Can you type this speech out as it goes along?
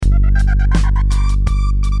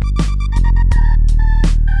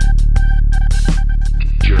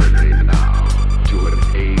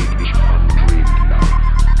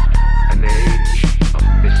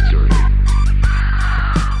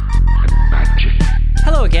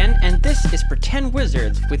again, and this is Pretend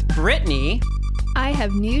Wizards with Brittany. I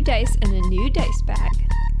have new dice and a new dice bag.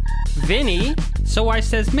 Vinny. So I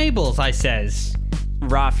says Mabel's, I says.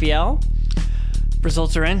 Raphael.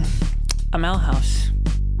 Results are in. I'm Owl House.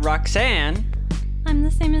 Roxanne. I'm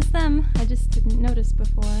the same as them. I just didn't notice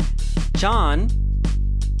before. John.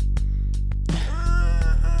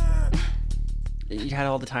 You had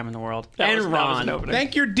all the time in the world. And Ron.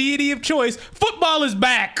 Thank your deity of choice. Football is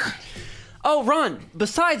back. Oh, Ron,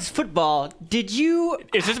 besides football, did you...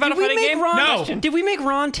 Is this about a did we fighting make game? Ron, No. Did we make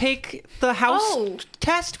Ron take the house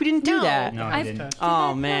test? We didn't do No. that. No, I didn't.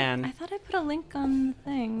 Oh, man. I thought I put a link on the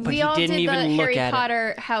thing. But We you all didn't did even the look Harry at it.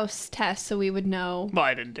 Potter house test, so we would know. Well,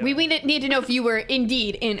 I didn't do We it. need to know if you were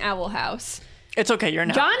indeed in Owl House. It's okay, you're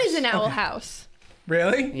in John House. is in Owl House.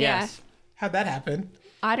 Really? Yes. How'd that happen?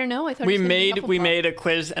 I don't know. I thought We it was gonna be made Hufflepuff. a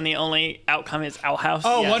quiz, and the only outcome is Owl House.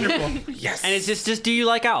 Oh, Yeah. wonderful. Yes. And it's just do you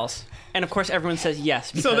like owls? And of course, everyone says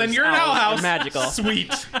yes. so then because you're in Owl owls are House. Magical.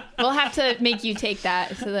 Sweet. We'll have to make you take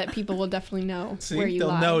that so that people will definitely know See, where you they'll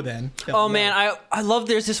lie. know then. They'll Oh know. man, I love.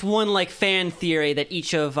 There's this one like fan theory that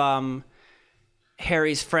each of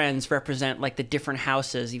Harry's friends represent like the different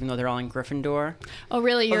houses, even though they're all in Gryffindor. Oh,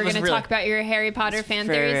 really? You're It was going to really- talk about your Harry Potter fan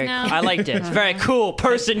Very, theories now? I liked it. It's a very cool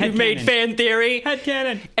person who made Headcanon. fan theory.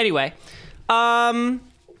 Headcanon. Anyway,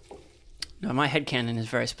 no, my headcanon is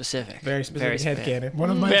very specific. Very specific headcanon. One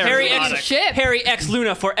of my Harry Erotic. X Ship. Harry X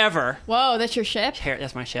Luna forever. Whoa, that's your ship? Harry,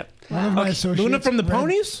 that's my ship. one of my associates. Luna from the read-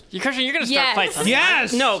 Ponies? Christian, you're going to Yes. start fights.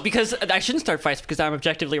 Yes. No, because I shouldn't start fights because I'm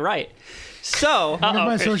objectively right. So, One of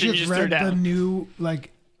my Christian, you associates just threw read the down. new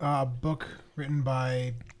book written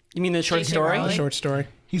by. you mean the short J.K. story? Rowling? Short story.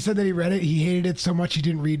 He said that he read it. He hated it so much he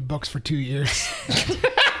didn't read books for 2 years.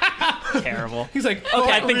 Terrible. He's like,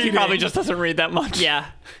 Okay, I think he probably just doesn't read that much. Yeah.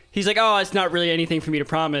 He's like, oh, it's not really anything for me to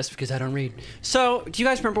promise because I don't read. So, do you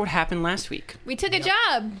guys remember what happened last week? We took a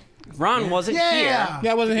job. Ron wasn't here. Yeah.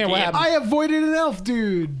 Yeah, I wasn't here. What happened? I avoided an elf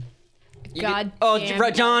dude. God Oh,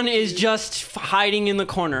 damn. John is just hiding in the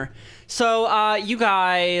corner. So, you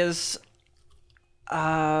guys,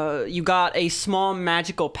 you got a small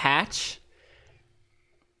magical patch.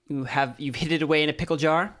 You've hid it away in a pickle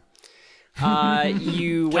jar. You Can I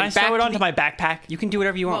went back sew it to onto my backpack? You can do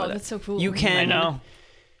whatever you want Whoa, with it. that's so cool. You can. I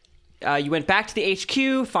know. You went back to the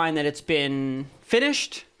HQ, find that it's been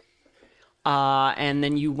finished, and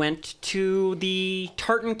then you went to the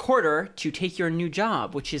Tartan Quarter to take your new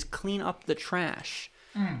job, which is clean up the trash.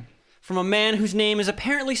 From a man whose name is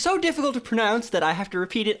apparently so difficult to pronounce that I have to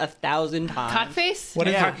repeat it 1,000 times. Cockface? What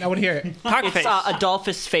is Yeah. it? I want to hear it. It's Cockface.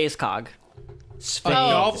 Adolphus Phasecog.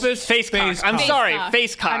 Adolphus Face cock. Face I'm cock. sorry, cock.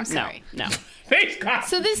 face cock. I'm No, sorry. no. Face cock.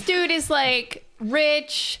 So this dude is like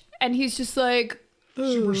rich, and he's just like,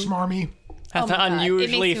 Super smarmy. That's Oh my an God. It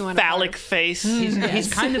unusually makes me wanna phallic barf. face. Mm.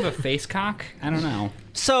 He's kind of a face cock. I don't know.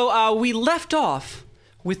 So we left off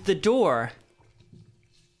with the door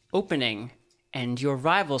opening and your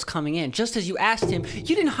rivals coming in. Just as you asked him,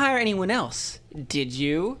 you didn't hire anyone else, did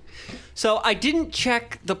you? So I didn't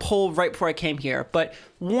check the poll right before I came here, but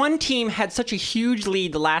one team had such a huge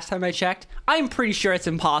lead the last time I checked, I'm pretty sure it's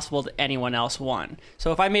impossible that anyone else won.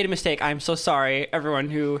 So if I made a mistake, I'm so sorry, everyone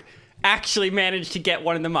who actually managed to get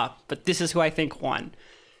one of them up. But this is who I think won,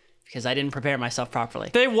 because I didn't prepare myself properly.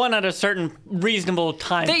 They won at a certain reasonable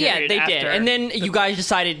time period. They did. after. And then you guys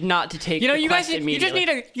decided not to take You know, the you guys, quest you just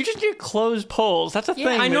immediately. need to close polls. That's a thing.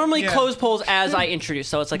 I that- normally yeah. close polls as I introduce,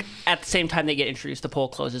 so it's like at the same time they get introduced, the poll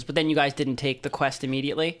closes. But then you guys didn't take the quest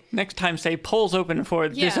immediately. next time say polls open for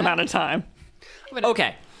this Yeah. amount of time. whatever.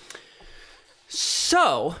 Okay.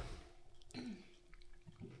 So,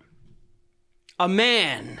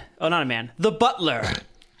 the butler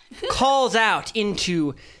calls out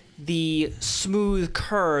into the smooth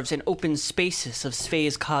curves and open spaces of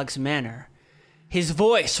Svazekog's manor, his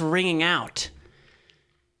voice ringing out.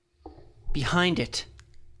 Behind it,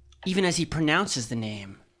 even as he pronounces the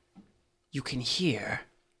name, you can hear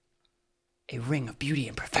a ring of beauty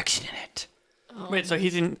and perfection in it. Wait, so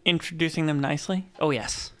he's introducing them nicely? Oh,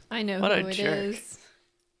 yes. I know What a who it jerk. is.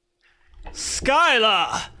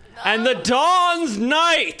 Skyla and the Dawn's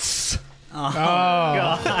Knights!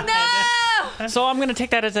 So I'm going to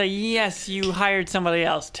take that as a yes, you hired somebody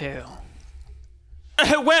else too.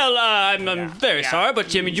 Well, I'm very sorry, but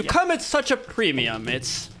Jimmy, you come at such a premium. It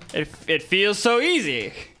feels so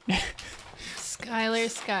easy. Skylar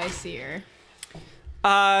Skyseer.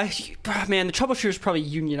 Man, the troubleshooters probably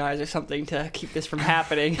unionized or something to keep this from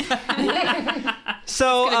happening.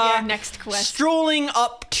 So, Gonna be our next quest. strolling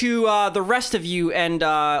up to the rest of you and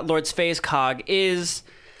Lord Svazekog is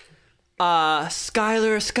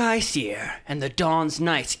Skylar Skyseer and the Dawn's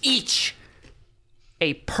Knights, each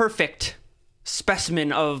a perfect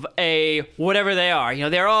specimen of a whatever they are. You know,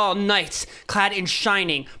 they're all knights clad in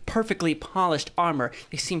shining, perfectly polished armor.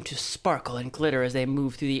 They seem to sparkle and glitter as they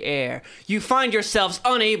move through the air. You find yourselves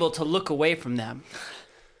unable to look away from them.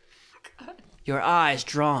 Your eyes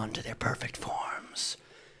drawn to their perfect forms.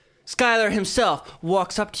 Skylar himself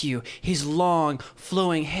walks up to you, his long,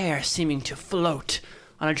 flowing hair seeming to float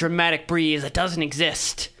on a dramatic breeze that doesn't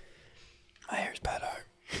exist. My hair's better.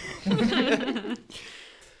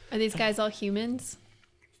 Are these guys all humans?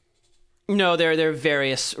 No, they're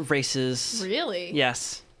various races. Really?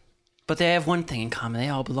 Yes. But they have one thing in common. They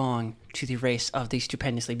all belong to the race of the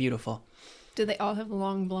stupendously beautiful. Do they all have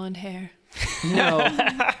long blonde hair? No.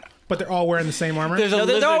 But they're all wearing the same armor? There's a No,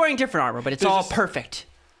 they're lizard, all wearing different armor, but it's all perfect.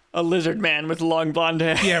 a lizard man with long blonde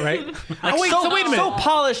hair. Yeah, right? Like, wait a minute. So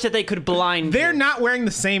polished that they could blind They're you. not wearing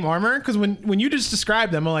the same armor? Because when you just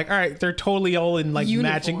described them, I'm like, all right, they're totally all in like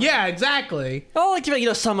Uniform. matching. Yeah, exactly. Oh, like, you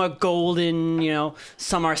know, some are golden, you know,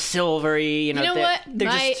 some are silvery. You know, You know they're- what? they're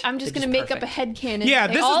I'm just they're going to make up a perfect. headcanon. Yeah,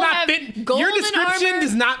 They this does all not have fit. Your golden description armor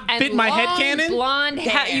does not and fit my long headcanon. blonde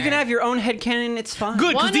hair. You can have your own headcanon, it's fine.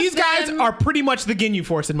 Good, One because these of guys them- are pretty much the Ginyu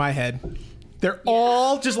Force in my head. They're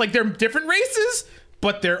all just like, they're different races,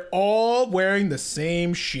 but they're all wearing the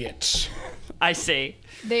same shit. I see.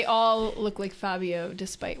 They all look like Fabio,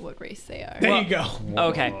 despite what race they are. There you go.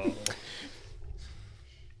 Okay.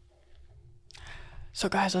 So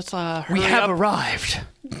guys, let's hurry We have up. arrived.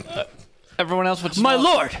 Everyone else would My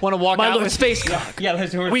lord! want to walk My out lord with Spacecock. Yeah,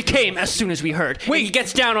 let's do it. We came as soon as we heard. Wait. And he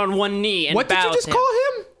gets down on one knee and What did bows you just him. call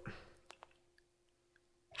him?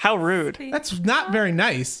 How rude. That's not very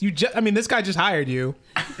nice. I mean, this guy just hired you.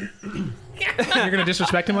 You're gonna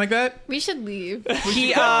disrespect him like that? We should leave. He,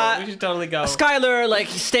 We should totally go. Skylar, like,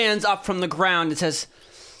 stands up from the ground and says,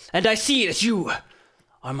 "And I see that you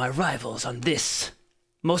are my rivals on this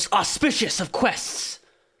most auspicious of quests,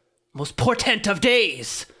 most portent of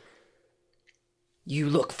days. You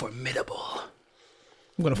look formidable."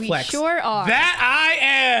 I'm gonna We flex. sure are. That I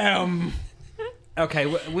am. Okay,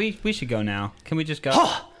 we should go now. Can we just go?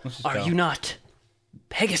 Huh, Let's just are go. you not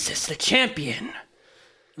Pegasus the champion?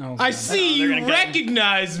 Oh, I God. see they're you gonna go.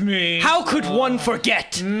 recognize me. How could one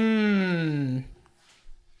forget?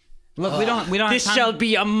 Look, we don't This have time. shall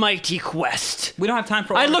be a mighty quest. We don't have time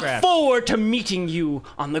for I look autographs. forward to meeting you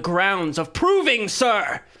on the grounds of proving,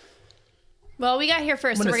 sir. Well, we got here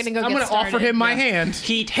first, so we're going to go I'm get gonna started. offer him my hand.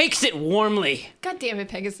 He takes it warmly. God damn it,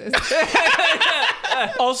 Pegasus.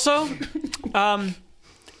 Also,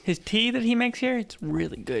 his tea that he makes here, it's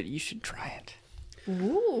really good. You should try it.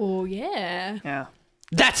 Ooh, yeah. Yeah.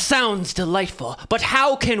 That sounds delightful, but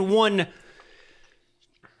how can one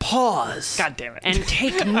pause God damn it. and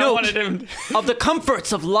take I note wanted him. of the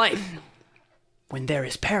comforts of life when there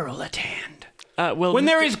is peril at hand? Well, When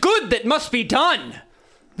there is good that must be done?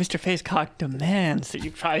 Mr. Facecock demands that you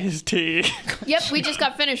try his tea. Yep, we just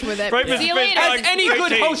got finished with it. Right, See you Mr. later. Facecock. As any Great good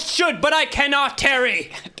tea. host should, but I cannot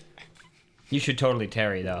tarry. You should totally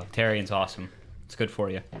tarry, though. Tarrying's awesome. It's good for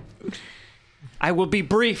you. I will be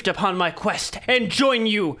briefed upon my quest and join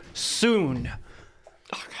you soon.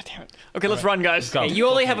 Oh, God damn it. Okay, let's run, guys. Go. You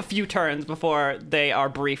only have a few turns before they are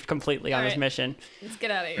briefed completely on this Alright. mission. Let's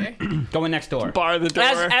get out of here. Go in next door. Bar the door.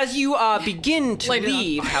 As you begin to Light it on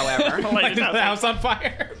leave, however, Light the house on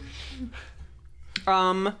fire.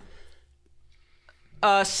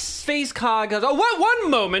 Spacecock goes, "Oh,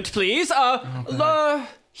 one moment, please.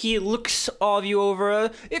 He looks all of you over.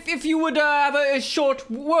 If you would have a short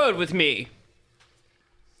word with me,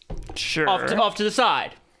 Sure. off to the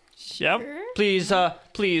side, Yep. please.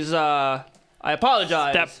 I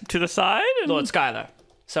apologize, Step to the side. And... Lord Skylar."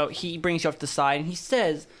 So he brings you up to the side and he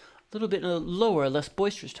says, a little bit in a lower, less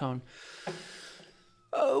boisterous tone,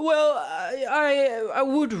 "Well, I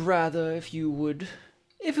would rather if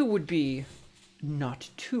it would be not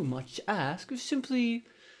too much to ask, simply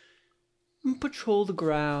patrol the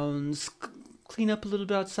grounds, clean up a little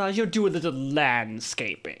bit outside, do a little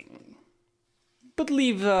landscaping. But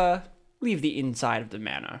leave the inside of the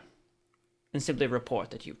manor and simply report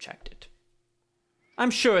that you've checked it. I'm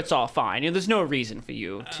sure it's all fine. There's no reason for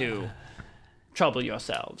you to trouble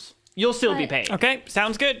yourselves. You'll still be paid." Okay,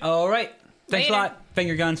 sounds good. All right. Thanks a Later. lot.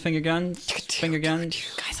 Finger guns, finger guns, finger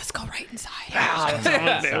guns. Guys, let's go right inside.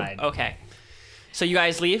 Outside. Okay. So you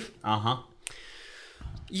guys leave? Uh-huh.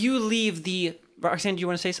 You leave the... Roxanne, do you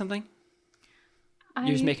want to say something? You're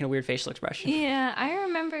just making a weird facial expression. Yeah, I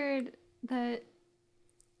remembered that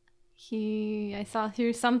I saw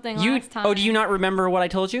through something You last time. Oh, do you not remember what I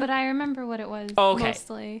told you? But I remember what it was. Oh, okay.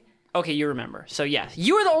 Mostly. Okay, you remember. So yes,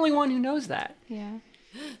 you are the only one who knows that. Yeah.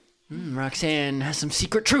 Roxanne has some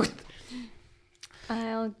secret truth.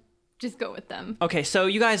 I'll just go with them. Okay, so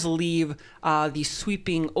you guys leave the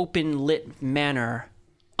sweeping, open-lit manor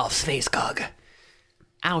of Sveiskog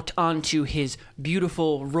out onto his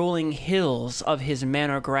beautiful rolling hills of his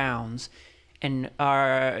manor grounds. And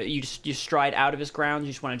you stride out of his grounds?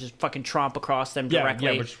 You just want to just fucking tromp across them directly?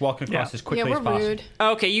 Yeah, we're just walking across as quickly Yeah, we're as possible. rude.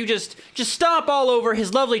 Okay, you just stomp all over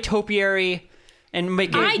his lovely topiary and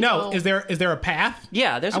make it... No, is there a path?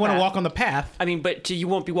 Yeah, there's I a want to path. walk on the path. I mean, but you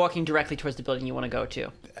won't be walking directly towards the building you want to go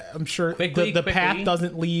to. I'm sure Quickly, the quickly. path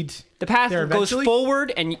doesn't lead. The path there goes eventually?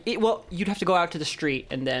 forward, and you'd have to go out to the street,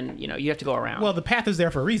 and then you have to go around. Well, the path is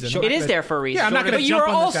there for a reason. it is there for a reason. Yeah, I'm not going to But you jump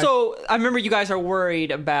are on this guy. also. I remember you guys are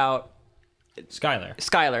worried about Skylar.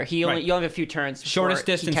 Skylar. You Right. only have a few turns. Shortest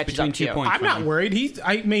before he distance catches between up to 2 you. points. I'm not worried.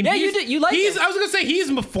 Yeah, you like he's. him. I was gonna say he's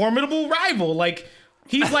a formidable rival. Like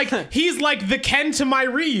he's like the Ken to my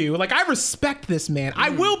Ryu. Like I respect this man. I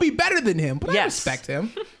will be better than him, but I Yes. respect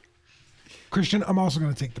him. Christian, I'm also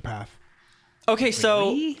going to take the path. Okay,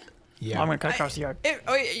 so Yeah. I'm gonna cut across the yard. it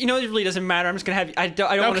really doesn't matter. I'm just gonna have. I don't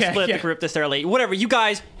want to Okay, split yeah. the group this early. Whatever. You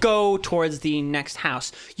guys go towards the next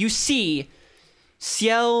house. You see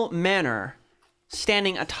Ciel Manor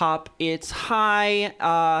standing atop its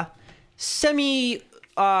high, semi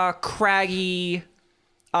craggy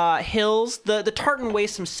hills. The Tartan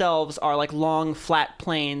Wastes themselves are like long, flat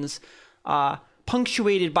plains,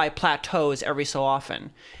 punctuated by plateaus every so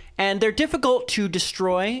often. And they're difficult to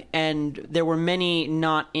destroy, and there were many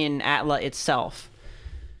not in Atla itself.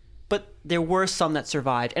 But there were some that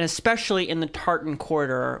survived, and especially in the Tartan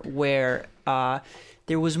Quarter, where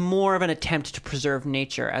there was more of an attempt to preserve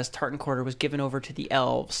nature, as Tartan Quarter was given over to the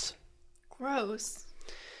elves. Gross.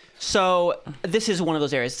 So this is one of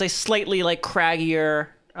those areas. It's a slightly like craggier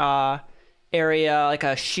area, like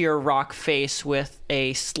a sheer rock face with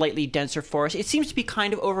a slightly denser forest. It seems to be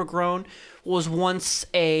kind of overgrown. Was once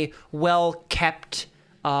a well-kept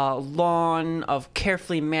lawn of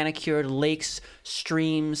carefully manicured lakes,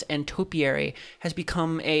 streams, and topiary has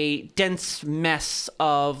become a dense mess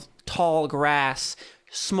of tall grass,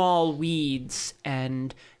 small weeds,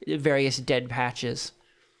 and various dead patches.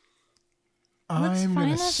 Looks I'm fine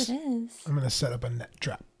gonna as it is. I'm gonna set up a net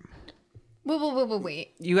trap.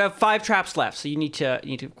 Wait. You have 5 traps left, so you need to.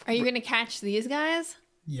 Are you gonna catch these guys?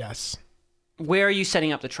 Yes. Where are you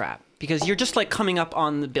setting up the trap? Because you're just like coming up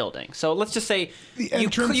on the building. So let's just say The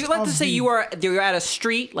entrance let's of just say the- you're at a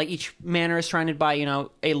street. Like each manor is surrounded by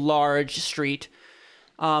a large street.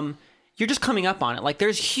 You're just coming up on it. Like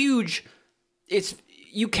there's huge.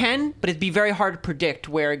 You can, but it'd be very hard to predict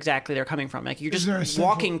where exactly they're coming from. Like you're Is there a just central-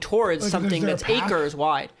 walking towards like, something is there a that's path? acres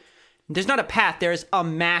wide. There's not a path. There's a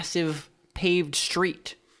massive paved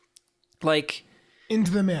street. Like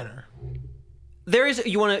Into the manor. there is.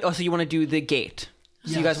 You want to do the gate.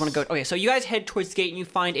 So you guys Yes. want to go. Okay, so you guys head towards the gate and you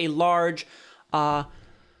find a large,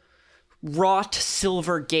 wrought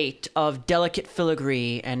silver gate of delicate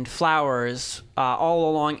filigree and flowers all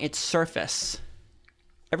along its surface.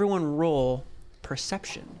 Everyone roll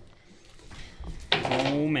perception.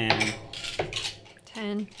 Oh man.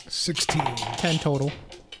 10. 16. 10 total.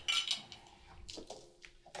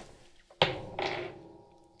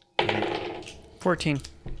 14.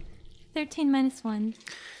 13 minus 1.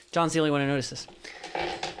 John's the only one who notices.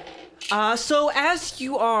 So as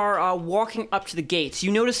you are walking up to the gates,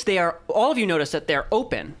 you notice all of you notice that they're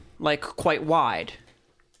open, like quite wide.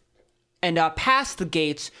 And past the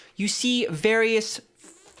gates, you see various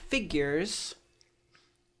figures.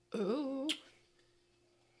 Ooh.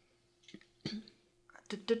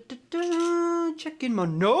 Checking my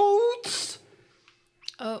notes.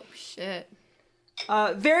 Oh, shit.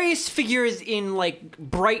 Various figures in like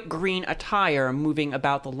bright green attire moving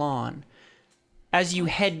about the lawn. As you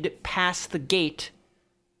head past the gate,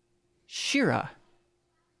 Shira.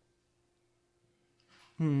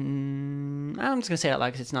 I'm just gonna say it out loud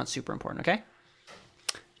because it's not super important, okay?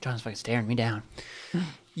 John's fucking staring me down.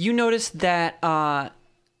 You notice that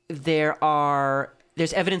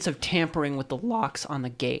there's evidence of tampering with the locks on the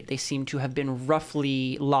gate. They seem to have been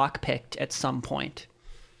roughly lockpicked at some point.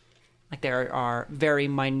 Like there are very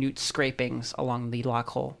minute scrapings along the lock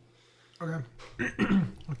hole. Okay.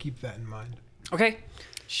 I'll keep that in mind. Okay.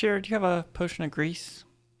 Shira, do you have a potion of grease?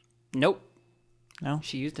 Nope. No?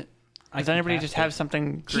 She used it. Does anybody just have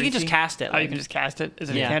something He can just greasy? cast it. Oh, you like- can just cast it? Is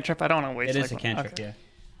it Yeah. a cantrip? I don't want to waste It is a like, cantrip, okay. yeah.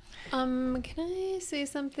 Can I say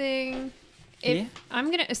something? If Yeah.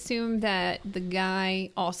 I'm gonna assume that the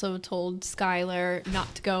guy also told Skylar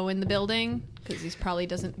not to go in the building because he probably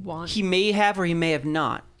doesn't want. He may have or he may have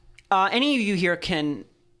not. Any of you here can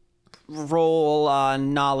roll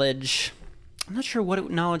knowledge. I'm not sure what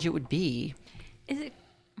knowledge it would be. Is it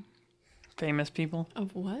Famous people?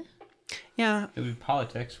 Of what? Yeah, It would be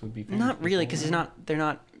politics. Would be famous not really, people. because they're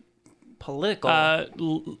not political.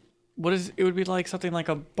 What is it? Would be like something like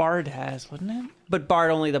a bard has, wouldn't it? But Bard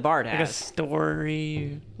only the Bard Like a has.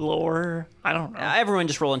 story lore. I don't know. Everyone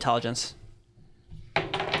just roll intelligence.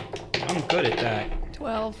 I'm good at that.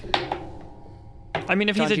 12. I mean,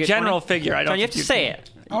 if John, he's do you a get general 20? figure, I don't. John, you have think to say it.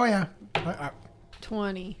 Oh yeah.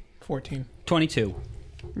 20. 14. 22.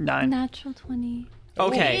 9. Natural 20.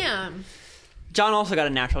 Okay. Damn. John also got a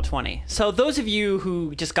natural 20. So those of you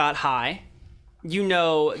who just got high, you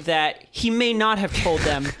know that he may not have told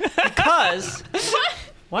them because...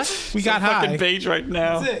 What? We got high. Fucking beige right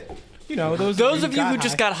now. That's it. You know, those of you who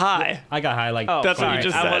just got high. I got high like. Oh, That's what you sorry.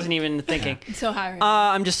 just I said. wasn't even thinking. It's so high right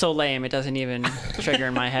now. I'm just so lame. It doesn't even trigger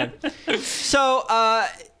in my head. So,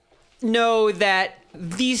 know that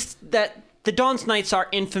the Dawn's Knights are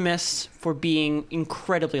infamous for being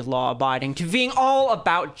incredibly law-abiding, to being all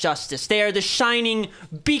about justice. They are the shining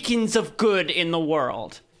beacons of good in the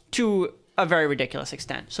world, to a very ridiculous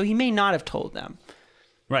extent. So he may not have told them.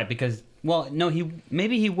 Right, because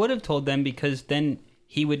maybe he would have told them because then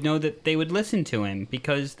he would know that they would listen to him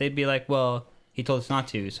because they'd be like, well, he told us not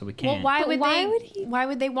to, so we Well, can't. why But would why they? would he- Why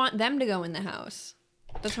would they want them to go in the house?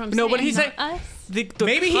 That's what I'm saying. No, but he's Not saying us. the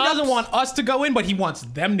Maybe he cops- doesn't want us to go in, but he wants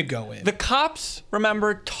them to go in. The cops,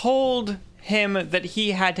 remember, told him that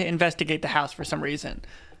he had to investigate the house for some reason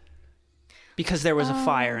Because there was a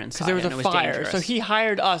fire inside. because there was and a it fire. dangerous. So he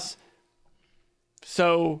hired us.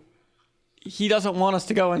 So he doesn't want us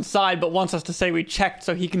to go inside, but wants us to say we checked,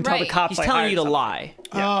 so he can tell the Right. cops. He's I telling hired you to someone. lie,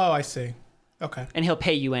 Oh, I see. Okay. and he'll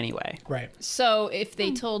pay you anyway. Right. So if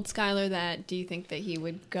they told Skylar that, do you think that he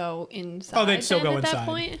would go inside? Oh, they'd still then go at that inside.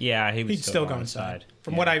 point? Yeah, he would He'd still go inside.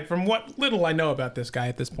 From what little I know about this guy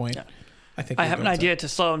at this point, I think I he'd have go an inside. idea to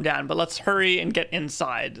slow him down, but let's hurry and get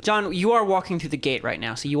inside. John, you are walking through the gate right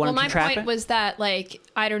now, so you want Well, him my to trap point it? was that, like,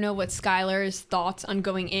 I don't know what Skylar's thoughts on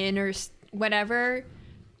going in or whatever,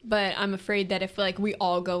 but I'm afraid that if, like, we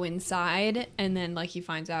all go inside and then, like, he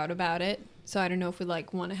finds out about it, so I don't know if we,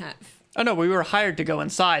 like, want to have... Oh no, we were hired to go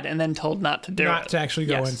inside and then told not to do Not it. to actually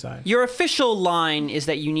go Yes. inside. Your official line is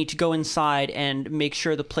that you need to go inside and make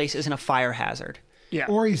sure the place isn't a fire hazard. Yeah.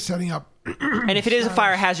 Or he's setting up, And if it is a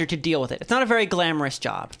fire hazard, to deal with it. It's not a very glamorous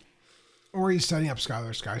job. or he's setting up Skylar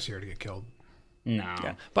Skyseer to get killed. No.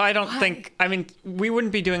 Yeah. But I don't think, I mean, we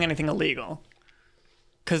wouldn't be doing anything illegal.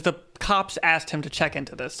 Because the cops asked him to check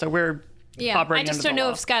into this, so we're Yeah, I operating just under don't the know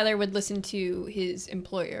law. if Skylar would listen to his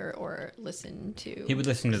employer or listen to... He would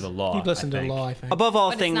listen to the law. He'd listen I to the think. law, I think. Above all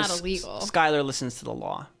But it's things, not illegal. Skylar listens to the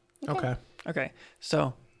law. Okay. Okay,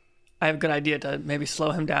 so I have a good idea to maybe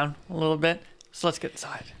slow him down a little bit. So let's get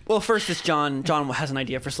inside. Well, first it's John. John has an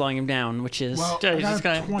idea for slowing him down, which is... Well, Yeah, I he's got just a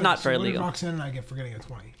gonna- 20, not so very what did legal. Roxanne and I get for getting a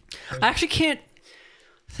 20? I actually can't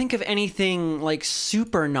think of anything like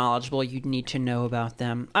super knowledgeable you'd need to know about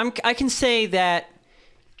them. I can say that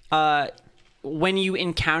when you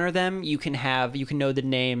encounter them, you can know the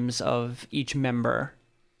names of each member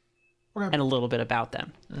Okay. and a little bit about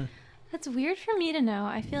them. That's weird for me to know.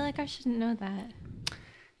 I feel like I shouldn't know that.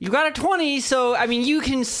 You got a 20, so I mean, you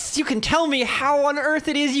can tell me how on earth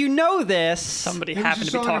it is you know this. Somebody Maybe happened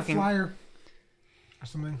she to be saw it on a talking. flyer or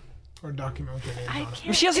something, or a document with their names I on it.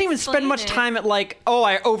 can't. She doesn't even spend explain much it. time at like, oh,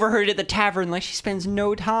 I overheard it at the tavern. Like she spends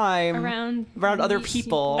no time around other these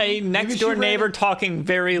people. A next door she ran- neighbor talking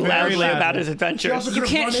very loudly loudly. about his She adventures. also You could've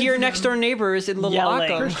can't run hear into next them, door neighbors in Little Yelling.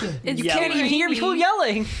 Lockham. Christian. It's You can't even creepy. hear people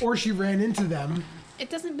yelling. Or she ran into them. It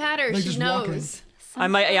doesn't matter. They She just walk in. knows. I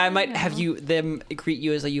might Somehow. have them greet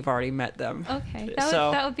you as though you've already met them. Okay, So-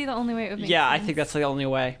 that would be the only way it would make Yeah, I sense. think that's the only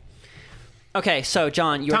way. Okay, so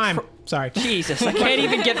John, you're Time. Sorry. Jesus, I can't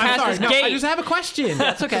even get I'm past sorry. this No, gate. I just have a question.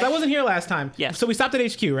 That's okay. Because I wasn't here last time. Yes. So we stopped at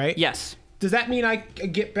HQ, right? Yes, Does that mean I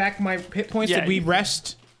get back my hit points? Yeah, Did we you-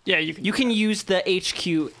 rest? Yeah, you can. you can use the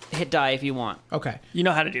HQ hit die if you want. Okay. You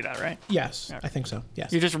know how to do that, right? Yes. I think so.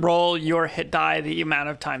 Yes. You just roll your hit die the amount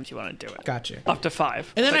of times you want to do it. Gotcha. Up to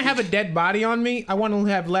 5. And then I have a dead body on me. I want to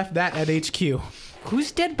have left that at HQ.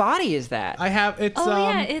 Whose dead body is that? I have it's Oh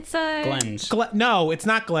yeah, it's a. Glenn's. no, it's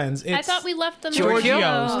not Glenn's. It's I thought we left them. Giorgio?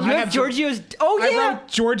 Giorgio's. Oh. You I have Giorgio's. Oh I yeah. wrote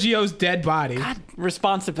Giorgio's dead body.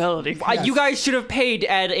 Responsibility. You guys should have paid to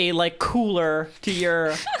add a like cooler to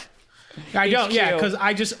your. I don't. Yeah, HQ.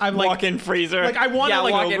 because I'm like Walk-in freezer. like I want Yeah,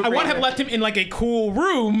 to walk-in I want to have freezer. left him in like a cool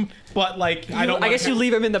room, but like I don't. I guess you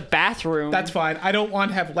leave him in the bathroom. That's fine. I don't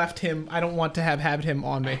want to have left him. I don't want to have had him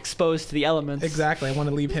on me. exposed to the elements. Exactly. I want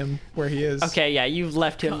to leave him where he is. Okay, yeah, you've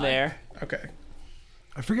left him there. Okay.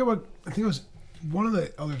 I forget what, I think it was one of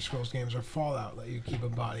the other Scrolls games or Fallout let you keep a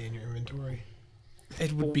body in your inventory.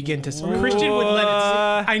 It would begin to. Christian would let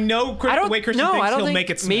it. I know I don't the way Christian no, thinks I don't he'll think make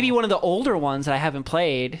it. Smell. maybe one of the older ones that I haven't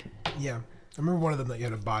played. Yeah. I remember one of them that you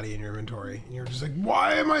had a body in your inventory, and you were just like,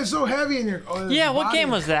 "Why am I so heavy?" And you're, oh, Yeah, what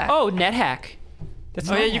game was that? Oh, NetHack.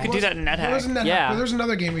 Oh yeah, you could do that in It wasn't NetHack. NetHack, Yeah. but there's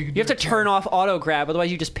another game we could. You have to turn off auto grab,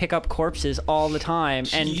 otherwise you just pick up corpses all the time,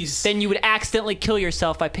 and Jeez. then you would accidentally kill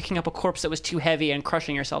yourself by picking up a corpse that was too heavy and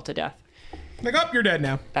crushing yourself to death. Like, oh, you're dead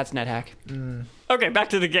now. That's NetHack. Okay, back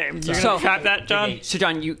to the game. You So- gonna trap that, John? So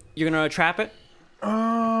John, you're gonna trap it?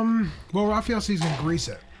 Well, Raphael says he's gonna grease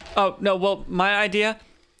it. Oh no. Well, my idea.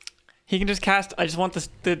 He can just cast. I just want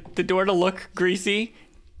the door to look greasy.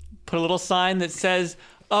 Put a little sign that says,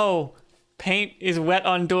 "Oh, paint is wet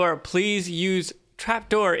on door. Please use trap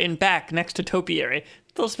door in back next to topiary."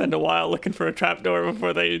 They'll spend a while looking for a trap door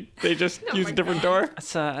before they just use a different door.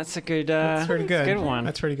 That's a good. That's pretty good. Good one.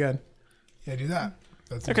 That's pretty good. Yeah, do that.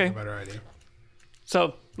 That's Okay. a better idea.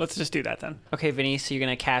 So let's just do that then. Okay, Vinny. So you're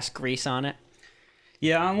gonna cast grease on it.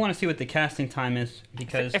 Yeah, I want to see what the casting time is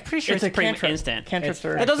because I'm pretty sure it's a pretty cantrip. instant. Cantrips It's-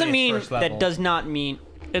 are. That doesn't Actually, mean it's first level. that does not mean.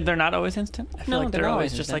 They're not always instant. I feel No, like they're they're not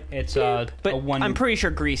always always just like. it's But a one. I'm pretty sure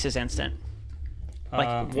grease is instant. Like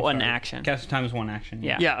I'm one sorry. action. Casting time is one action.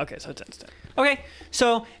 Yeah. Yeah. Okay. So it's instant. Okay,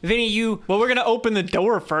 so Vinny, you. Well, we're gonna open the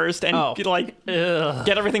door first and Oh.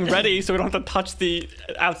 get everything ready so we don't have to touch the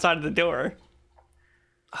outside of the door.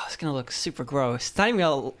 Oh, it's gonna look super gross. It's not even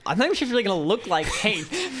gonna, I'm not even sure if it's really gonna look like paint.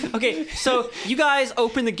 Okay, so you guys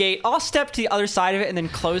open the gate. I'll step to the other side of it and then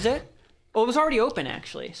close it. Well, it was already open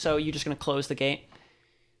actually, so you're just gonna close the gate.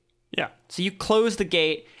 Yeah. So you close the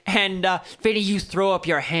gate, and Vinny, you throw up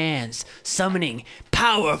your hands, summoning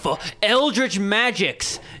powerful eldritch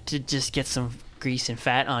magics to just get some grease and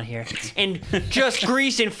fat on here. And just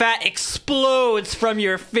grease and fat explodes from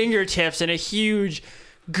your fingertips in a huge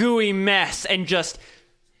gooey mess and just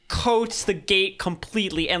coats the gate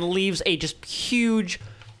completely and leaves a just huge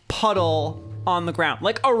puddle on the ground,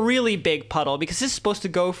 like a really big puddle, because this is supposed to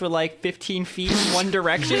go for like 15 feet in one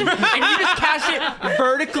direction, and you just cast it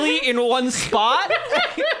vertically in one spot.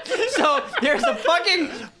 So there's a fucking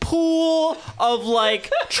pool of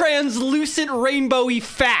like translucent rainbowy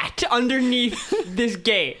fat underneath this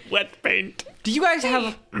gate. Wet paint. Do you guys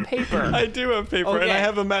have paper? I do have paper and Okay. I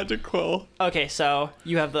have a magic quill. Okay, so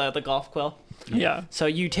you have the golf quill. Yeah. So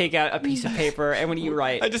you take out a piece of paper, and when you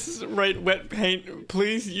write, I just write wet paint.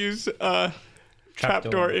 Please use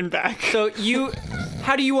trapdoor in back. so you,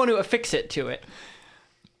 how do you want to affix it to it?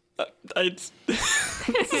 I'd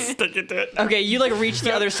stick it to it. Okay, you like reach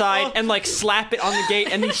the other side and like slap it on the gate,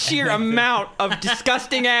 and the sheer amount of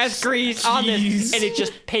disgusting ass grease on this, and it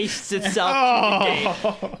just pastes itself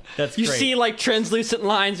to the gate. That's You great. see like translucent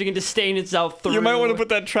lines begin to stain itself through. You might want to put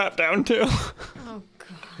that trap down too.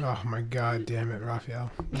 Oh my god, damn it,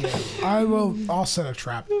 Raphael. Yeah. I'll set a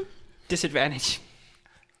trap. disadvantage.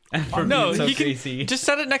 For No, being so he can greasy. just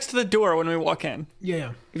set it next to the door when we walk in.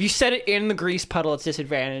 Yeah. If you set it in the grease puddle, it's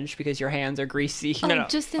disadvantage because your hands are greasy. Oh, no.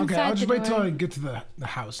 just inside Okay, I'll just the wait till door. I get to the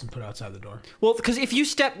house and put it outside the door. Well, because if you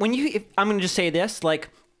step I'm going to just say this, like,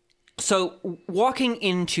 so walking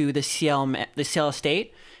into the Ciel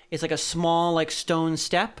estate is like a small like stone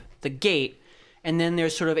step, the gate, and then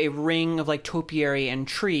there's sort of a ring of like topiary and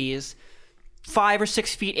trees. 5 or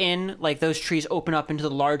 6 feet in, like those trees open up into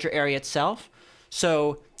the larger area itself.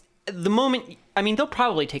 So the moment, I mean, they'll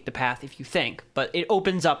probably take the path if you think, but it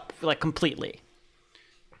opens up like completely.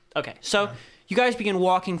 Okay, so you guys begin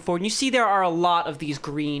walking forward, and you see there are a lot of these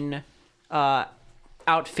green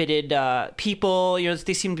outfitted people. You know,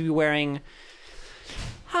 they seem to be wearing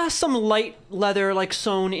some light leather like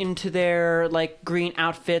sewn into their like green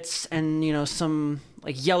outfits, and you know, some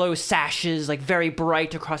like yellow sashes like very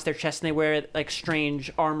bright across their chest, and they wear like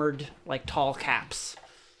strange armored like tall caps.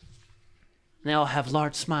 And they all have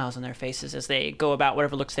large smiles on their faces as they go about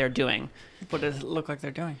whatever looks they're doing. What does it look like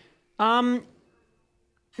they're doing?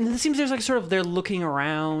 It seems there's like sort of they're looking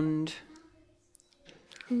around.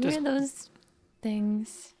 Who are those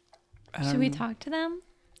things? Should we talk to them?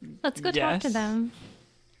 Let's go talk to yes. them.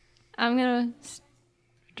 I'm gonna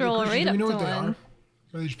stroll right Do up we know to what they one.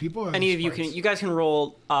 are? Are these people? Or are Any these of you sprites? you guys can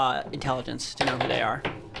roll intelligence to know who they are.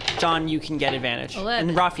 John, you can get advantage, 11.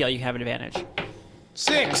 and Raphael, you have an advantage.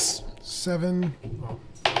 6. 7. Well,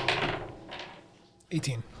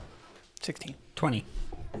 18. 16. 20.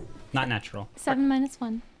 Not natural. 7 minus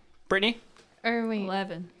 1. Brittany, Or wait.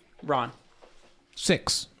 11. Ron.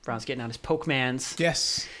 6. Ron's getting out his Pokemans.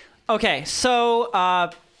 Yes. Okay, so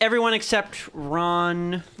everyone except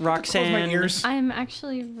Ron, Roxanne. Close my ears. I'm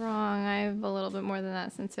actually wrong. I have a little bit more than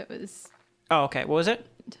that since it was Oh, okay. What was it?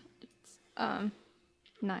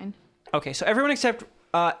 9. Okay, so everyone except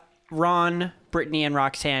Ron, Brittany, and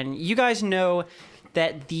Roxanne, you guys know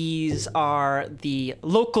that these are the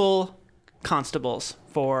local constables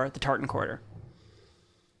for the Tartan Quarter.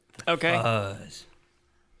 Okay. Buzz.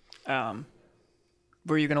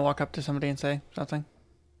 Were you gonna walk up to somebody and say something?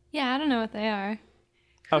 Yeah, I don't know what they are.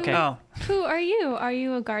 Okay. Oh. Who are you? Are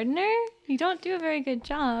you a gardener? You don't do a very good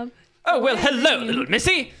job. Oh, well, hello, little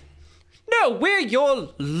missy. No, we're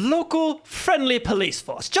your local friendly police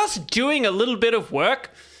force. Just doing a little bit of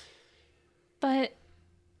work. But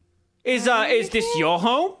Is this your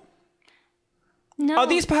home? no. Are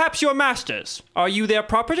these perhaps your masters? Are you their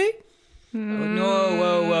property? No,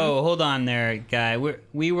 whoa, hold on there, guy.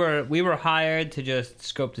 We were hired to just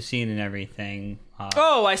scope the scene and everything.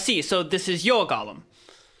 Oh, I see. So this is your golem.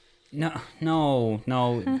 No.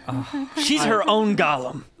 She's her own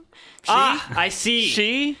golem. I see.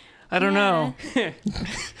 She? I don't know.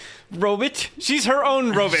 Robot? She's her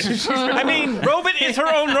own robot. I mean, robot is her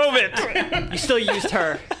own robot. You still used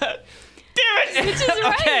her. Damn it! Which is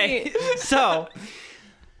right. Okay, so.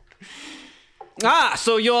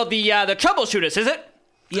 So you're the troubleshooters, is it?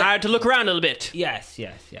 Yeah. I had to look around a little bit. Yes.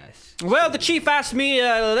 Well, the chief asked me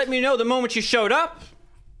to let me know the moment you showed up.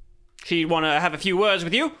 She'd want to have a few words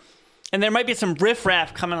with you. And there might be some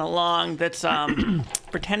riffraff coming along that's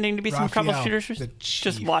pretending to be some Raphael, troubleshooters. the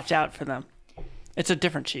Just chief. watch out for them. It's a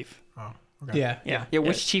different chief. Oh, okay. Yeah. Yeah.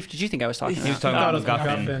 Which chief did you think I was talking He was about? talking about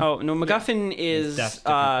MacGuffin. MacGuffin. Oh, no, MacGuffin is That's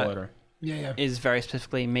different quarter. Yeah. is very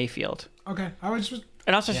specifically Mayfield. Okay. I was just.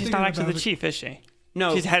 And also, she's Thinking not actually about the it. chief, is she?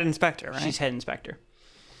 No, She's head inspector, right? she's head inspector.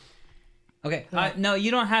 Okay. No, you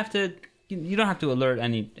don't have to. You don't have to alert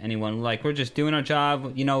anyone. Like, we're just doing our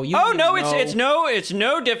job. You know. You Oh no, know- it's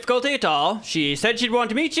no difficulty at all. She said she'd want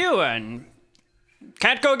to meet you and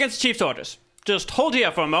can't go against the chief's orders. Just hold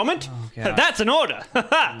here for a moment. God. That's an order.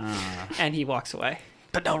 And he walks away.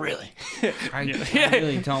 But no, really. I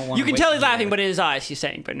really don't want. You can tell he's laughing, but in his eyes he's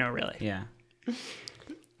saying, "But no, really." Yeah.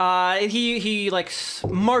 He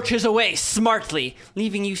marches away smartly,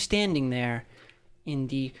 leaving you standing there in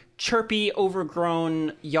the chirpy,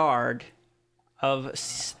 overgrown yard of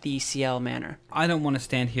the CL Manor. I don't want to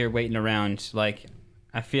stand here waiting around. Like,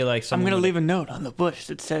 I feel like I'm someone. going to leave a note on the bush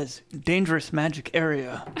that says, dangerous magic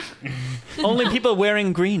area. Only people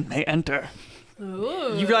wearing green may enter.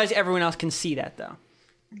 You realize everyone else can see that, though.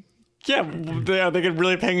 Yeah, are they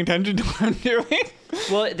really paying attention to what I'm doing?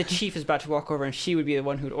 Well, the chief is about to walk over, and she would be the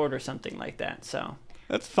one who'd order something like that. So,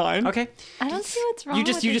 That's fine. okay, I don't see what's wrong.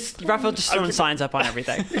 Raphael just throwing signs up on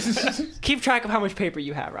everything. Keep track of how much paper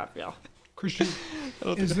you have, Raphael. Christian,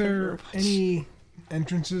 is there any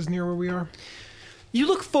entrances near where we are? You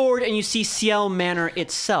look forward and you see CL Manor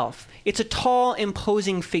itself. It's a tall,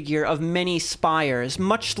 imposing figure of many spires,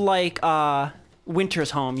 much like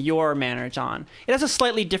Winter's home, your manor, John. It has a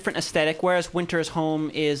slightly different aesthetic, whereas Winter's home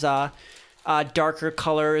is darker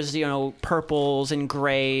colors, purples and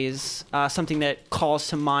grays, something that calls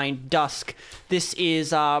to mind dusk. This is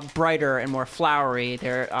brighter and more flowery.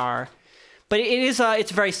 But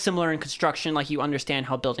it's very similar in construction, like you understand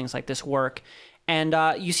how buildings like this work. And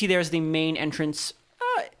you see there's the main entrance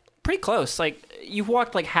pretty close. Like, you've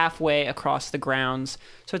walked like halfway across the grounds.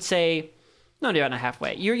 So I'd say, no, not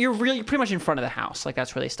halfway. You're pretty much in front of the house. Like,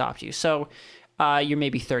 that's where they stopped you. So you're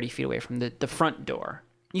maybe 30 feet away from the front door.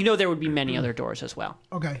 You know there would be many other doors as well.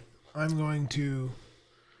 Okay. I'm going to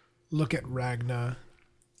look at Ragna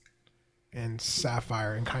and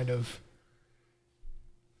Sapphire and kind of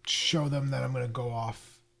show them that I'm going to go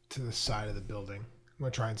off to the side of the building. I'm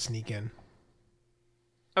going to try and sneak in.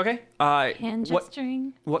 Okay. Hand What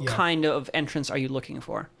gesturing. what Yeah. kind of entrance are you looking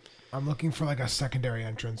for? I'm looking for like a secondary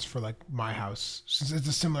entrance for like my house. Since it's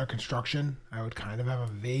a similar construction, I would kind of have a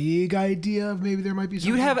vague idea of maybe there might be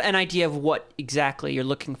something. You'd have an idea of what exactly you're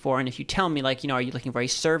looking for, and if you tell me, like, are you looking for a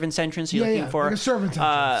servant's entrance? Are you looking for like a servant's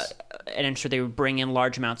entrance. an entrance where they would bring in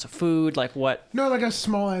large amounts of food? Like what? No, like a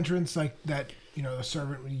small entrance like that, the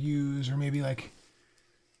servant would use, or maybe like,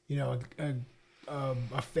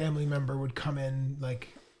 a family member would come in, like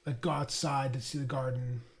go outside to see the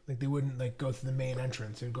garden. Like they wouldn't like go through the main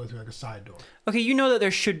entrance; they'd go through like a side door. Okay, you know that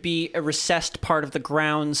there should be a recessed part of the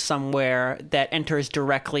grounds somewhere that enters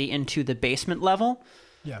directly into the basement level.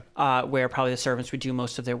 Yeah. Where probably the servants would do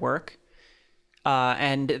most of their work.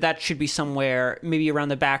 And that should be somewhere, maybe around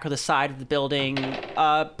the back or the side of the building,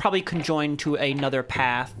 probably conjoined to another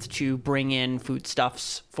path to bring in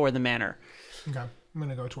foodstuffs for the manor. Okay. I'm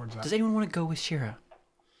gonna go towards that. Does anyone want to go with Shira?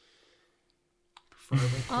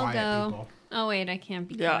 Preferably I'll quiet go. people. Oh wait, I can't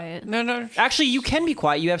be Yeah. quiet. No. Actually, you can be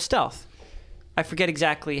quiet. You have stealth. I forget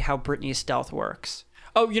exactly how Brittany's stealth works.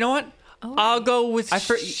 Oh, you know what? I'll go with I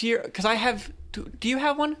sheer because I have. Do you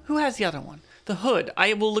have one? Who has the other one? The hood.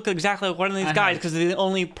 I will look exactly like one of these I guys have- because they're the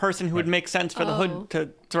only person who would make sense for the hood to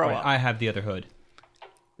throw Right, up. I have the other hood.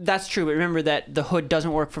 That's true, but remember that the hood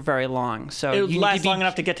doesn't work for very long. So It would you need last to be, long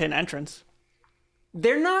enough to get to an entrance.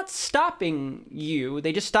 They're not stopping you.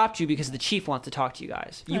 They just stopped you because the chief wants to talk to you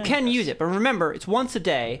guys. You can use it, but remember, it's once a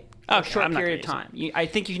day, for a Okay, short I'm not period of gonna time. I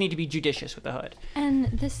think you need to be judicious with the hood. And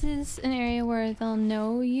this is an area where they'll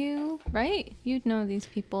know you, right? You'd know these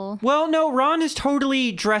people. Well, no, Ron is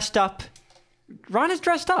totally dressed up. Ron is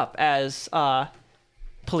dressed up as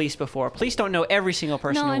police before. Police don't know every single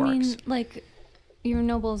person No, who I works. mean, like, you're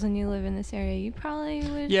nobles and you live in this area. You probably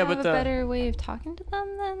would Yeah, have but a better way of talking to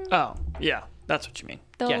them than Oh, yeah. That's what you mean.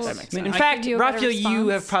 those. Yes, that makes In sense. fact, Give you a better Raphael, you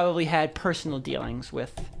have response. probably had personal dealings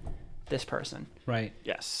with this person. Right.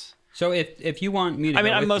 Yes. So if you want me to I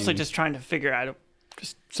mean, go I'm with mostly you- just trying to figure out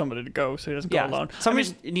just somebody to go so he doesn't go alone. Somebody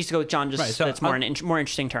I mean, needs to go with John. Just Right, so that's more more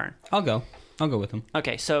interesting turn. I'll go with him.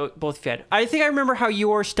 Okay, so both of you had. I think I remember how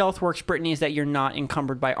your stealth works, Brittany, is that you're not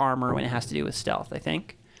encumbered by armor when it has to do with stealth. I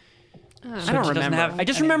think. I don't she doesn't remember. have I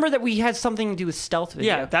just any- remember that we had something to do with stealth with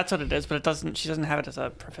yeah, you. that's what it is, but it doesn't. She doesn't have it as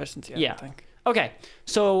a proficiency. I Yeah. don't think. Okay,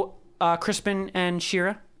 so Crispin and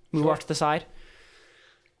Shira move off to the side.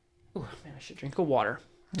 Ooh, man, I should drink a water.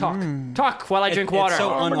 Talk while I drink water. It's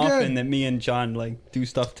so Oh, we're unoften good. that me and John do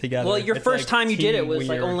stuff together. well, your It's first time you did it team was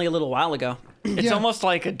like weird. only a little while ago. It's Yeah. almost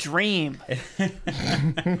like a dream. Like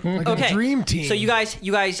Okay, a dream team. So you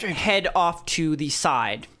guys head off to the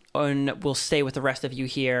side, and we'll stay with the rest of you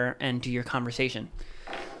here and do your conversation.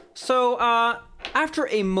 So after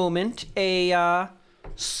a moment, a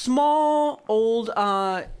small old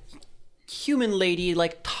human lady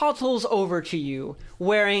toddles over to you,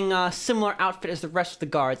 wearing a similar outfit as the rest of the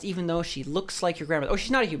guards, even though she looks like your grandmother. Oh,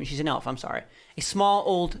 she's not a human; she's an elf. I'm sorry. A small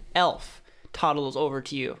old elf toddles over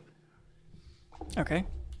to you. Okay.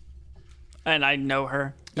 And I know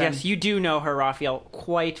her. then. Yes, you do know her, Raphael,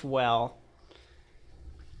 quite well.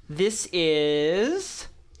 This is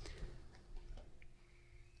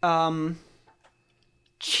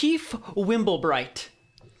Chief Wimblebright.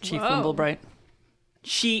 Chief Whoa. Wimblebright.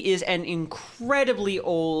 She is an incredibly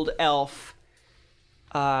old elf.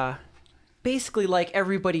 Basically like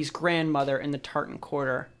everybody's grandmother in the Tartan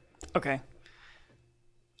Quarter. Okay.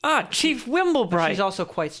 Chief Wimblebright. She's also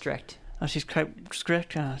quite strict. Oh, she's quite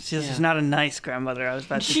strict. She's Yeah. not a nice grandmother. I was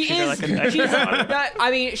about to She treat her is. like a nice She's grandmother.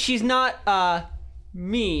 I mean, she's not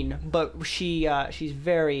mean, but she's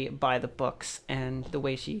very by the books, and the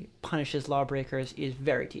way she punishes lawbreakers is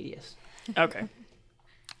very tedious. Okay.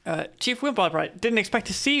 Chief Wimblebright, didn't expect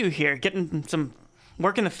to see you here. Getting some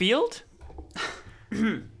work in the field?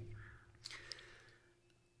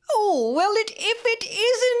 Oh, well, if it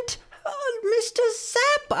isn't Mr.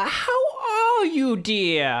 Zappa, how are you,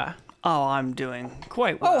 dear? Oh, I'm doing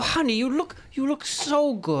quite well. Oh, honey, you look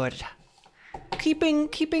so good. Keeping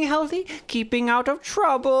healthy, keeping out of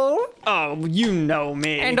trouble. Oh, you know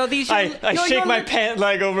me. And are these I your- shake your my lit- pant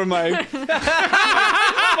leg over my my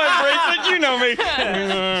bracelet. You know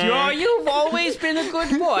me. You've always been a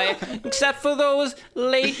good boy, except for those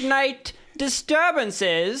late night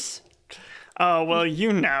disturbances. Oh well,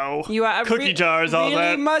 you know. You are Cookie jars, all really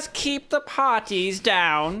that. must keep the parties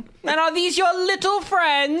down. And are these your little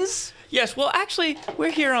friends? Yes. Well, actually,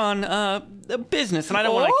 we're here on a business, and I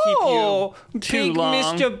don't want to keep you too big long.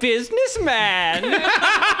 Mr. Businessman.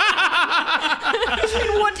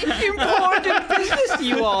 What important business do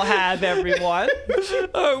you all have, everyone?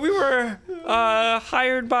 We were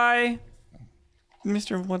hired by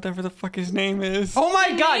Mr. Whatever the fuck his name is. Oh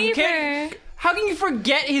my God! You can't. Neighbor. How can you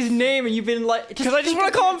forget his name and you've been like? Because I just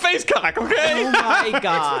want to call him Facecock, okay? Oh my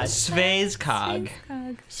God! Svazcog.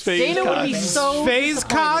 Dana would be so Phase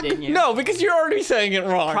cog? disappointed in you. No, because you're already saying it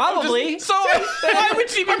wrong. Probably. Why would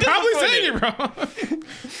she be Probably disappointed? saying it wrong.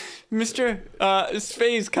 Mr.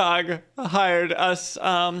 Spacecog hired us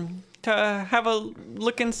to have a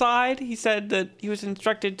look inside. He said that he was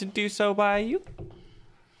instructed to do so by you.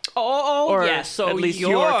 Oh, Or yes. So at least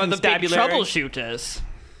you're your the big constabulary. troubleshooters.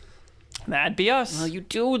 That'd be us. Well, you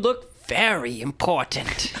do look very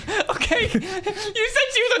important. Okay. You said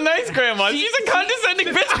she was a nice grandma. She's a condescending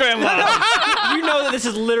bitch grandma. You know that this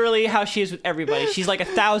is literally how she is with everybody. She's like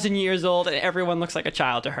 1,000 years old, and everyone looks like a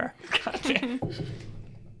child to her.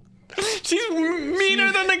 She's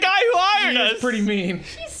meaner than the guy who hired us. Pretty mean.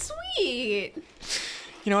 He's sweet.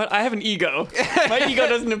 You know what? I have an ego. My ego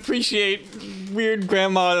doesn't appreciate weird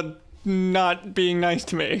grandma not being nice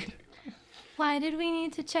to me. Why did we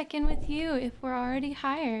need to check in with you if we're already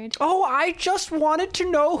hired? Oh, I just wanted to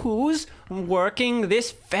know who's working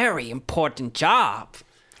this very important job.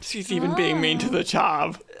 She's even being mean to the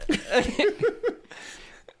job.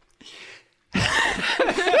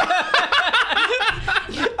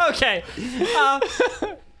 Okay.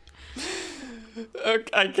 Okay,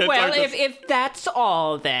 I can't Well, talk this. if that's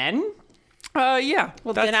all, then. Yeah.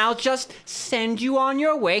 Well, then I'll just send you on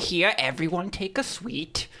your way. Here, everyone take a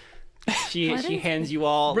sweet. She hands you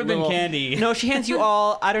all Ribbon candy. No, she hands you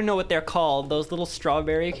all. I don't know what they're called. Those little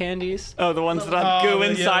strawberry candies. Oh, the ones that have goo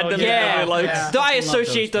inside them. Yeah, that nobody likes. So I those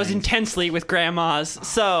associate those things. intensely with grandmas.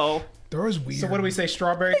 So They're always weird. So what do we say?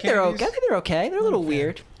 Strawberry they're candies? okay. I think they're okay. They're a little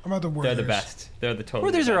weird. I'm about the Werthers. They're the best. They're the total.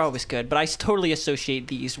 Werthers best. are always good, but I totally associate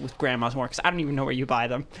these with grandmas more because I don't even know where you buy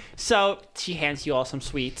them. So she hands you all some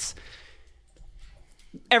sweets.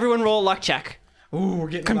 Everyone roll a luck check. Ooh, we're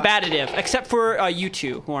getting Combative, except for you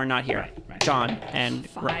two who are not here. Right. John and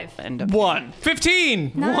 5. and 1.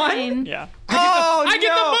 15. 9. Yeah. Oh, I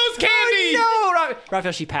get the most candy. Oh, no,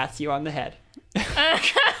 Raphael, she pats you on the head.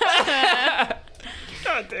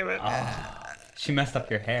 God damn it. She messed up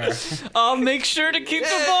your hair. I'll make sure to keep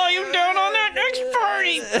the volume down on that next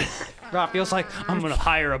party. Raphael's like, I'm gonna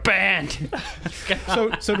hire a band.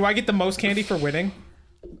 So do I get the most candy for winning?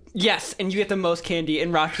 Yes, and you get the most candy,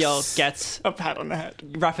 and Raphael gets A pat on the head.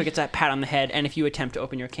 that pat on the head, and if you attempt to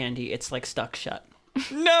open your candy, it's like stuck shut.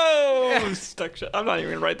 No! Stuck shut. I'm not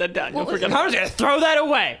even gonna write that down. You'll forget. I was gonna throw that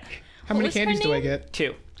away. How many was her candies do I name? get?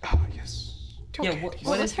 2. Oh, yes. Yeah,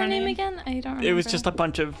 What was her name again? I don't remember. It was just a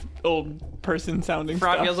bunch of old person sounding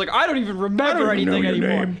Raphael's stuff. like, I don't even remember I don't even anything know your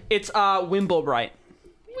anymore. name. It's Wimblebright.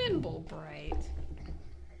 Wimblebright.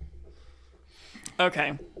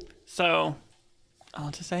 Okay. So, I'll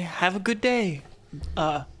just say, have a good day,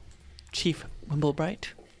 Chief Wimblebright.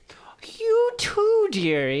 You too,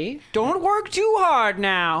 dearie. Don't work too hard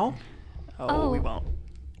now. Oh, we Oh.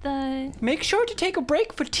 won't. Make sure to take a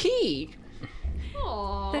break for tea.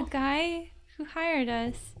 The guy who hired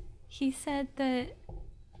us, he said that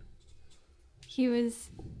he was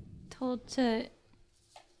told to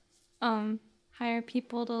hire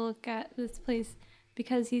people to look at this place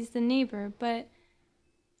because he's the neighbor, but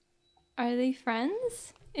are they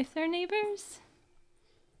friends if they're neighbors?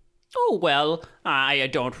 Oh, well, I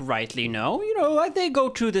don't rightly know. You know, they go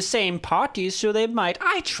to the same parties, so they might.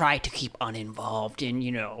 I try to keep uninvolved in,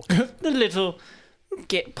 you know, the little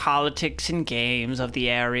politics and games of the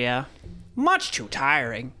area. Much too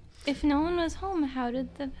tiring. If no one was home, how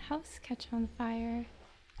did the house catch on fire?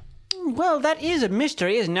 Well, that is a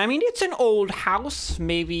mystery, isn't it? I mean, it's an old house.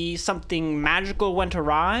 Maybe something magical went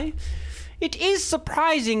awry. It is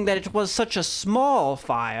surprising that it was such a small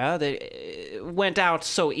fire that it went out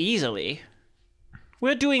so easily.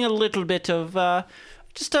 We're doing a little bit of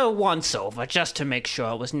just a once-over, just to make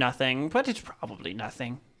sure it was nothing, but it's probably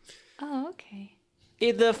nothing. Oh, okay.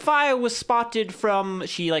 The fire was spotted from,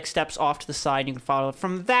 she like steps off to the side, you can follow it,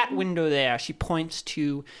 from that window there. She points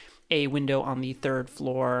to a window on the 3rd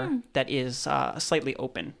floor that is slightly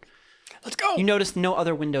open. Let's go! You notice no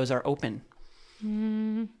other windows are open.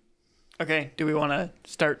 Okay, do we want to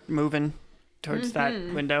start moving towards that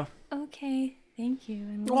window? Okay, thank you.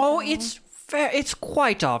 And we'll Oh, go. it's fair. It's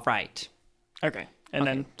quite all right. Okay, and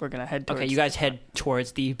then we're going to head towards... Okay, you guys head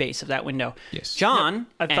towards the base of that window. Yes. John,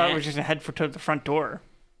 I thought we were just going to head toward the front door.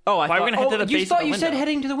 Oh, I Why thought are we gonna head to the you base of thought the you said window?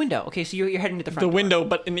 heading to the window. Okay, so you're heading to the front. The door. window,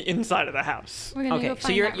 but in the inside of the house. We're gonna Okay, go so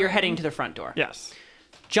find you're that you're room. heading to the front door. Yes.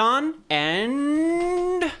 John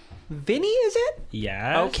and Vinny, is it?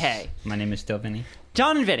 Yes. Okay. My name is still Vinny.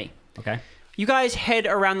 John and Vinny. Okay. You guys head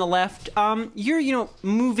around the left. You're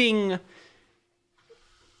moving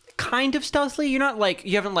kind of stealthily. You're not like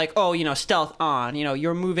you haven't like stealth on.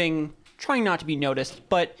 You're moving, trying not to be noticed,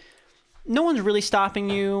 but no one's really stopping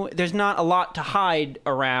you. There's not a lot to hide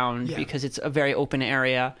around because it's a very open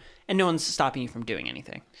area, and no one's stopping you from doing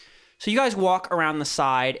anything. So you guys walk around the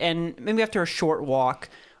side, and maybe after a short walk,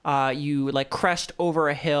 you like crest over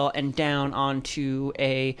a hill and down onto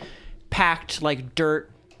a packed like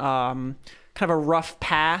dirt, kind of a rough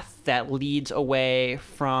path that leads away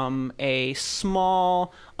from a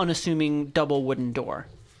small, unassuming double wooden door.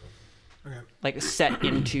 Okay. Like set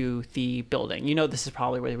into the building. This is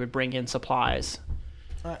probably where they would bring in supplies.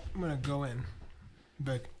 All right, I'm gonna go in.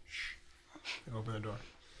 Be like, shh. And open the door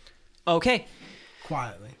Okay.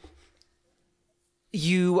 quietly.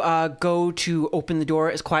 You go to open the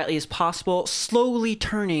door as quietly as possible, slowly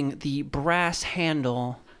turning the brass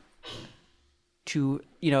handle to,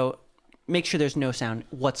 make sure there's no sound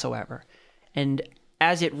whatsoever. And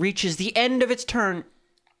as it reaches the end of its turn,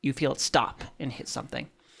 you feel it stop and hit something.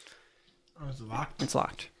 Oh, is it locked? It's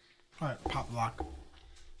locked. All right, pop the lock.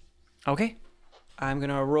 Okay. I'm going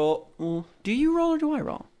to roll. Do you roll or do I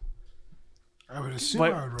roll? I would assume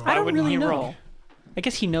What- I would roll. I don't wouldn't really he know. roll? I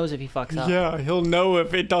guess he knows if he fucks up. Yeah, he'll know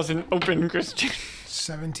if it doesn't open, Christian.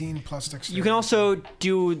 17 plus dexterity. You can also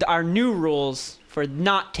do our new rules for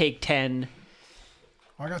not take 10.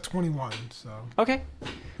 I got 21, so. Okay,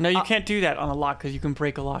 No, you can't do that on a lock because you can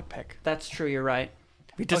break a lockpick. that's true. You're right.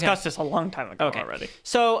 We discussed this a long time ago already.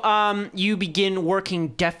 So, you begin working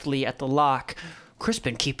deftly at the lock.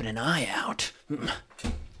 Crispin keeping an eye out.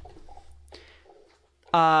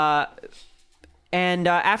 And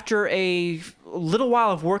after a little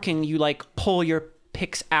while of working, you like pull your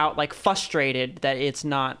picks out, like frustrated that it's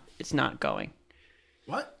not going.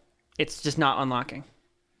 What? It's just not unlocking.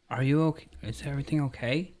 Are you okay? Is everything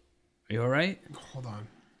okay? Are you all right? Hold on.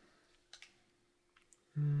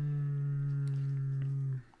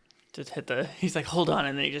 Just hit the. He's like, hold on,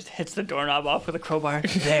 and then he just hits the doorknob off with a crowbar.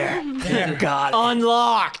 There. You got it.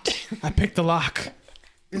 Unlocked. I picked the lock.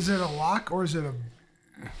 Is it a lock or is it a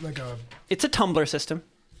It's a tumbler system.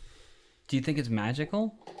 Do you think it's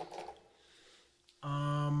magical?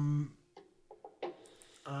 I'm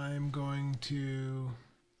going to.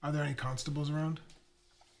 Are there any constables around?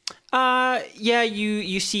 Yeah,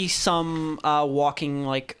 you see some walking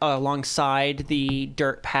like alongside the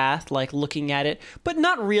dirt path, like looking at it, but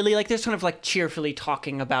not really. Like they're sort of like cheerfully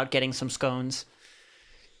talking about getting some scones.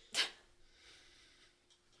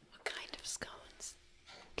 What kind of scones?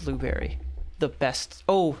 Blueberry, the best.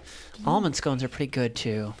 Oh, almond scones are pretty good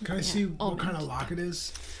too. Can I see what kind of lock it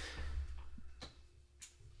is?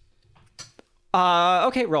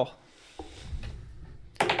 Okay, roll.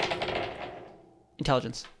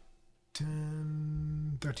 Intelligence.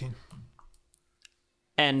 10, 13.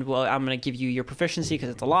 And well, I'm gonna give you your proficiency because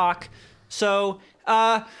it's a lock. So,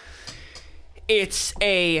 it's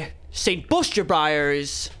a St.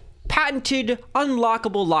 Busterbrier's patented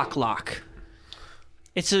unlockable lock.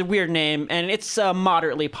 It's a weird name, and it's a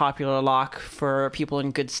moderately popular lock for people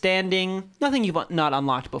in good standing. Nothing you've not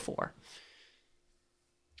unlocked before.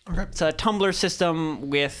 Okay. It's a tumbler system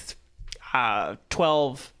with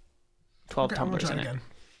 12 Okay, I'm gonna tumblers try in it it. again.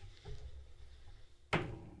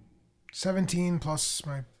 17 plus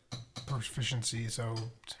my proficiency, so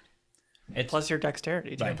Plus your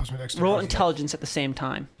dexterity. Too. yeah, plus my dexterity. Roll intelligence at the same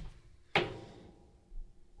time.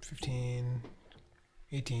 15,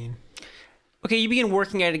 18. Okay, you begin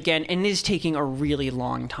working at it again, and it is taking a really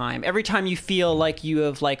long time. Every time you feel like you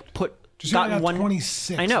have like Just got gotten one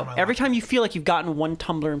 26. I know. on my Every lock. time you feel like you've gotten one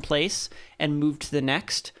tumbler in place and moved to the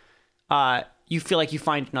next, you feel like you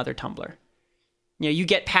find another tumbler. You know, you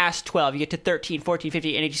get past 12, you get to 13, 14,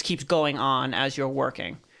 15, and it just keeps going on as you're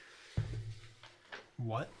working.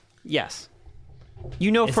 What? Yes.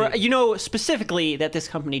 You know Is it- you know specifically that this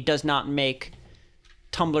company does not make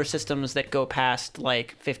tumbler systems that go past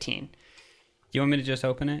like 15. Do you want me to just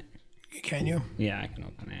open it? Can you? Yeah, I can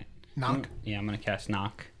open it. Knock. Yeah, I'm gonna cast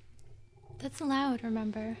knock. That's loud,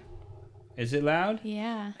 remember? Is it loud?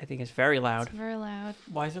 Yeah. I think it's very loud. It's very loud.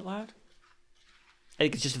 Why is it loud? I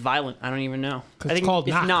think it's just violent. I don't even know. 'Cause I it's think called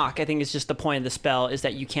it's knock. knock. I think it's just the point of the spell is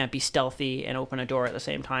that you can't be stealthy and open a door at the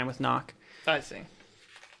same time with knock. I see.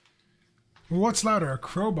 What's louder, a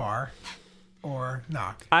crowbar or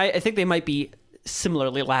knock? I think they might be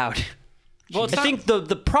similarly loud. Well, it's I not- think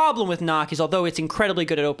the problem with knock is although it's incredibly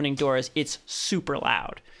good at opening doors, it's super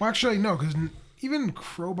loud. Well, actually, no, because even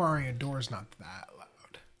crowbarring a door is not that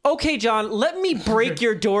loud. Okay, John, let me break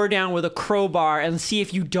your door down with a crowbar and see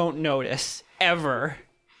if you don't notice ever.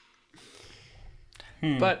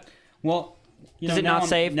 But Well, you Does know, it now not I'm-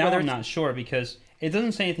 say Now whether I'm it's- not sure because it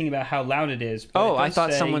doesn't say anything about how loud it is. But Oh, it I does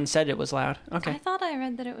thought say- someone said it was loud. I Okay. thought I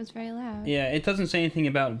read that it was very loud. Yeah, it doesn't say anything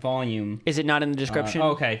about volume. Is it not in the description?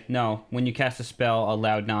 Okay, no. When you cast a spell, a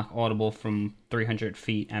loud knock audible from 300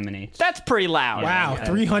 feet emanates. That's pretty loud. Wow, yeah.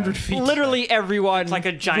 300 feet. Literally everyone it's like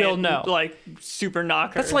a giant, will know. like super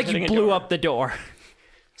knocker. That's like you hitting a blew door. up the door.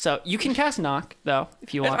 So you can cast knock though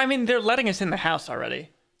if you want. I mean, they're letting us in the house already.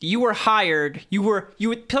 You were hired.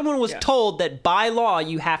 Someone was Yeah. told that by law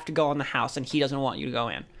you have to go in the house, and he doesn't want you to go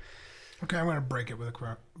in. Okay, I'm gonna break it with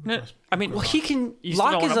a No, I mean, Well, he can. you still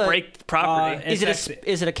Lock don't is want to a. break the property. Is it It's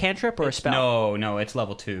is it a cantrip or a spell? No, it's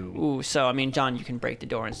level 2. Ooh, so I mean, John, you can break the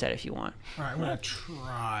door instead if you want. All right, I'm gonna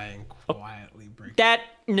try and quietly break it. That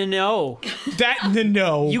no. That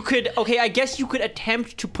no. You could. Okay, I guess you could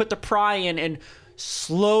attempt to put the pry in and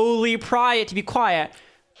slowly pry it to be quiet,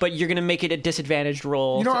 but you're gonna make it a disadvantaged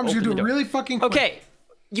roll. You know, to I'm just open gonna the do it door. really fucking quick. Okay,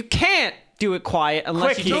 you can't do it quiet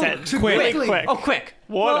unless Quick, you he do. said. Too Quick. quickly. Quick. Oh, quick.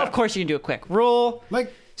 Water. Well, of course you can do it quick. Roll.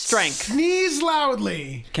 Like Strength. Sneeze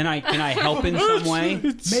loudly. Can I help in some way? Make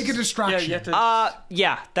a Yeah, distraction. you have to.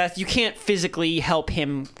 Yeah, that you can't physically help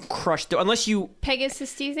him crush the unless you.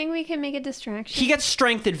 Pegasus, do you think we can make a distraction? He gets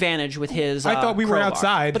strength advantage with his. I thought we were crowbar.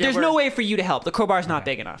 outside. but Yeah, there's no way for you to help. The crowbar's not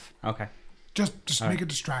big enough. Okay. Just make a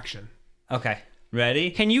distraction. Okay.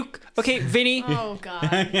 Ready? Can you? Okay, Vinny. Oh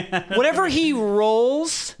god. Whatever he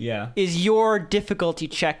rolls Yeah. is your difficulty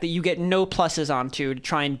check that you get no pluses onto to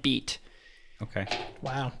try and beat. Okay.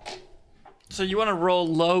 Wow. So you want to roll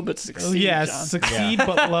low but Oh, succeed, yeah, John. succeed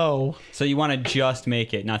but low. So you want to just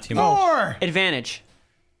make it, not too much. 4. Advantage.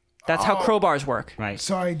 That's how crowbars work. Right.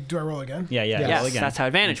 So do I roll again? Yeah, yeah. Yes, roll Yes, again. that's how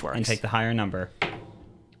advantage works. And take the higher number.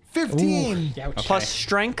 15. Ouch. Plus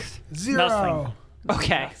strength. 0. Nothing.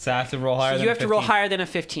 Okay. So I have to roll higher than You have to roll 15. higher than a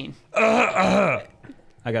 15.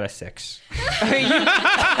 I got a 6.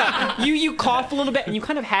 You cough a little bit, and you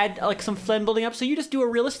kind of had like some phlegm building up, so you just do a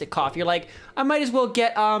realistic cough. You're like, I might as well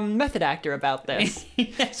get method actor about this.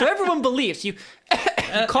 So everyone believes you.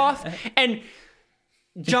 You cough, and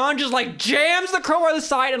John just like jams the crowbar to the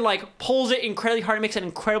side and like pulls it incredibly hard. It makes an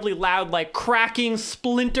incredibly loud, like cracking,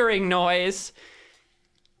 splintering noise.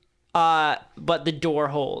 But the door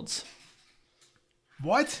holds.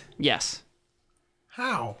 What? Yes,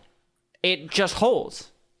 How? it just holds.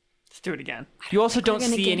 Let's do it again. You also don't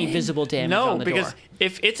gonna see get any in. visible damage No, on the because door.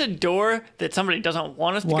 if it's a door that somebody doesn't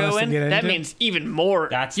want us to Want go us to in, get that into? means even more.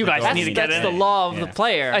 That's you the guys door. need to get That's in. the it. law of the Yeah.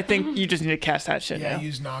 player. I think you just need to cast that shit Yeah, now.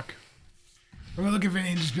 use knock. I'm gonna look at Vinny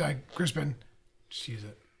and just be like, Crispin, just use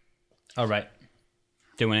it. All right.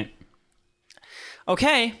 Doing it.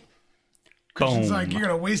 Okay. Crispin's Boom. like, you're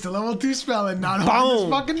gonna waste a level 2 spell and not open this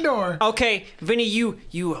Boom. fucking door. Okay, Vinny, you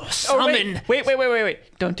Oh, summon.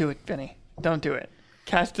 wait. Don't do it, Vinny. Don't do it.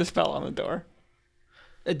 Cast Dispel on the door.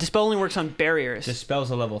 Dispel only works on barriers.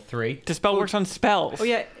 Dispel's a level 3. Dispel works on spells. Oh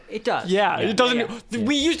yeah, it does. Yeah, Yeah, it doesn't. yeah,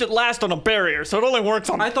 We used it last on a barrier, so it only works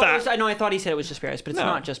on I thought that. it was, I know. I thought he said it was just barriers, but it's No.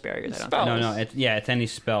 not just barriers. I don't Spell. think. No, it's any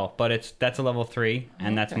spell, but that's a level 3,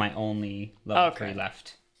 and that's my only level Okay. 3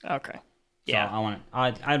 left. Okay. So Yeah. I want.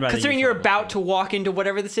 I'd rather. Considering use you're level about 3. to walk into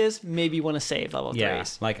whatever this is, maybe you want to save level Yeah,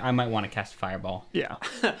 3s. like I might want to cast Fireball. Yeah.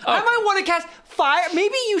 I might want to cast fire.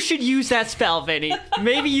 Maybe you should use that spell, Vinny.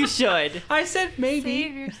 Maybe you should. I said maybe.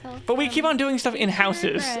 Save yourself. But we from keep on doing stuff in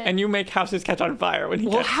houses, regret. and you make houses catch on fire when he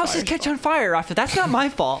Well, catches houses fire. catch on fire after. That's not my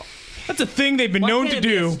fault. That's a thing they've been known to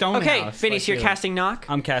do. Okay, Vinny, so you're casting knock.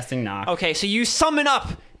 I'm casting knock. Okay, so you summon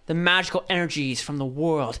up the magical energies from the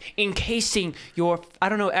world, encasing your. I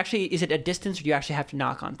don't know. Actually, is it a distance, or do you actually have to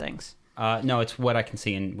knock on things? No, it's what I can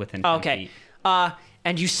see within 10 Okay. feet.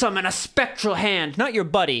 And you summon a spectral hand, not your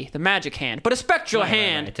buddy, the magic hand, but a spectral Right, right,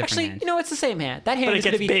 hand. right, different Actually, hand. you know, it's the same hand. That hand But it is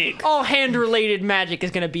going to be gets big. all hand-related magic is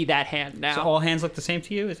going to be that hand now. So all hands look the same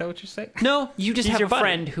to you? Is that what you're saying? No, you just He's have your a buddy.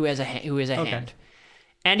 friend who has a hand.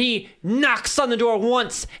 And he knocks on the door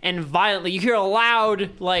once and violently. You hear a loud,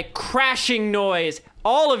 like, crashing noise.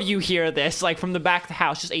 All of you hear this, like, from the back of the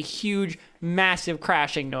house. Just a huge, massive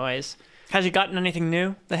crashing noise. Has he gotten anything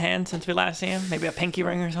new, the hand, since we last see him? Maybe a pinky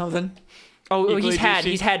ring or something? Oh, Equally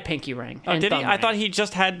he's had pinky ring. Oh, and did he? thumb I ring. thought he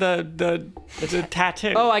just had the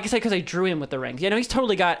tattoo. Oh, I guess because I drew him with the rings. Yeah, no, he's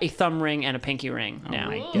totally got a thumb ring and a pinky ring now.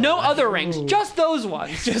 my God. No other rings, just those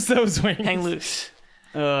ones. Just those wings. Hang loose.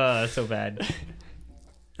 So bad.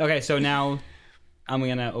 Okay, so now I'm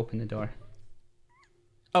gonna open the door.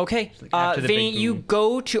 Okay, like after the Vinny, big you boom.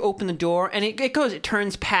 go to open the door, and it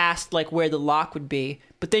turns past like where the lock would be,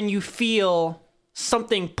 but then you feel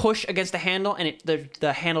something push against the handle, and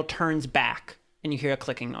the handle turns back, and you hear a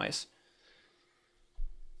clicking noise.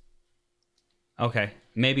 Okay,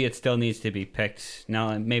 maybe it still needs to be picked.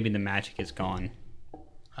 No, maybe the magic is gone.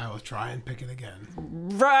 I will try and pick it again.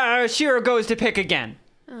 Shiro goes to pick again.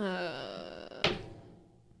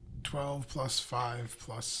 12 plus 5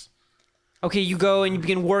 plus. Okay, you go and you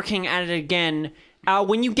begin working at it again.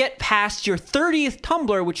 When you get past your 30th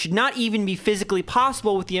tumbler, which should not even be physically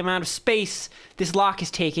possible with the amount of space this lock is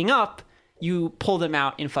taking up, you pull them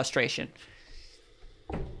out in frustration.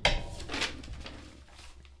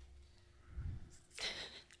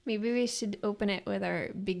 Maybe we should open it with our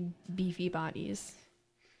big beefy bodies.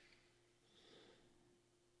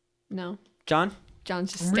 No, John?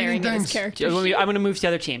 John's just I'm reading staring at his things. character. I'm going to move to the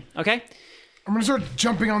other team, okay? I'm gonna start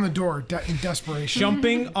jumping on the door in desperation.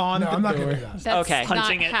 Jumping on No, the I'm not door. gonna do that. That's Okay. not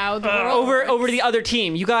Punching it. how the world Over to the other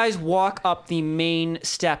team. You guys walk up the main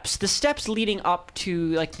steps. The steps leading up to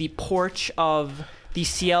like the porch of the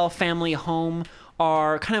Ciel family home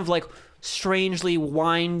are kind of like strangely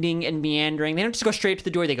winding and meandering. They don't just go straight to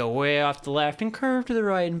the door. They go way off to the left and curve to the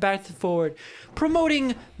right and back to the forward,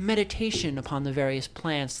 promoting meditation upon the various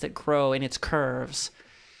plants that grow in its curves.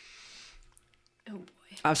 Oh boy.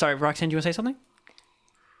 I'm sorry, Roxanne, do you want to say something?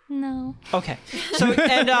 No. Okay. So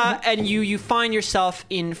and you find yourself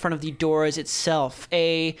in front of the doors itself.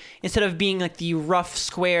 Instead of being like the rough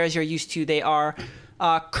squares you're used to, they are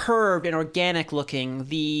curved and organic looking.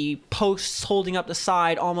 The posts holding up the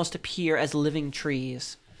side almost appear as living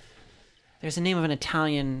trees. There's a name of an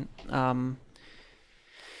Italian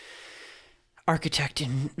architect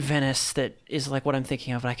in Venice that is like what I'm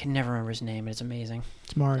thinking of, but I can never remember his name. It's amazing.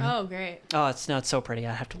 It's Mario. Oh, great. Oh, it's so pretty.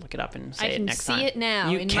 I have to look it up and say I it can next see time. it now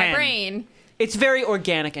You in can. my brain. It's very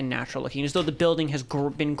organic and natural looking, as though the building has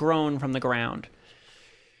been grown from the ground.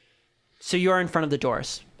 So you are in front of the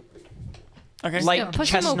doors. Okay. Light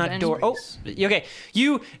push them chestnut open. door. Oh, okay.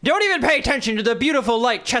 You don't even pay attention to the beautiful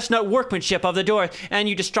light chestnut workmanship of the door, and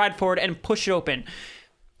you just stride forward and push it open.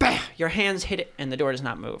 Bah! Your hands hit it, and the door does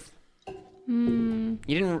not move. You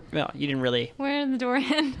didn't really. Where are the door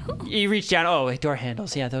handles? You reach down. Oh, wait, door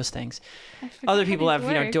handles. Yeah, those things. I forgot Other how people these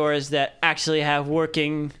have work. doors that actually have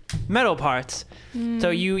working metal parts. So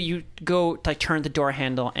you go to turn the door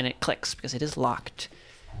handle, and it clicks because it is locked.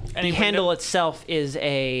 Any The handle itself is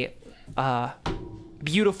a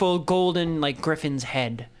beautiful golden, like griffin's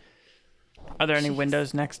head. Are there any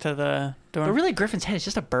windows next to the door? But really, griffin's head is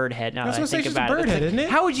just a bird head. Now I was that I gonna say, think it's just a about bird it, head, isn't it?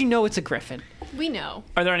 How would you know it's a griffin? We know.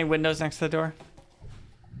 Are there any windows next to the door?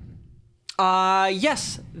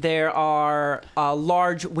 Yes, there are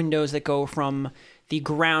large windows that go from the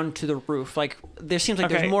ground to the roof. Like there seems like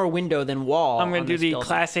Okay. there's more window than wall. I'm going on to do this the building.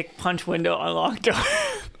 classic punch window unlock door.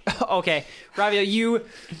 Okay, Ravio, you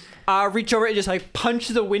reach over and just like punch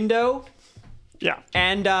the window Yeah.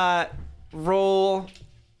 and roll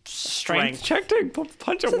Strength check to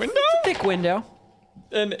punch a window? thick window.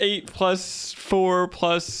 An 8 plus 4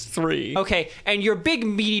 plus 3. Okay, and your big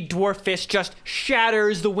meaty dwarf fist just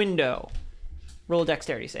shatters the window. Roll a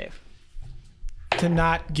dexterity save. To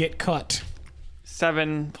not get cut.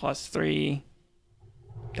 7 plus 3.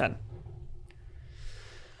 10.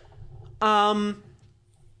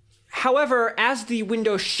 However, as the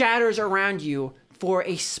window shatters around you for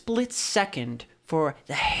a split second, for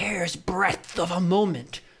the hair's breadth of a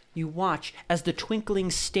moment, you watch as the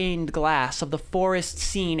twinkling stained glass of the forest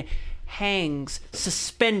scene hangs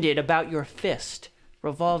suspended about your fist,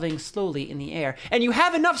 revolving slowly in the air. And you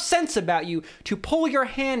have enough sense about you to pull your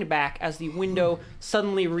hand back as the window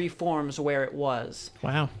suddenly reforms where it was,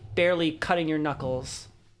 Wow. barely cutting your knuckles.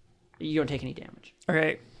 You don't take any damage.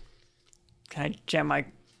 Okay. Can I jam my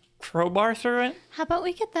crowbar through it? How about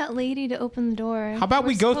we get that lady to open the door? How about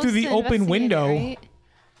we go through supposed the to open investigate window? it, right?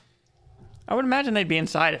 I would imagine they'd be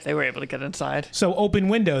inside if they were able to get inside. So open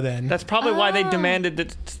window then. That's probably why they Oh. demanded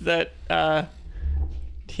that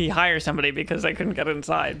he hire somebody, because they couldn't get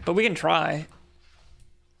inside. But we can try.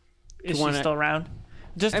 Is she wanna- still around?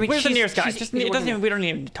 Just I mean, where's the she's- nearest guy? she's- Just she's it doesn't working even, we don't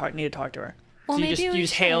even need to talk to her. Well, So you maybe just, we you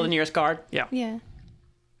just hail the should. nearest guard? Yeah. Yeah.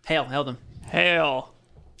 Hail them. Hail.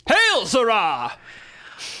 Hail, sirrah!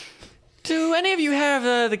 Do any of you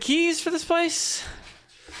have the keys for this place?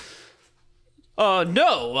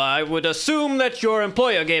 No, I would assume that your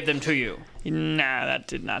employer gave them to you. Nah, that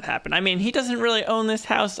did not happen. I mean, he doesn't really own this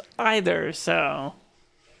house either, so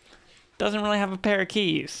doesn't really have a pair of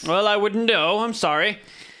keys. Well, I wouldn't know. I'm sorry.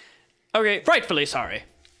 Okay. Frightfully sorry.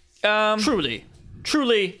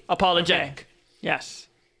 Truly apologetic. Yes.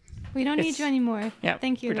 We don't need It's- you anymore. yeah,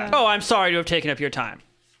 Thank you. we're done. though. Oh, I'm sorry to have taken up your time.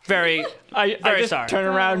 Very, I very just sorry. turn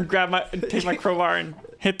around, take my crowbar, and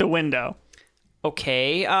hit the window.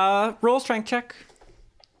 Okay, roll strength check.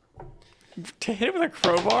 To hit it with a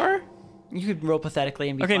crowbar? You could roll pathetically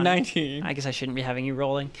and be Okay, funny. 19. I guess I shouldn't be having you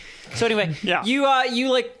rolling. So anyway, Yeah. you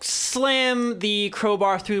like slam the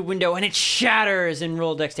crowbar through the window and it shatters, and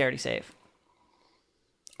roll a dexterity save.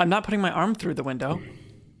 I'm not putting my arm through the window.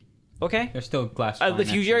 Okay. There's still glass. flying If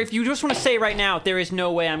at you. you just want to say right now, there is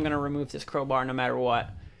no way I'm going to remove this crowbar no matter what.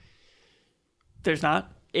 There's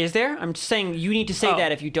not? Is there? I'm just saying you need to say Oh.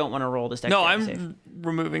 that if you don't want to roll this No, dexterity save. I'm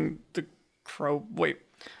removing the Wait.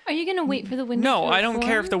 Are you gonna wait for the window? No, to I don't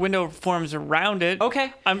care reform? if the window forms around it.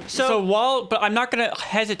 Okay. But I'm not gonna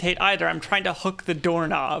hesitate either. I'm trying to hook the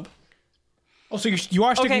doorknob. Oh, so you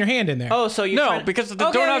are sticking Okay. your hand in there. Oh, so you're No, trying to- because the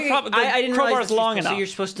doorknob's the I didn't crowbar's realize this was long supposed- So enough. you're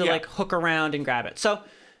supposed to Yeah. like hook around and grab it. So,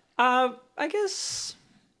 I guess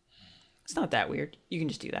it's not that weird. You can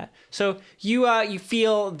just do that. So you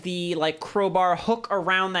feel the like crowbar hook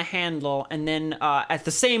around the handle, and then at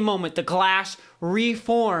the same moment the glass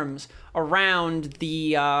reforms around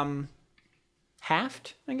the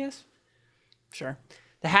haft, I guess. Sure.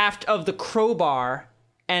 The haft of the crowbar,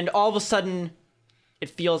 and all of a sudden it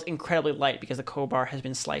feels incredibly light because the crowbar has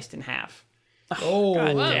been sliced in half. Oh,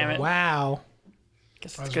 God damn it. wow.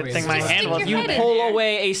 Guess I it's was a good waiting thing for my that. hand Stick wasn't. your You head in pull there.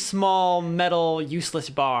 away a small metal useless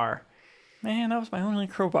bar. Man, that was my only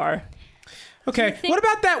crowbar. Okay, think- what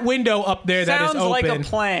about that window up there that is Sounds open? like a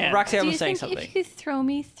plan. Roxanne Do you was saying think something. if you throw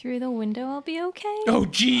me through the window, I'll be okay? Oh,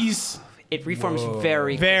 jeez. It reforms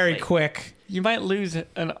very Very quickly. quick. You might lose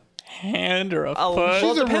a hand or a Oh, foot. well,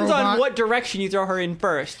 She's it a depends on robot. what direction you throw her in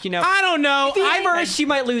first. You know, I don't know. feet first, she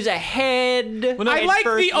might lose a head. Well, no, I it's like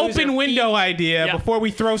first, the lose her open window idea Yeah. before we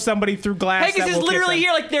throw somebody through glass. Pegasus that is will hit literally them.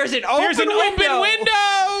 here. Like, there's an open There's an window. open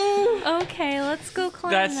window. Okay, let's go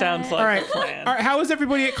climb. That sounds it. like All right. a plan. All right. How is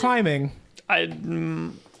everybody at climbing?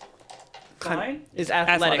 Is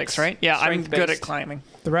Athletics, right? Yeah, I'm good Strength-based. at climbing.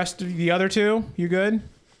 The rest of the other two, you good?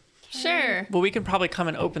 Sure. Well, we can probably come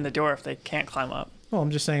and open the door if they can't climb up. Well, I'm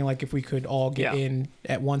just saying, like, if we could all get Yeah. in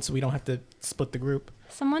at once, so we don't have to split the group.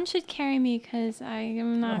 Someone should carry me because I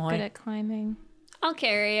am not Oh, good I- at climbing. I'll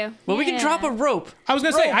carry you. Well, we can Yeah. drop a rope. I was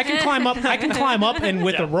gonna say I can climb up. I can climb up and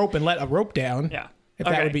with Yeah. a rope and let a rope down. Yeah. If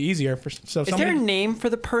that Okay. would be easier for so Is somebody. there a name for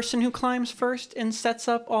the person who climbs first and sets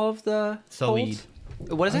up all of the It's a holds? lead.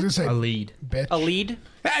 What is I it? was gonna A say, lead. bitch. A lead?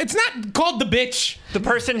 It's not called the bitch. The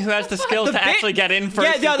person who has the skills The to bit- actually get in first.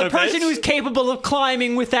 Yeah, is the person bitch. who's capable of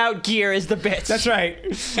climbing without gear is the bitch. That's right.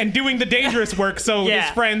 And doing the dangerous work so Yeah.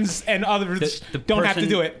 his friends and others don't have to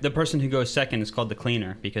do it. The person who goes second is called the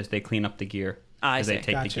cleaner because they clean up the gear. I 'Cause They see.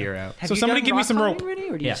 take Gotcha. the gear out. Have So you somebody done give me rock some climbing rope. already,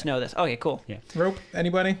 or do you Yeah. just know this? Okay, cool. Yeah. Rope?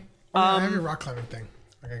 Anybody? I have your rock climbing thing.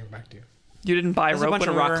 I gotta get back to you. You didn't buy There's a rope bunch when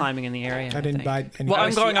of we rock were- climbing in the area. I didn't think. buy any. Well, I I'm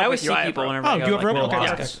always going see, up I always with you. see I have people rope. whenever Oh, I do go, you have like, rope? little Okay,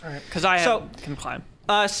 Alaska. that's all right. Because I So- can climb.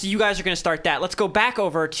 So you guys are going to start that. Let's go back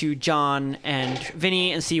over to John and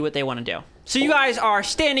Vinny and see what they want to do. So you guys are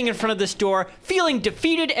standing in front of this door, feeling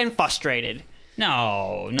defeated and frustrated.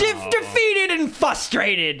 No, no. Defeated and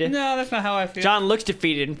frustrated. No, that's not how I feel. John looks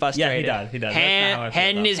defeated and frustrated. Yeah, he does. That's Hand, not how I feel head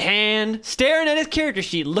in about his hand, staring at his character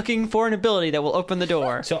sheet, looking for an ability that will open the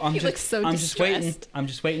door. So I'm He just, looks so I'm just waiting. distressed. I'm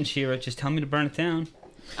just waiting, Shira. Just tell me to burn it down.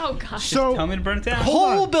 Oh god. So Tell me to burn it down. The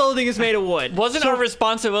whole building is made of wood. Wasn't our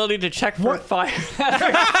responsibility to check for What- fire?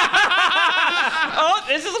 Oh,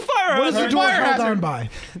 this is a fire. what is the hazard. door fire held hazard. on by?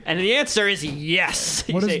 And the answer is yes.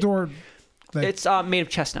 You What is say- the door like, It's made of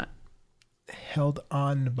chestnut. held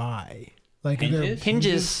on by? Like are there Hinges?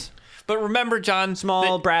 Hinges, But remember, John,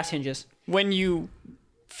 small that brass hinges. when you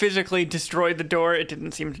physically destroyed the door, it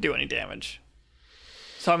didn't seem to do any damage.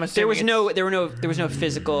 So I'm assuming There was no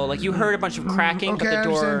physical. Like you heard a bunch of cracking, Okay, but I the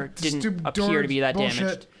door understand. didn't Stupid appear door to be that bullshit.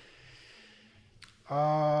 damaged.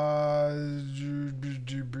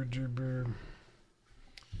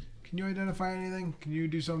 Can you identify anything? Can you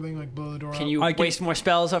do something like blow the door Can out? you I can- waste more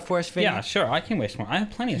spells up for us, Vinny? Yeah, sure. I can waste more. I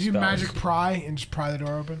have plenty of Can you spells. magic pry and just pry the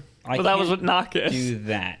door open? I Well, that was can't what knock is. do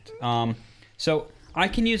that. So I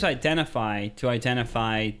can use identify to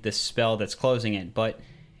identify the spell that's closing it, but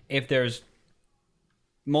if there's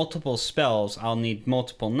multiple spells, I'll need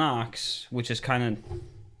multiple knocks, which is kind of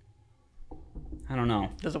I don't know.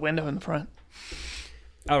 There's a window in the front.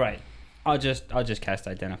 All right, I'll just cast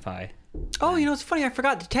identify. Oh, you know, it's funny. I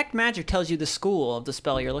forgot. Detect magic tells you the school of the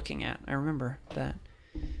spell you're looking at. I remember that.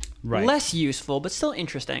 Right. Less useful, but still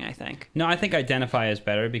interesting, I think. No, I think identify is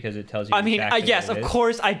better because it tells you. I mean, exactly yes, what of it is.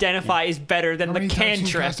 course, identify is better than How the many times can you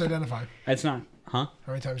cantrip. cast identify? It's not, huh?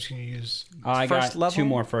 How many times can you use? I First got level? 2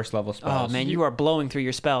 more first level spells. Oh man, you are blowing through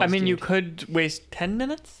your spells. I mean, you dude. could waste 10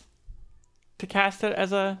 minutes to cast it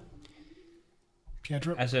as a.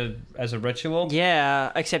 Cantrip? as a ritual.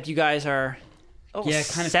 Yeah, except you guys are. Yeah,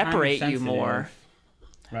 kind of separate you more.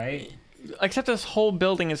 right? Except this whole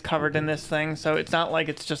building is covered in this thing, so it's not like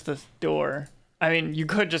it's just this door. I mean, you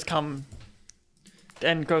could just come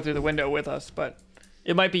and go through the window with us, but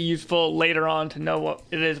it might be useful later on to know what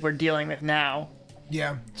it is we're dealing with now.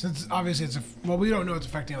 Yeah, since obviously well, we don't know it's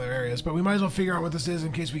affecting other areas, but we might as well figure out what this is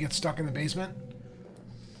in case we get stuck in the basement,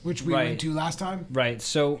 which we Right. went to last time. Right.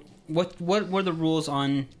 So, what were the rules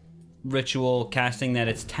on ritual casting? That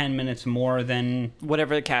it's 10 minutes more than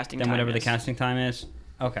Whatever the casting time whatever the is. casting time is.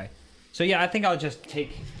 Okay. So yeah, I think I'll just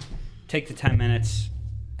take the 10 minutes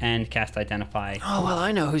and cast identify. Oh well,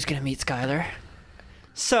 I know who's gonna meet Skylar.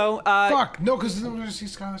 So, Fuck, no, because then we're gonna see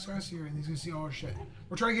Skylar here, and he's gonna see all our shit.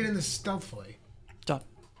 We're trying to get in this stealthily. Done.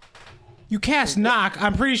 You cast knock.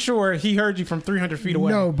 I'm pretty sure he heard you from 300 feet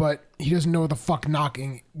away. No, but he doesn't know what the fuck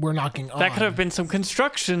we're knocking on. That could have been some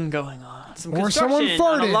construction going on. Some Or someone construction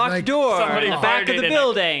on a farted, locked like- door Somebody in the back of farted the in it.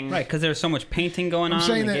 building. Right, because there's so much painting going I'm on.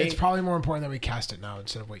 saying in the that it's gate. probably more important that we cast it now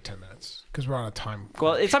instead of wait 10 minutes because we're on a time.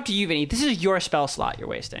 Well, it's up to you, Vinny. This is your spell slot you're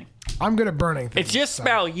wasting. I'm good at burning things. It's your so-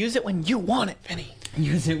 spell. Use it when you want it, Vinny.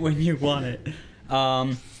 Use it when you want it.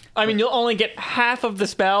 I mean, you'll only get half of the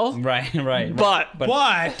spell, Right. but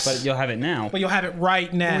But you'll have it now. But you'll have it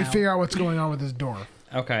right now. We figure out what's going on with this door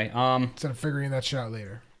Okay. instead of figuring that shit out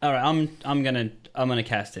later. All right. I'm gonna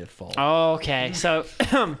cast it full. Okay, so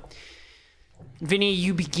Vinny,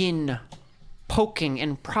 you begin poking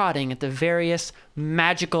and prodding at the various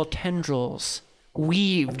magical tendrils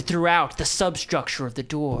weaved throughout the substructure of the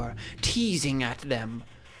door, teasing at them,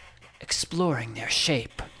 exploring their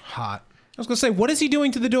shape. Hot. I was gonna say, what is he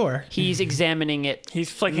doing to the door? He's examining it. He's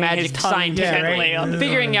flicking magic his tongue scientifically, gently on the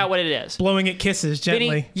figuring out what it is. Blowing it kisses gently.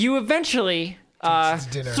 Vinny, you eventually, It's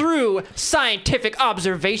dinner. through scientific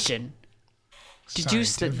observation,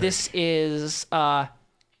 deduce that Scientific. this is an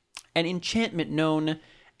enchantment known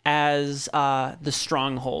as the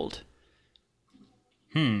Stronghold.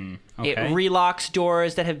 Okay. It relocks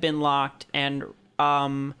doors that have been locked and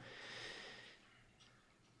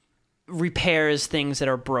repairs things that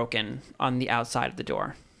are broken on the outside of the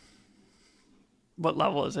door. What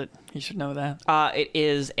level is it? You should know that.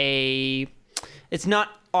 It's not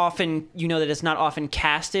often, you know that it's not often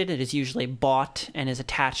casted. It is usually bought and is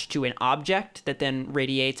attached to an object that then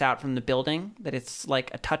radiates out from the building, that it's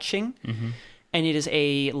like a touching. And it is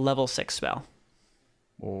a level 6 spell.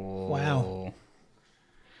 Wow.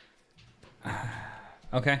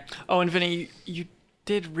 Okay. Oh, and Vinny, you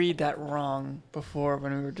did read that wrong before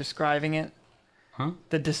when we were describing it. Huh?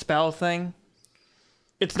 The dispel thing.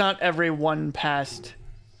 It's not every 1 past.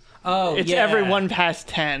 Oh, It's yeah. every 1 past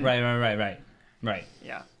 10. Right.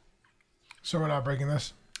 Yeah. So we're not breaking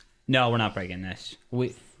this? No, we're not breaking this.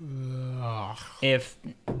 If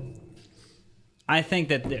I think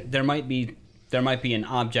that there might be an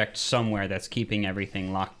object somewhere that's keeping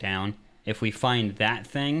everything locked down. If we find that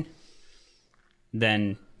thing,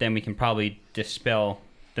 then we can probably dispel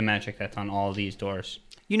the magic that's on all these doors.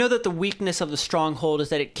 You know that the weakness of the Stronghold is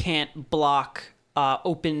that it can't block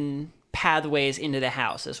open pathways into the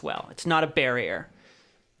house as well. It's not a barrier.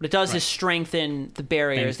 What it does is strengthen the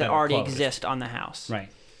barriers Things that that are already closed. exist on the house. Right.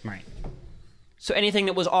 So anything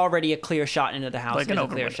that was already a clear shot into the house Like is an a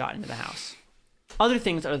open clear window. shot into the house. Other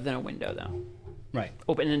things other than a window, though. Right.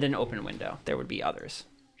 Open and then an open window. There would be others.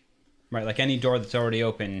 Right. Like any door that's already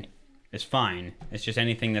open is fine. It's just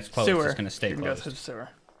anything that's closed Sewer. is going to stay You can go through closed. the sewer.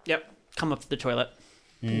 Yep. Come up to the toilet.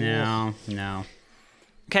 No.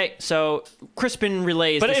 Okay, so Crispin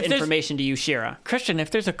relays But this if there's- information to you, Shira. Christian, if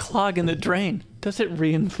there's a clog in the drain, does it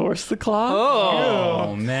reinforce the clog?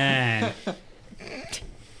 Oh man.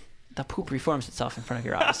 The poop reforms itself in front of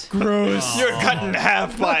your eyes. Gross. You're cut in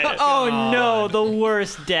half by it. Oh no, the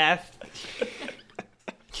worst death.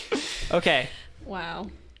 Okay, Wow.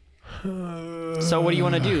 so what do you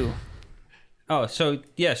want to do? Oh, so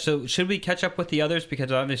yeah. So should we catch up with the others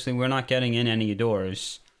because obviously we're not getting in any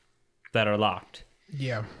doors that are locked.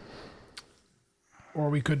 Yeah. Or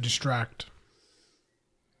we could distract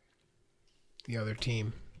the other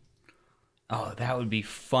team. Oh, that would be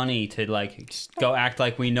funny to like go act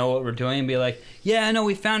like we know what we're doing and be like, yeah, no,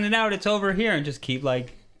 we found it out. It's over here, and just keep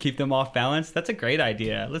them off balance. That's a great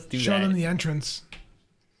idea. Let's do Show that. them the entrance.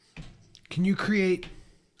 Can you create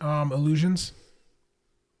illusions?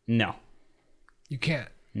 No. You can't.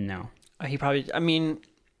 No. He probably. I mean,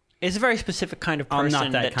 it's a very specific kind of I'm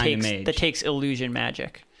person not that kind of mage. that takes illusion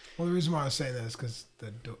magic. Well, the reason why I was saying that is because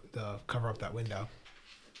the cover up that window.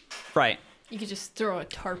 Right. You could just throw a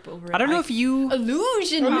tarp over it. I don't know if you.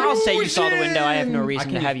 Illusion. I'll say you saw the window. I have no I reason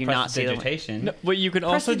can to have use you not see the window. prestidigitation. No, what you can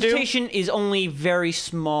also do, Prestidigitation is only very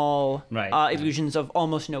small Right. illusions of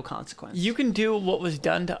almost no consequence. you can do what was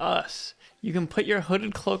done to us. You can put your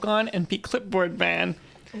hooded cloak on and be clipboard man.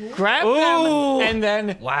 Grab them and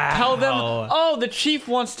then Wow. tell them, "Oh, the chief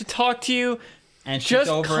wants to talk to you. And she's Just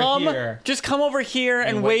over come, here. just come over here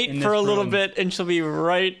and wait in wait for this a little room." bit, and she'll be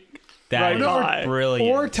right That right is by. brilliant.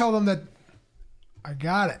 Or tell them that I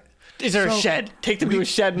got it. Is there a So, shed? Take them to a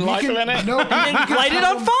shed and We lock can- them in it. No, we can Light it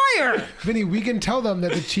tell on them- fire! Vinny, we can tell them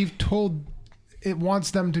that the chief told it wants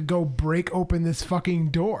them to go break open this fucking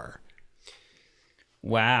door.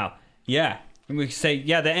 Wow. Yeah. And we say,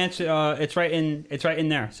 yeah, the answer it's right in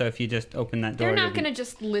there. So if you just open that door, They're you'll not be- gonna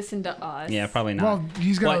just listen to us. Yeah, probably not. Well,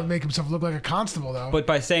 he's gonna But- make himself look like a constable, though. But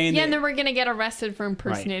by saying Yeah, that, and then we're gonna get arrested for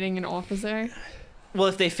impersonating an officer. Well,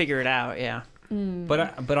 if they figure it out, yeah.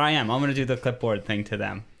 but I am. I'm gonna do the clipboard thing to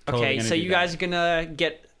them. Totally Okay, gonna so do you that. guys are gonna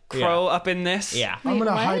get Crow up in this? Yeah. I'm Wait,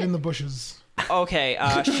 gonna what? hide in the bushes. Okay,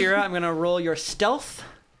 Shira, I'm gonna roll your stealth.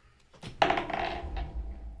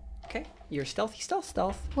 Okay, your stealthy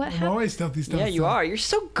stealth. What I'm happened? always stealthy stuff. Yeah, you are. You're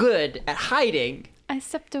so good at hiding. I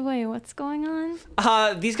stepped away. What's going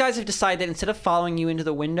on? These guys have decided that instead of following you into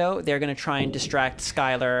the window, they're gonna try and distract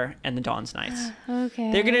Skylar and the Dawn's Knights.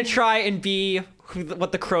 Okay. They're gonna try and be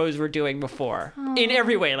what the crows were doing before, in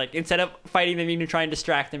every way. Like instead of fighting them, you're gonna try and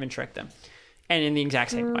distract them and trick them, and in the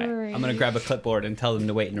exact same way. Great. I'm gonna grab a clipboard and tell them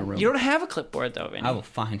to wait in a room. You don't have a clipboard though, Vinny. I will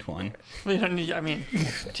find one. We don't need, I mean,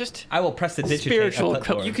 just I will press the digitate Spiritual a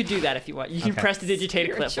clipboard. You could do that if you want. You can Okay. press the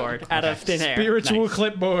digitate clipboard out of thin air. Spiritual Nice.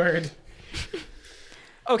 clipboard.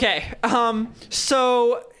 Okay,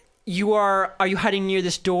 so Are you hiding near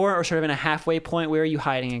this door or sort of in a halfway point? Where are you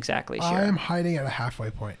hiding exactly, Shira? I am hiding at a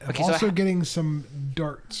halfway point. I'm Okay, so also getting some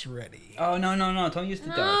darts ready. Oh, no. Don't use the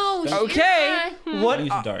darts. No, Don't- Okay. What Don't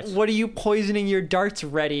use the darts. what are you poisoning your darts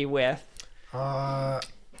ready with?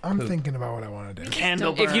 I'm thinking about what I want to do.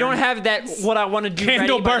 Candle If you don't burn. have that, what I want to do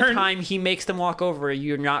Candle ready by the burn. time he makes them walk over,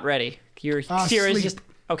 you're not ready. You're Shira's sleep. just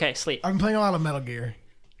okay. Sleep. I'm playing a lot of Metal Gear.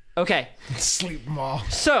 Okay. Sleep them all.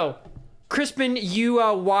 So, Crispin, you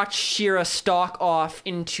watch Shira stalk off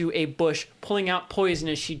into a bush, pulling out poison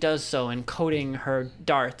as she does so and coating her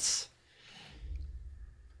darts.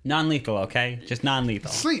 Non-lethal, okay? Just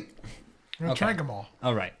non-lethal. Sleep. I'm gonna Okay. drag them all.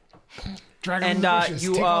 All right. Drag them And in the bushes.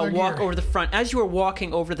 you take all their walk gear. over the front. As you are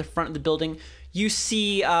walking over the front of the building, you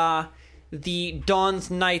see the Dawn's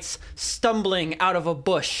Knights stumbling out of a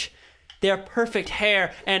bush. Their perfect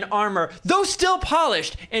hair and armor, though still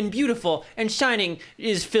polished and beautiful and shining,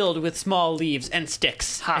 is filled with small leaves and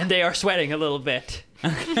sticks, and they are sweating a little bit.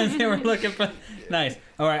 They were looking for... Nice.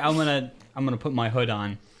 All right, I'm gonna put my hood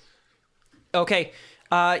on. Okay,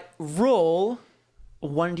 roll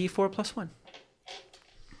 1d4 plus 1.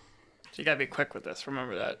 So you gotta be quick with this.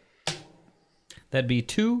 Remember that. That'd be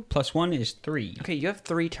 2 plus 1 is 3. Okay, you have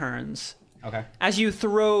 3 turns. Okay. As you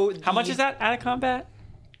throw, How much is that out of combat?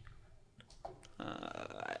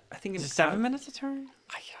 I think Is it's it 7 minutes a turn?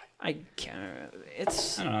 I can't.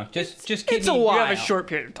 It's I don't know. Just keep It's a me... while. You have a short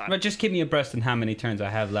period of time. But just keep me abreast on how many turns I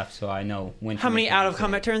have left so I know when to how many make out my of decision.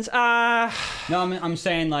 combat turns? No, I'm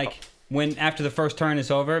saying like when after the first turn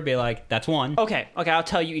is over, be like, that's 1. Okay, I'll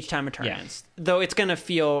tell you each time a turn Yeah. ends. Though it's gonna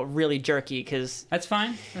feel really jerky because That's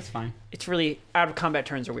fine. That's fine. it's really out of combat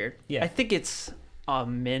turns are weird. Yeah. I think it's a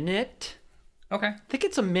minute. Okay. I think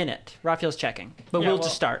it's a minute. Raphael's checking, but we'll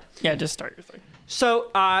just start. Yeah, just start your thing. So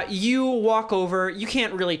you walk over. You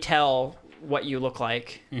can't really tell what you look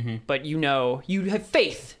like, but you know you have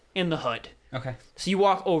faith in the hood. Okay. So you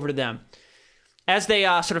walk over to them. As they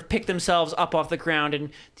sort of pick themselves up off the ground and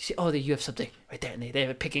you see, oh, you have something right there. And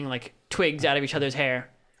they're picking like twigs out of each other's hair.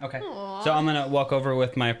 Okay. So I'm gonna walk over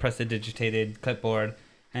with my prestidigitated clipboard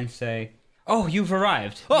and say, "Oh, you've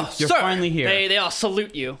arrived. Oh, You're sir! finally here." They all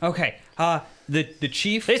salute you. Okay. The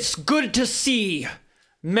chief. It's good to see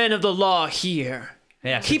men of the law here,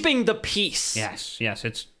 Yes, keeping the peace. Yes.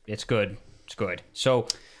 It's good. It's good. So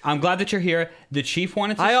I'm glad that you're here. The chief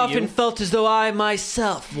wanted to see I often you. felt as though I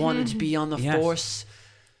myself wanted to be on the Yes. force,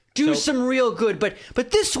 do So- some real good, but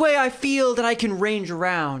this way I feel that I can range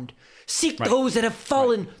around, seek Right. those that have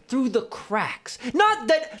fallen through the cracks. Not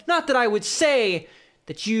that I would say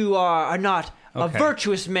that you are not a Okay.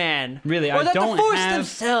 virtuous man, Really, or I that don't the force have-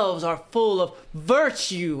 themselves are full of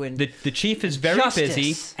virtue and The chief is very Justice.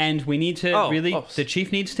 busy, and we need to Oh, really. oh. The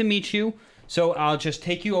chief needs to meet you. So I'll just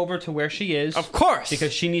take you over to where she is. Of course.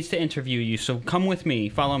 Because she needs to interview you. So come with me.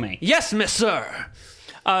 Follow me. yes, Miss Sir.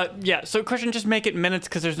 Yeah, so Christian, just make it minutes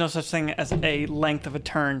because there's no such thing as a length of a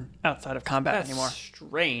turn outside of combat That's anymore.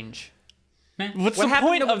 strange. What's What the happened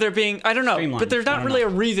point to- of there being? I don't know, Streamlined. but there's I not don't really know.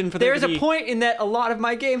 a reason for there There's to a be. point in that a lot of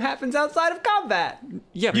my game happens outside of combat.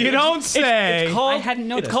 Yeah, but You it's- don't say. It's called, I hadn't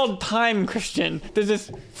noticed. It's called time, Christian. There's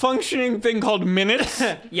this functioning thing called minutes.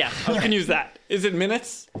 Yeah. You can use that. Is it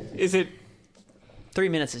minutes? Is it? 3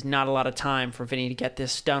 minutes is not a lot of time for Vinny to get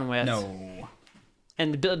this done with. No.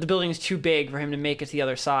 And the building is too big for him to make it to the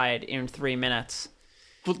other side in 3 minutes.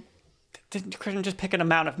 Well, didn't Christian just pick an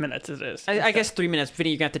amount of minutes? It is. I guess 3 minutes,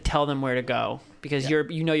 Vinny, you're going to have to tell them where to go. Because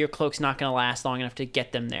you know your cloak's not going to last long enough to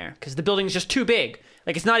get them there. Because the building's just too big.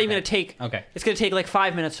 Like, it's not even going to take... Okay. It's going to take like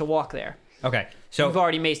 5 minutes to walk there. Okay. You've So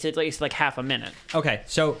already made it at least like half a minute. okay.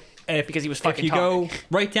 So if Because he was if fucking you talking. go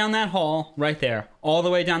right down that hall, right there, all the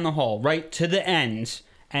way down the hall, right to the end,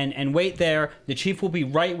 and wait there, the chief will be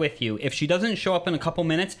right with you. If she doesn't show up in a couple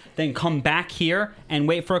minutes, then come back here and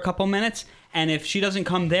wait for a couple minutes. And if she doesn't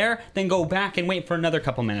come there, then go back and wait for another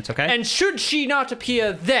couple minutes. Okay. And should she not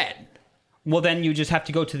appear then? Well, then you just have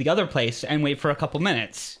to go to the other place and wait for a couple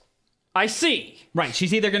minutes. I see. Right,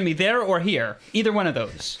 she's either going to be there or here. Either one of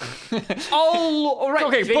those. All right.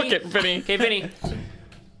 Okay, Vinny. book it, Vinny. Okay, Vinny.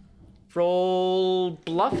 Roll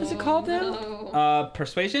bluff, is it called then?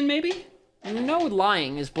 Persuasion, maybe? No,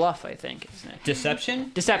 lying is bluff, I think, isn't it?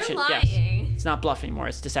 Deception? Deception, You're yes. lying. It's not bluff anymore,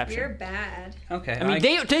 it's deception. You're bad. Okay. I mean,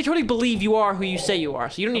 they totally believe you are who you say you are,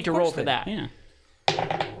 so you don't need to of roll course for they- that.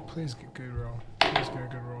 Yeah. Please get a good roll. Please get a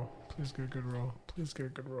good roll. Please get a good roll. Please get a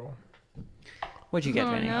good roll. What'd you get,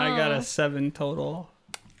 Oh, Vinny? no. I got a 7 total.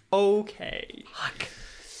 Okay.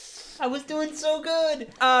 I was doing so good.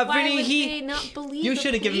 Why Vinny, would he... they not believe You the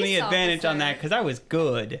should have given me police advantage on that officer? because I was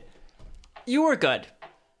good. You were good.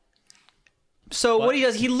 So what he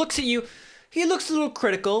does, he looks at you. He looks a little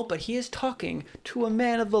critical, but he is talking to a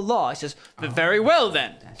man of the law. He says, "Very well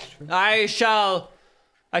then. I shall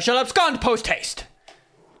abscond post haste."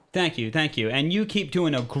 Thank you. And you keep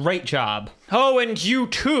doing a great job. Oh, and you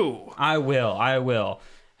too. I will.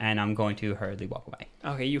 And I'm going to hurriedly walk away.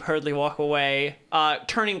 Okay, you hurriedly walk away,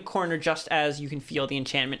 turning a corner just as you can feel the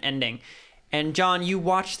enchantment ending. And John, you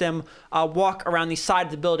watch them walk around the side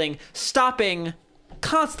of the building, stopping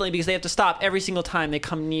constantly because they have to stop every single time they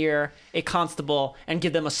come near a constable and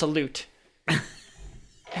give them a salute.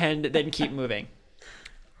 And then keep moving.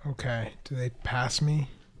 Okay. Do they pass me?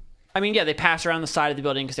 I mean, yeah, they pass around the side of the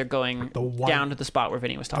building because they're going down to the spot where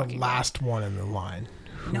Vinny was The talking. last one in the line.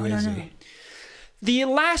 Who is he? The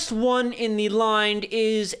last one in the line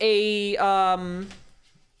is a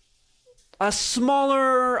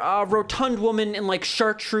smaller, rotund woman in like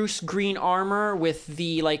chartreuse green armor with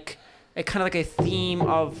the like a kind of like a theme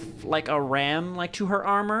of like a ram like to her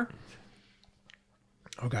armor.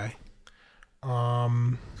 Okay.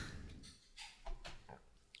 I'm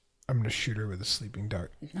gonna shoot her with a sleeping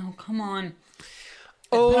dart. No, come on.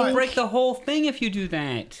 Oh, You'll break the whole thing if you do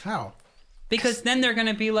that. How? Because then they're going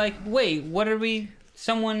to be like, wait, what are we...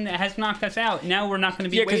 Someone has knocked us out. Now we're not going to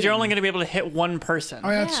be Yeah, because you're waiting. only going to be able to hit one person. Oh,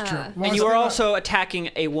 yeah, that's Yeah. true. Well, and you are also attacking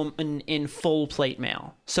a woman in full plate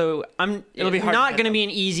mail. So It'll be hard to not hit going to them. be an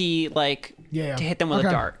easy like Yeah. to hit them with a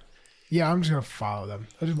Okay. dart. Yeah, I'm just gonna follow them.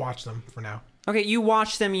 I'll just watch them for now. Okay, you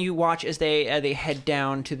watch them. You watch as they head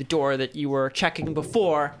down to the door that you were checking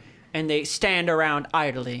before, and they stand around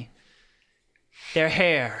idly. Their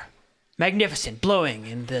hair, magnificent, blowing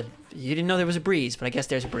in the. You didn't know there was a breeze, but I guess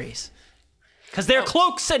there's a breeze, because their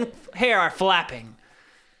cloaks and hair are flapping,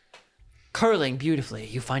 curling beautifully.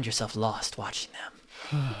 You find yourself lost watching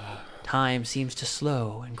them. Time seems to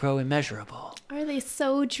slow and grow immeasurable. Are they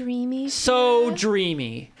so dreamy? So Shira?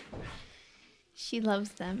 dreamy. She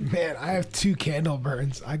loves them. Man, I have 2 candle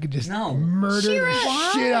burns. I could just No. murder the Shira,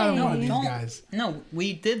 shit out of why? one of these Don't- guys. No,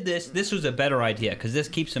 we did this. This was a better idea because this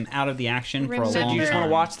keeps them out of the action for a Remember- So do long you just want time.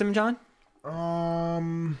 to watch them, John?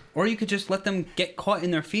 Or you could just let them get caught in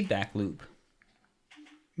their feedback loop.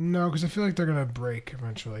 No, because I feel like they're gonna break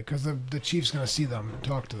eventually. Because the chief's gonna see them and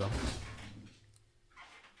talk to them.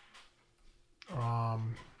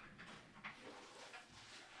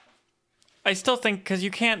 I still think because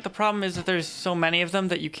you can't. The problem is that there's so many of them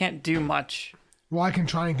that you can't do much. Well, I can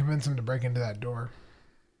try and convince them to break into that door.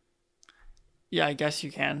 Yeah, I guess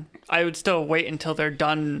you can. I would still wait until they're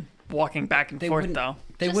done walking back and They forth, wouldn't- though.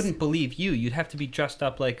 They wouldn't believe you. You'd have to be dressed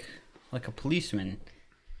up like a policeman.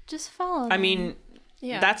 Just follow them. I mean,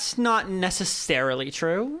 Yeah. that's not necessarily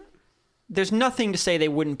true. There's nothing to say they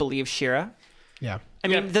wouldn't believe Shira. Yeah. I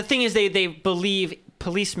mean, Yeah. the thing is, they believe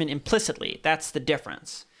policemen implicitly. That's the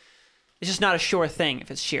difference. It's just not a sure thing if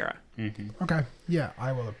it's Shira. Okay. Yeah,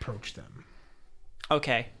 I will approach them.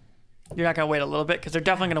 Okay. You're not going to wait a little bit because they're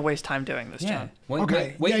definitely going to waste time doing this, John. Wait,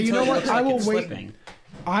 Okay. Wait Yeah, you until know it what? looks I like will it's wait. slipping.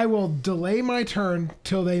 I will delay my turn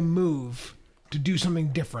till they move to do something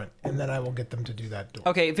different, and then I will get them to do that door.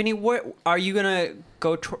 Okay, Vinny, what are you gonna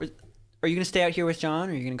go? Are you gonna stay out here with John,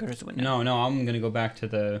 or are you gonna go to the window? No, I'm gonna go back to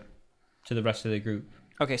the rest of the group.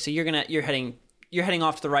 Okay, so you're heading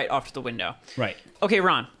off to the right, off to the window. Right. Okay,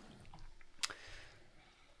 Ron.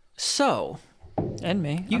 So And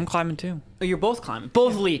me. I'm climbing too. you're both climbing,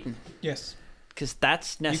 both leading, Yes. because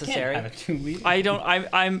that's necessary. You can't have a 2 lead.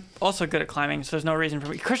 I'm also good at climbing, so there's no reason for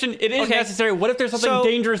me. Christian, it is Okay. necessary. What if there's something So-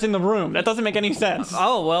 dangerous in the room? That doesn't make any sense.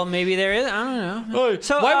 Oh well, maybe there is. I don't know.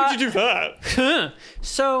 So, why would you do that?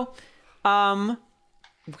 So, we're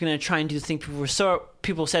gonna try and do the thing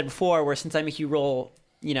people said before, where since I make you roll,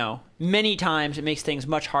 many times, it makes things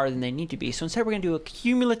much harder than they need to be. So instead, we're gonna do a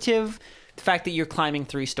cumulative. The fact that you're climbing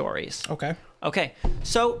 3 stories. Okay. Okay.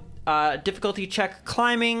 So, difficulty check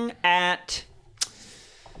climbing at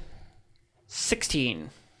 16.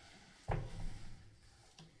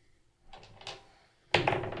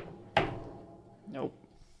 Nope.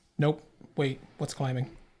 Nope. Wait. What's climbing?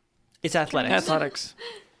 It's athletics. Athletics.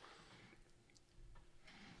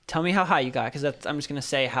 Tell me how high you got, because I'm just gonna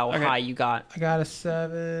say how Okay. high you got. I got a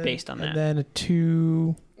 7. Based on that. And then a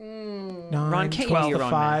 2. 9. Ron, can't you do 12, your a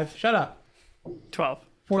own 5. Shut up. 12.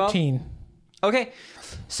 14. Okay,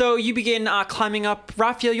 so you begin climbing up.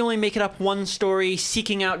 Raphael, you only make it up 1 story,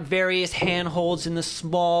 seeking out various handholds in the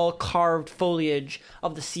small carved foliage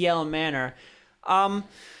of the Ciel Manor.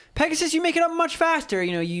 Pegasus, you make it up much faster.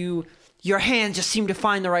 Your hands just seem to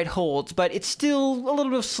find the right holds, but it's still a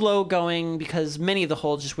little bit slow going because many of the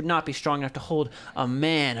holds just would not be strong enough to hold a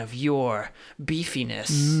man of your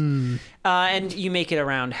beefiness. And you make it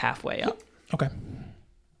around halfway up. Okay.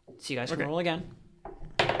 So you guys can roll again.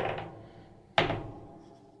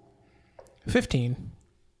 15.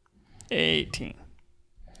 18.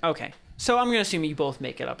 Okay. So I'm going to assume you both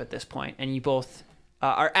make it up at this point, and you both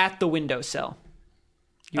are at the windowsill.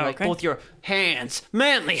 You like Okay. both your hands,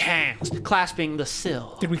 manly hands, clasping the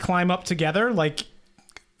sill. Did we climb up together? Like,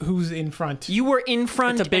 who's in front? You were in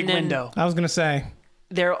front. It's a big and then window. I was gonna say.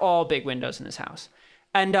 They're all big windows in this house,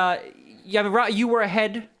 and yeah, you were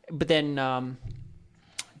ahead, but then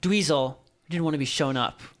Dweezil didn't want to be shown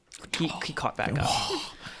up. He caught back up.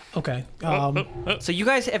 Okay. So you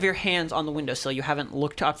guys have your hands on the windowsill. You haven't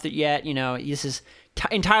looked up yet. You know, this is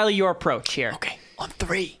entirely your approach here. Okay, on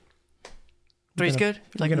 3. Three's good?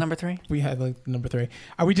 Like gonna- number 3? We had like number 3.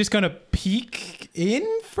 Are we just gonna peek in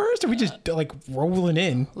first? Or are we just like rolling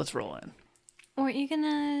in? Let's roll in. Or are you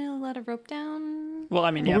gonna let a rope down? Well,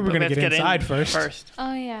 I mean, Well, yeah, we were but gonna let's get inside in first.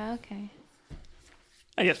 Oh yeah, okay.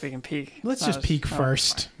 I guess we can peek. Let's Not just as- peek oh,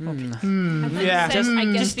 first. I thought yeah. you said, I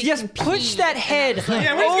guess Just we can push pee. that head.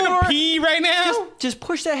 Yeah, we're just gonna pee right now. Just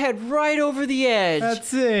push that head right over the edge.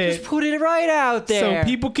 That's it. Just put it right out there. So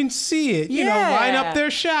people can see it. You know, Yeah. line up their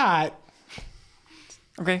shot.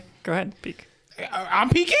 Okay, go ahead, peek. I'm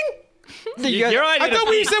peeking? Your idea I to thought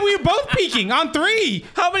we peek. said we were both peeking on 3.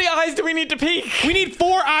 How many eyes do we need to peek? We need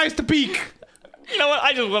 4 eyes to peek. You know what?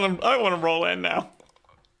 I want to roll in now.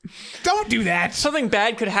 Don't do that. Something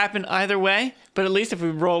bad could happen either way, but at least if we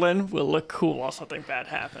roll in, we'll look cool while something bad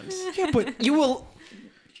happens. Yeah, but You will.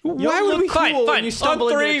 why would we? Fine, cool when fine. you stumble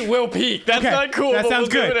On into 3, we'll peek. That's Okay, not cool, That but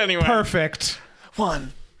sounds we'll good. do it anyway. Perfect.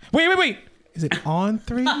 1. Wait. Is it on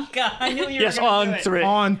 3? God, I knew you Yes, on 3.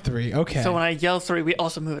 On 3. Okay. So when I yell 3, we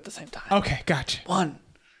also move at the same time. Okay, gotcha. 1,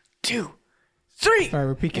 2, 3. All right,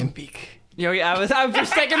 we're peeking. And peek. I was for a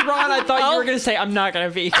second, Ron. I thought you were gonna say I'm not gonna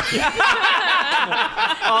be. I'll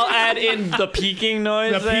add in the peeking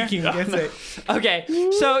noise The there. peeking. That's it. Okay,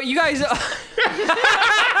 so you guys.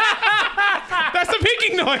 That's the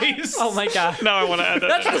peeking noise. Oh my god, Now I want to add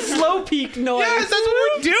that. that's the slow peak noise. Yes, that's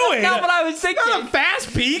what we're doing. Not what I was thinking. Not a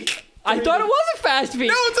fast peek. I thought it was a fast peak.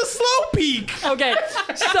 No, it's a slow peek. Okay,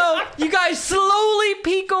 so you guys slowly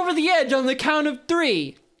peek over the edge on the count of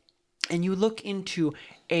 3, and you look into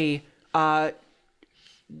a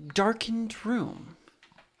darkened room.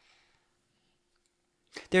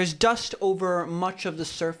 There's dust over much of the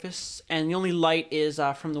surface, and the only light is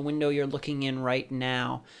from the window you're looking in right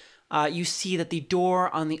now. You see that the door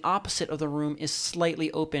on the opposite of the room is slightly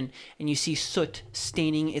open, and you see soot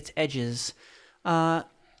staining its edges.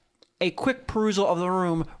 A quick perusal of the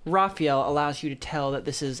room, Raphael, allows you to tell that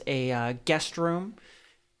this is a guest room,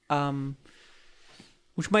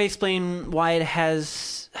 which might explain why it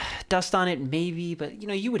has dust on it, maybe. But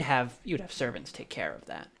you would have servants take care of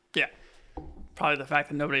that. Yeah. Probably the fact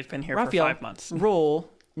that nobody's been here Raphael, for 5 months. roll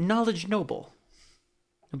knowledge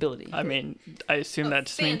nobility. I mean, I assume that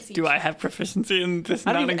just means, fancy do I have proficiency in this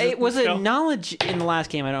I don't even, non-existent it was skill? a knowledge in the last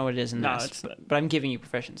game. I don't know what it is in No, this, it's not. but I'm giving you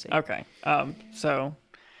proficiency. Okay. So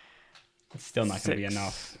It's still not going to be 6,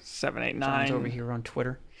 enough. 7, 8, John's 9. over here on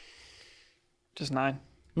Twitter. Just 9.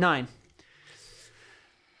 9.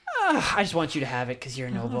 I just want you to have it because you're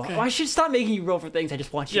a noble. Okay. Oh, I should stop making you roll for things I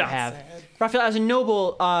just want you Yeah. to have. Raphael, as a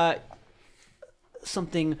noble,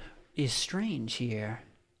 something is strange here.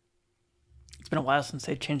 It's been a while since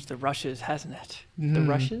they've changed the rushes, hasn't it? The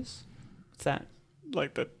rushes? What's that?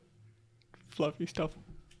 Like the fluffy stuff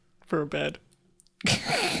for a bed.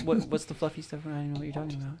 What's the fluffy stuff? I don't know what you're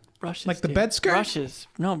talking about. Rushes. Like the dude. bed skirt? Rushes.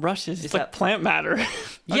 No, rushes. Is It's like that- plant matter.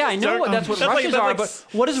 Yeah, I know that's what That's like- rushes that's are, like but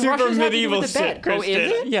what does super rushes have to do medieval with the bed? shit, Chris Oh, is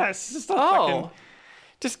did. it? Yes. It's not Oh.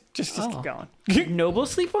 fucking, just Oh. keep going.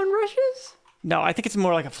 Nobles sleep on rushes? No, I think it's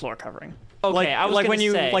more like a floor covering. Okay, like, I was like gonna when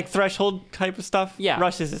you say. like threshold type of stuff. Yeah.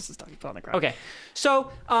 Rushes is the stuff you put on the ground. Okay.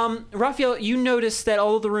 So, Raphael, you notice that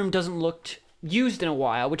although the room doesn't look used in a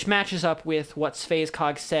while, which matches up with what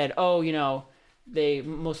Svazkog said, they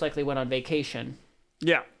most likely went on vacation.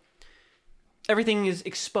 Yeah. Everything is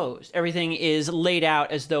exposed. Everything is laid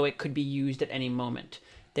out as though it could be used at any moment.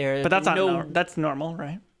 But that's not that's normal,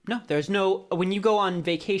 right? No, there's no. When you go on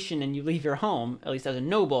vacation and you leave your home, at least as a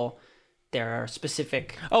noble, there are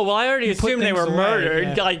specific. Oh well, I already assumed they things were away,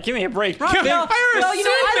 murdered. yeah. Like, give me a break. Raphael, I I don't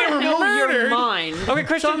assumed they were know your murdered. mind. Okay,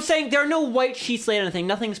 Christian. So I'm saying there are no white sheets laid on anything.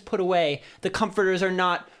 Nothing's put away. The comforters are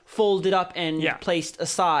not folded up and Yeah. placed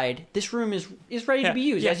aside. This room is ready to Yeah, be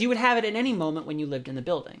used, yeah. as you would have it at any moment when you lived in the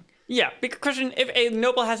building. Yeah, because Christian, if a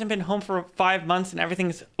noble hasn't been home for 5 months and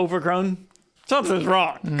everything's overgrown, something's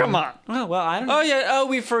wrong. Come on. Oh well, I don't know. Oh yeah. Oh,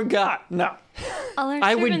 we forgot. No, All our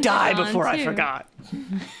I would servants die are gone, before I too, forgot.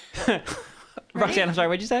 Roxanne, I'm sorry.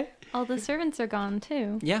 What'd you say? All the servants are gone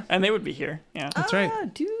too. Yeah. And they would be here. Yeah. That's right.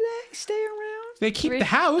 Do they stay around? They keep the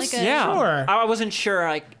house. Like a- Yeah. Sure. I wasn't sure.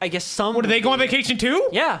 I guess some. What, do they go on vacation too?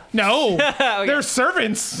 Yeah. No. Okay. They're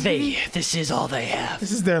servants. This is all they have.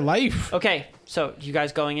 This is their life. Okay, so you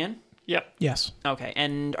guys going in? Yep. Yes. Okay,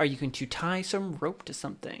 and are you going to tie some rope to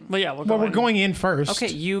something? Well, yeah, we'll Well, go we're in. going in first.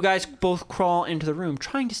 Okay, you guys both crawl into the room,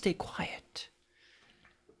 trying to stay quiet.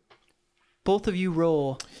 Both of you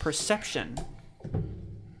roll perception.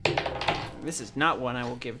 This is not one I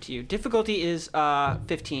will give to you. Difficulty is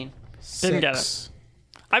 15. Didn't get Six.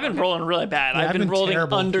 I've been rolling really bad. Yeah, I've I've been been rolling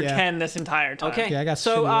terrible, under yeah. 10 this entire time. Okay, Yeah, I got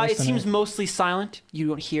so shitty rolls it seems tonight. mostly silent. You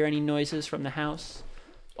don't hear any noises from the house.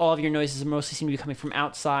 All of your noises mostly seem to be coming from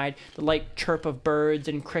outside. The light chirp of birds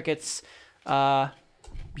and crickets.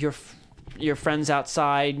 Your friends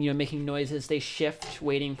outside, making noises. They shift,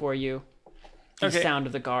 waiting for you. The Okay. sound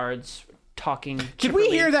of the guards talking. Did we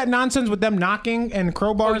hear that nonsense with them knocking and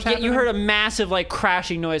crowbars? Oh, yeah, happening? you heard a massive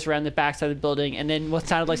crashing noise around the backside of the building, and then what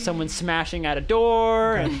sounded like someone smashing at a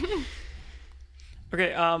door. And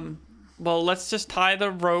Okay, well, let's just tie the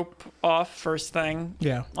rope off first thing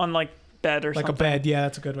Yeah. on, bed or Like something. a bed. Yeah,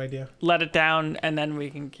 that's a good idea. Let it down, and then we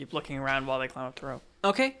can keep looking around while they climb up the rope.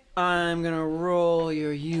 okay, I'm gonna roll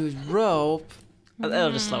your used rope.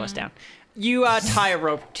 It'll just slow us down. You tie a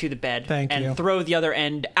rope to the bed Thank and you. throw the other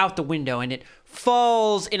end out the window, and it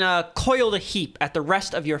falls in a coiled heap at the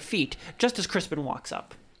rest of your feet, just as Crispin walks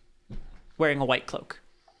up, wearing a white cloak.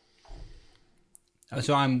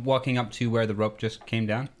 So I'm walking up to where the rope just came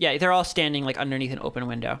down. Yeah, they're all standing underneath an open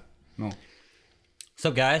window. Oh. What's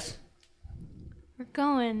up, guys? We're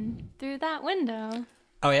going through that window.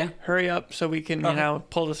 Oh, yeah? Hurry up so we can, Okay.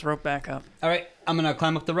 pull this rope back up. All right, I'm going to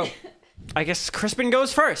climb up the rope. I guess Crispin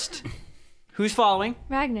goes first. Who's following?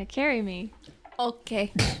 Ragnar, carry me.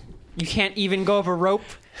 Okay. You can't even go up a rope.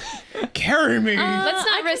 Carry me. Let's I not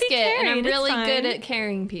can risk be it. And I'm carried, it's really good fine. at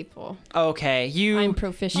carrying people. Okay, I'm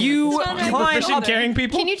proficient. You at this. climb Proficient up. carrying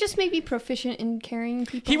people. Can you just make me proficient in carrying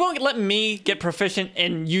people? He won't let me get proficient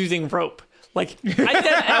in using rope. I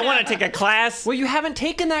said I want to take a class. Well, you haven't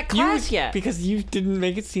taken that class yet. Because you didn't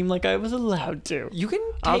make it seem like I was allowed to. You can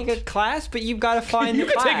I'll- take a class, but you've got to find You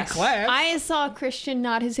the can class. take a class. I saw Christian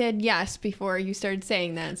nod his head yes before you started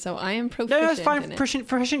saying that, so I am No, proficient. no, it's fine. in it.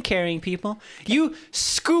 Proficient carrying people. You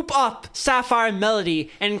scoop up Sapphire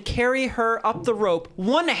Melody and carry her up the rope,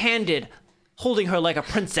 one-handed, holding her like a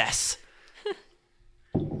princess.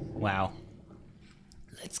 Wow.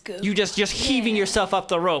 Let's go. You just heaving yourself up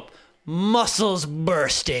the rope, muscles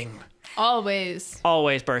bursting, Always.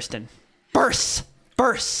 always bursting, burst,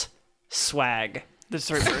 swag. There's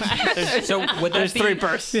 3 bursts. So would that There's be 3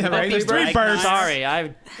 bursts. Yeah, right. That'd be Three bursts. Sorry,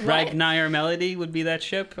 I. Ragnar Melody would be that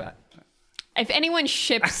ship? If anyone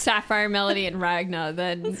ships Sapphire Melody and Ragna,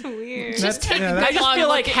 then It's weird. That's, yeah, I that's, just long feel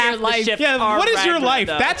look like at half your the life. ship. yeah. are What is your Ragnar, life?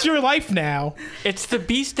 though. That's your life now. It's the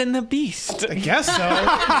beast and the beast. I guess so.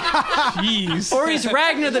 Jeez. Or he's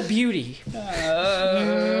Ragnar the Beauty.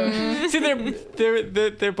 See,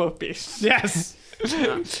 they're both beasts. Yes.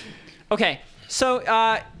 Okay, so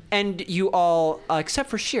and you all, except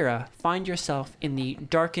for Shira, find yourself in the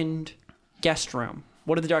darkened guest room.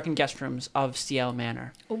 What are the darkened guest rooms of CL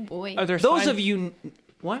Manor? oh boy. Are there Those signs- of you,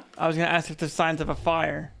 what? I was going to ask if there's signs of a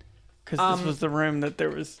fire. Because this was the room that there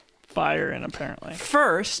was fire in, apparently.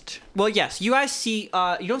 First, well, yes, you guys see.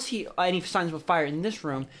 You don't see any signs of a fire in this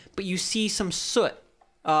room, but you see some soot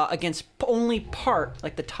against only part,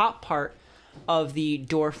 like the top part of the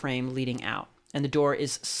door frame leading out, and the door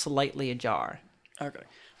is slightly ajar. Okay.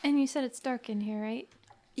 And you said it's dark in here, right?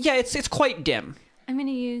 Yeah, it's quite dim. I'm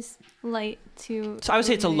gonna use light to. So I would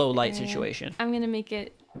say it's a illuminate low the light area. situation. I'm gonna make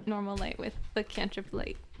it normal light with the cantrip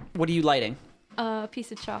light. What are you lighting? A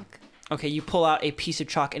piece of chalk. Okay, you pull out a piece of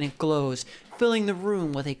chalk and it glows, filling the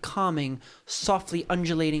room with a calming, softly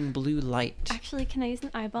undulating blue light. Actually, can I use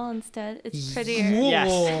an eyeball instead? It's prettier.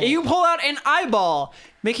 Yes. You pull out an eyeball,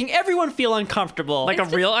 making everyone feel uncomfortable. Like a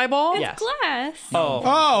real eyeball? Yes. Glass. Oh.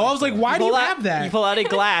 Oh, I was like, why do you Pull out- have that? You pull out a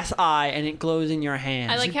glass eye and it glows in your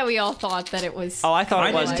hand. I like how we all thought that it was. Oh, I thought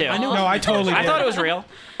it I was knew- too. I knew. No, I totally. I did. thought it was real.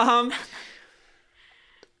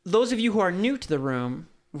 Those of you who are new to the room,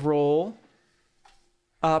 roll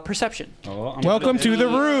perception. Oh, I'm Welcome good to at the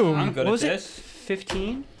this. room. I'm good What was at it? this.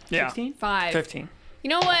 15? Yeah. 16? 5. 15. You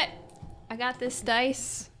know what? I got this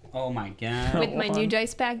dice Oh my god. with my hold new on.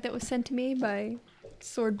 dice bag that was sent to me by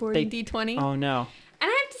Swordboard They- and D20. Oh no. And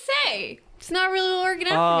I have to say, it's not really working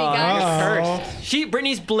out for me, guys. Cursed.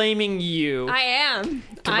 Brittany's blaming you. I am.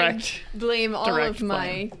 Direct- I blame all direct of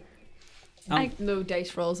my I low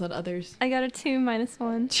dice rolls on others. I got a 2 minus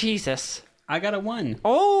 1. Jesus. I got a 1.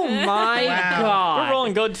 Oh my god. We're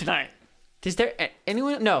rolling good tonight. Is there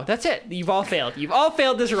anyone? No, that's it. You've all failed. You've all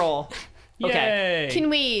failed this roll. Okay. Yay. Can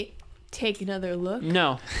we take another look?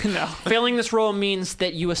 No. No. Failing this roll means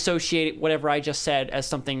that you associate whatever I just said as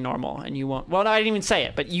something normal, and you won't. Well, I didn't even say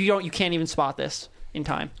it, but you can't even spot this in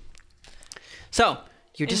time. So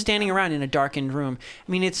you're just standing around in a darkened room.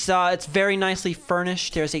 I mean, it's very nicely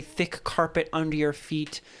furnished. There's a thick carpet under your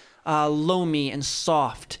feet, loamy and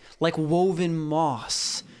soft, like woven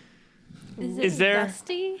moss. Is there-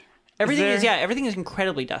 dusty? Everything is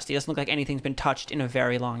incredibly dusty. It doesn't look like anything's been touched in a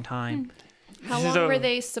very long time. How This is long a- were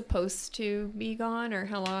they supposed to be gone, or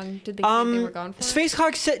how long did they say they were gone for?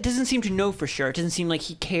 Spacehawk doesn't seem to know for sure. It doesn't seem like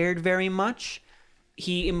he cared very much.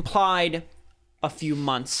 He implied a few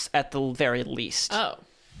months at the very least. Oh.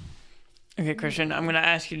 Okay, Christian, I'm going to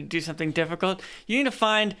ask you to do something difficult. You need to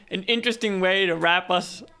find an interesting way to wrap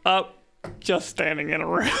us up just standing in a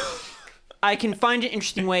room. I can find an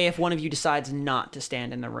interesting way if one of you decides not to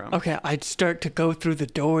stand in the room. Okay, I'd start to go through the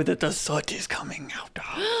door that the soot is coming out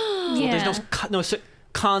of. Yeah. There's no soot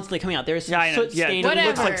constantly coming out. There's Yeah, I know. soot Yeah, staining. it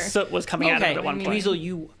looks like Whatever. soot was coming out of Okay, it at one point. Weasel,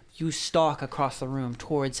 you stalk across the room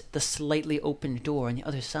towards the slightly opened door on the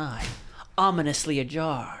other side, ominously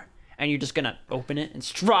ajar. And you're just gonna open it and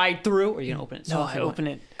stride through, or you're gonna open it No, softly? I open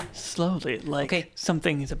it slowly, like Okay.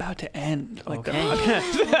 something is about to end. Like Okay.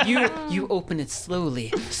 you open it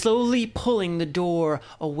slowly pulling the door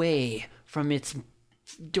away from its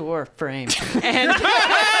door frame. And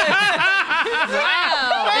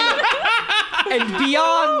and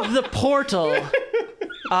beyond the portal,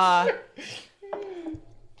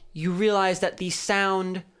 you realize that the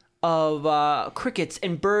sound of crickets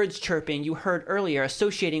and birds chirping you heard earlier,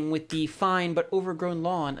 associating with the fine but overgrown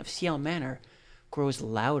lawn of Ciel Manor, grows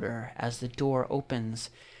louder as the door opens.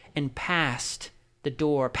 And past the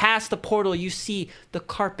portal, you see the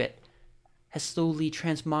carpet has slowly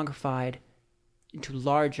transmogrified into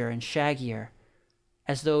larger and shaggier,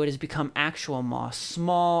 as though it has become actual moss,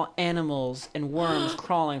 small animals and worms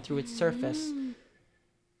crawling through its surface.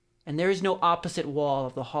 And there is no opposite wall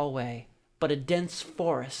of the hallway, but a dense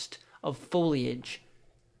forest of foliage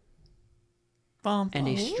and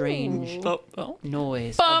a strange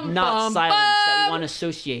noise of not silence that one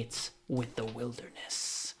associates with the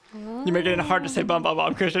wilderness. You're making it hard to say bum bum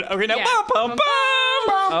bum, Christian. Okay, now Yeah. bum bum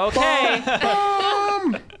bum. Okay.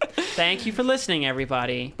 Thank you for listening,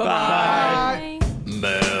 everybody. Bye.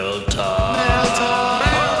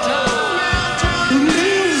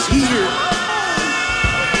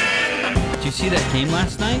 Did you see that game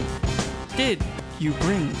last night? Did you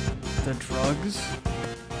bring the drugs?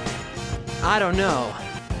 I don't know.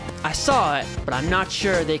 I saw it, but I'm not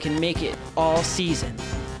sure they can make it all season.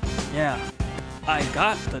 Yeah, I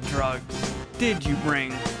got the drugs. Did you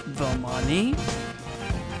bring the money?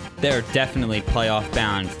 They're definitely playoff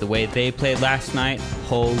bound. The way they played last night,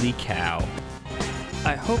 holy cow.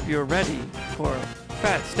 I hope you're ready for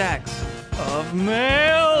fat stacks of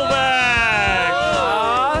mailbag.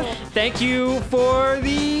 Thank you for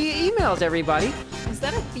the emails, everybody. Is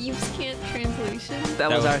that a Thieves' Cant translation? That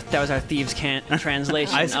was- was our Thieves Can't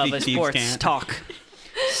translation I of speak a Thieves' sports Cant. talk.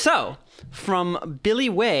 So, from Billy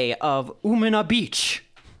Way of Umina Beach.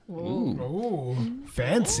 Ooh,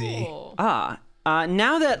 fancy. Now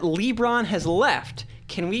that LeBron has left,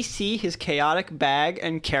 can we see his chaotic bag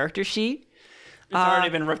and character sheet? It's already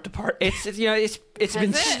been ripped apart. It's been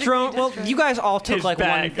it? strewn. Well, you guys all took His like bag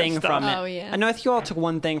one of thing stuff. from it. Oh, yeah. I know if you all took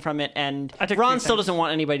one thing from it, and I took Ron two still things. doesn't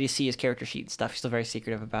want anybody to see his character sheet and stuff. He's still very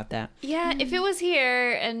secretive about that. Yeah, if it was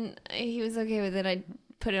here and he was okay with it, I'd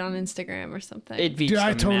put it on Instagram or something. It'd be Dude, just I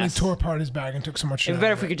a totally mess. tore apart his bag and took so much shit It'd be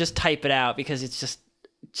better out if of we it. could just type it out because it's just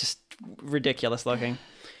ridiculous looking.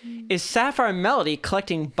 Is Sapphire Melody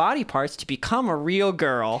collecting body parts to become a real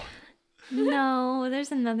girl? No,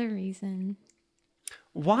 there's another reason.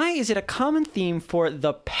 Why is it a common theme for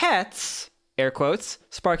the pets, air quotes,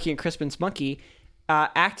 Sparky and Crispin's monkey,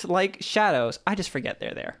 act like shadows? I just forget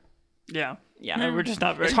they're there. Yeah. Yeah. We're just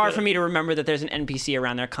not very It's hard good. for me to remember that there's an NPC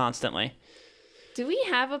around there constantly. Do we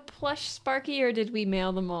have a plush Sparky, or did we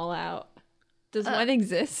mail them all out? Does one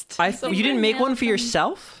exist? You didn't make one for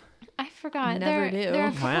yourself? I forgot. Never there, do. there are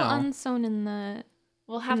a couple Wow. unsewn in the.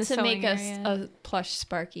 We'll in have the to make sewing us area. a plush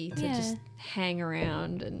Sparky to Yeah. just hang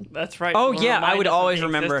around and. That's right. Oh, We'll yeah. I remind would us of always the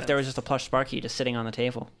remember if there was existence. just a plush Sparky just sitting on the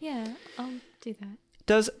table. Yeah, I'll do that.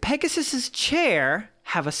 Does Pegasus's chair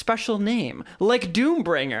have a special name, like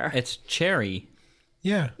Doombringer? It's Cherry.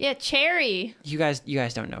 Yeah. Yeah, Cherry. You guys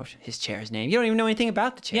don't know his chair's name. You don't even know anything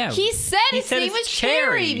about the chair. Yeah. He said his said name it's was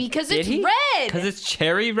Cherry Cherry. because Did it's he? red. Because it's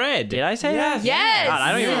cherry red. Did I say that? Yes. God,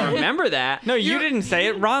 I don't even remember that. No, you didn't say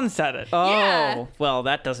it. Ron said it. Oh, Yeah. well,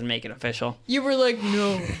 that doesn't make it official. You were like,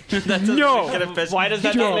 no. No. Why does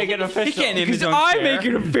that not make it official? He can't name his Because own I chair. make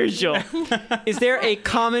it official. Is there a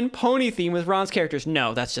common pony theme with Ron's characters?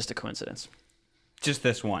 No, that's just a coincidence. Just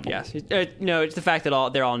this one. Yes. No, it's the fact that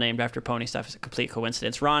they're all named after pony stuff is a complete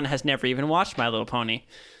coincidence. Ron has never even watched My Little Pony.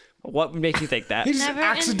 What would make you think that? He just Never in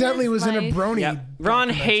accidentally his was in a life. brony. Yep. Ron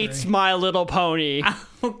documentary. hates My Little Pony.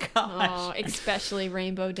 Oh gosh. Oh, especially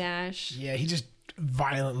Rainbow Dash. Yeah, he just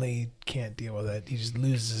violently can't deal with it. He just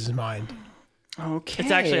loses his mind. Okay.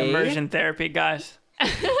 It's actually immersion therapy, guys.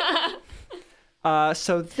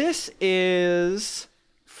 So this is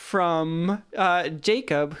from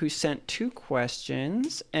Jacob, who sent 2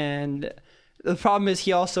 questions, and the problem is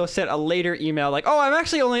he also sent a later email like, "Oh, I'm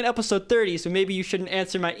actually only in episode 30, so maybe you shouldn't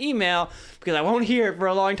answer my email because I won't hear it for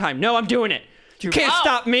a long time." No, I'm doing it. You can't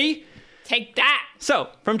stop me. Take that. So,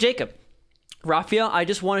 from Jacob. Raphael, I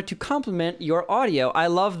just wanted to compliment your audio. I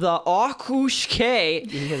love the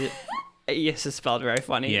Akushke. Yes, it's spelled very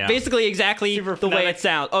funny. Yeah. Basically, exactly Super the way phonetic. it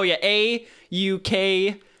sounds. Oh, yeah.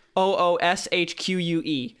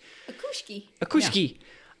 AUKOOSHQUE. Akushki. Akushki.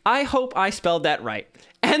 I hope I spelled that right.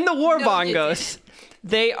 And the War No, you Bongos.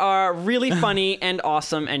 They are really funny and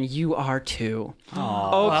awesome, and you are too. Okay,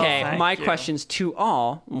 Well, thank my you. questions to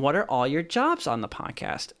all. What are all your jobs on the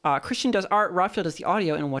podcast? Christian does art, Raphael does the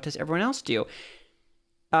audio, and what does everyone else do?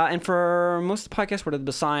 And for most of the podcast, what are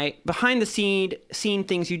the behind the scene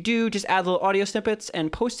things you do? Just add little audio snippets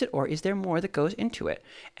and post it, or is there more that goes into it?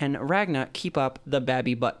 And Ragna, keep up the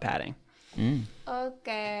babby butt patting.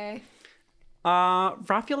 Okay.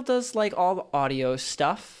 Raphael does like all the audio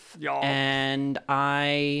stuff, Y'all. and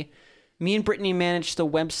me and Brittany manage the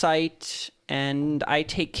website, and I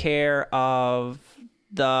take care of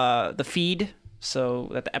the feed so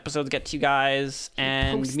that the episodes get to you guys.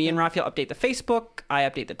 And post me and Raphael update the Facebook. I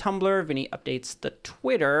update the Tumblr. Vinny updates the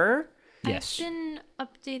Twitter. Yes. I've been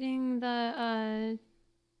updating the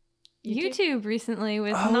YouTube? YouTube recently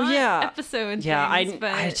with Oh, not yeah. episode Yeah, things,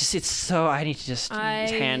 but I need to just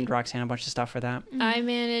hand Roxanne a bunch of stuff for that. I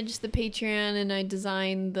manage the Patreon and I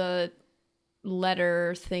design the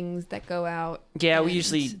letter things that go out. Yeah, we And-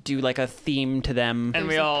 usually do like a theme to them. And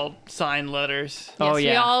we all sign letters. Oh, Yes,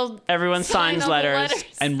 yeah. We all Everyone sign signs all the letters.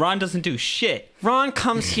 And Ron doesn't do shit. Ron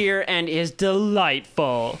comes here and is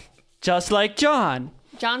delightful, just like John.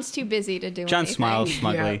 John's too busy to do John anything. smiles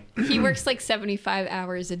smugly. He works like 75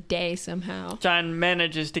 hours a day somehow. John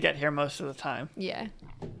manages to get here most of the time. Yeah.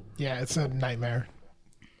 Yeah, it's a nightmare.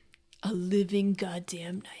 A living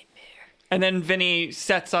goddamn nightmare. And then Vinny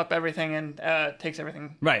sets up everything and takes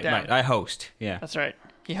everything Right, down. right. I host. Yeah. That's right.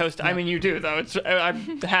 He hosts. I mean, you do though.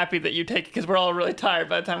 I'm happy that you take it because we're all really tired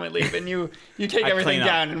by the time we leave, and you take I everything clean up.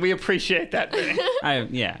 down, and we appreciate that, Vinny.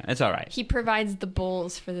 Yeah, it's all right. He provides the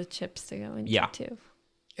bowls for the chips to go into Yeah. too.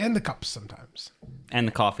 And the cups sometimes. And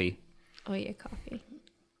the coffee. Oh yeah, coffee.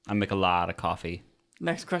 I make a lot of coffee.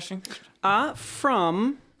 Next question.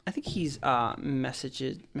 From I think he's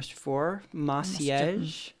messaged Mr. For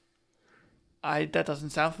Massiege. That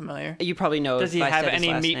doesn't sound familiar. You probably know. Does if he I have said his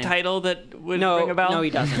any last meat name. title that would No, ring a bell? no, he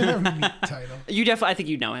doesn't. Title. You definitely, I think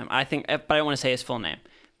you know him. I think, but I don't want to say his full name.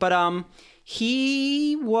 But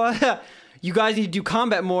he was. You guys need to do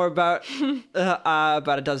combat more about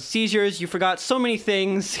a dozen seizures. You forgot so many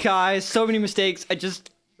things, guys. So many mistakes. I just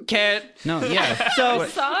can't. No, yeah. So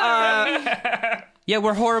Yeah,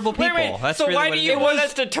 we're horrible people. Wait, That's so really why what do it you is. want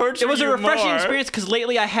us to torture it was a you refreshing more? experience because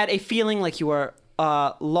lately I had a feeling like you were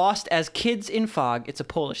lost as kids in fog. It's a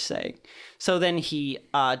Polish saying. So then he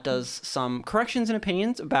does some corrections and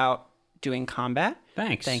opinions about doing combat.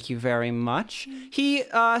 Thanks. Thank you very much. He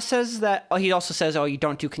says that. He also says, "Oh, you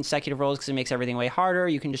don't do consecutive rolls because it makes everything way harder.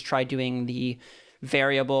 You can just try doing the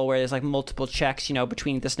variable where there's like multiple checks. You know,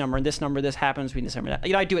 between this number and this number, this happens. Between this number, and that.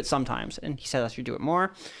 You know, I do it sometimes." And he says I should do it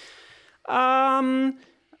more. I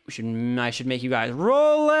should make you guys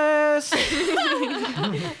roll less.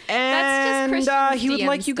 And Christian's he would DM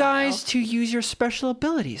like you guys style. to use your special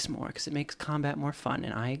abilities more because it makes combat more fun.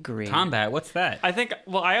 And I agree. Combat, what's that? I think.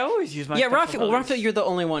 Well, I always use my. Yeah, special Raphael, abilities. you're the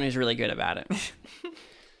only one who's really good about it.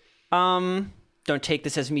 Don't take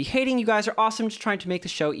this as me hating. You guys are awesome. Just trying to make the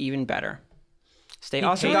show even better. Stay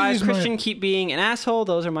awesome, hates guys. my- Christian, keep being an asshole.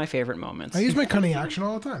 Those are my favorite moments. I use my cunning action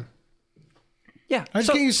all the time. Yeah. I just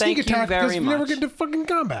so can't use sneak thank you attack because very we never much. get to fucking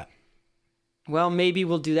combat. Well, maybe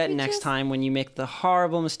we'll do that next time when you make the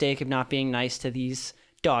horrible mistake of not being nice to these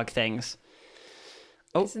dog things.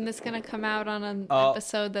 Oh. Isn't this gonna come out on an Oh.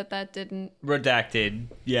 episode that didn't? Redacted.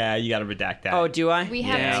 Yeah, you gotta redact that. Oh, do I? We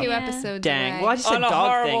have Yeah. 2 Yeah. episodes. Dang. away. Well, I just said On a dog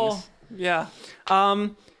horrible. things. Yeah.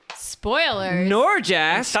 Spoilers.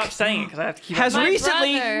 Norjask Stop saying it because I have to keep. has My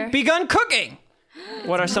recently brother. begun cooking.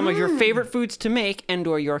 What are some of your favorite foods to make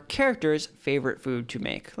and/or your character's favorite food to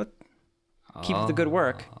make? Keep up the good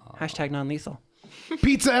work. Hashtag non-lethal.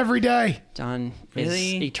 Pizza every day. John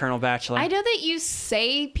Really? is eternal bachelor. I know that you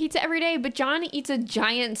say pizza every day, but John eats a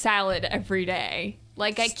giant salad every day.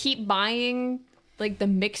 Like I keep buying like the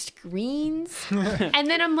mixed greens, and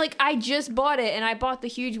then I'm like, I just bought it, and I bought the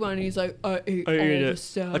huge one, and he's like, I ate all the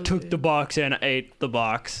salad. box and I ate the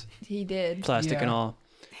box. He did. Plastic Yeah. and all.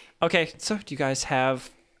 Okay, so do you guys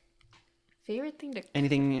have Favorite thing to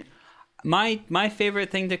anything? My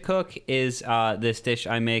favorite thing to cook is this dish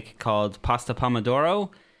I make called pasta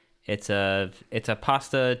pomodoro. It's a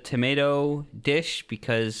pasta tomato dish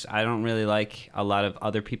because I don't really like a lot of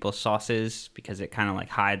other people's sauces because it kind of like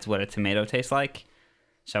hides what a tomato tastes like.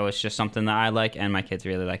 So it's just something that I like, and my kids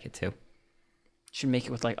really like it too. Should make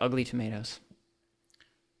it with like ugly tomatoes.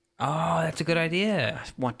 Oh, that's a good idea. I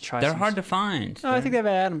want to try. They're some. hard to find. Oh, I think they have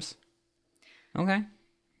at Adams. Okay.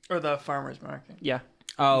 Or the farmer's market. Yeah.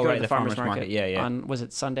 Oh, You go to right, the farmer's market. Yeah, yeah. On was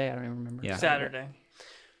it Sunday? I don't even remember. Yeah. Saturday.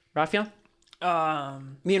 Raphael?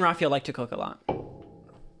 Me and Raphael like to cook a lot.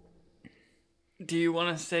 Do you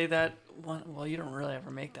want to say that one? Well, you don't really ever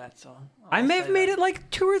make that, so I may have made it like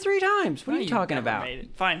 2 or 3 times. What are you talking about?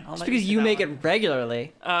 Fine. I'll Just let because say you that make one. it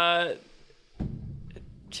regularly.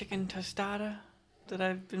 Chicken tostada that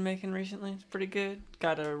I've been making recently. It's pretty good.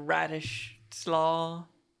 Got a radish slaw.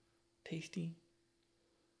 Tasty.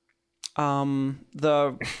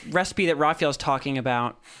 The recipe that Raphael's talking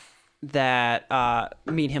about that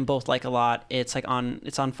me and him both like a lot. It's like on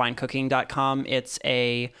finecooking.com. It's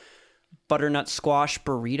a butternut squash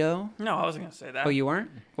burrito. No, I wasn't gonna say that. Oh, you weren't?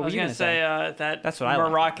 What I was were you gonna say that That's what I like.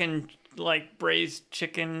 Moroccan like braised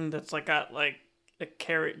chicken that's like got like a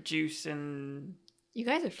carrot juice and You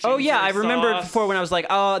guys are. Oh yeah, I Caesar remembered sauce. before when I was like,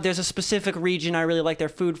 oh, there's a specific region I really like their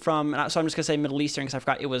food from, so I'm just gonna say Middle Eastern because I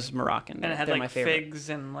forgot it was Moroccan. and it had They're like my favorite. figs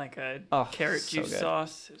and like a Oh, carrot so juice good.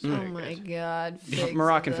 sauce. It's Oh very my good. god, figs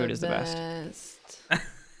Moroccan are food is the best. best.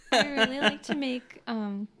 I really like to make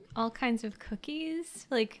all kinds of cookies,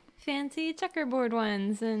 like fancy checkerboard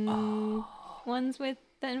ones and ones that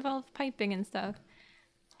involve piping and stuff.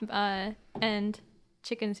 And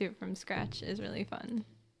chicken soup from scratch is really fun.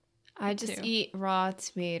 I just too. eat raw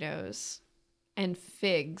tomatoes and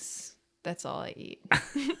figs. That's all I eat.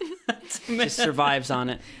 Just survives on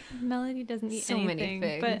it. Melody doesn't eat So many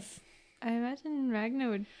anything, but figs. I imagine Ragnar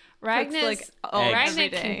would Ragnar's like all Eggs. Ragnar every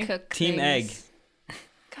day. can cook Team things.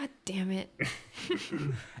 God damn it!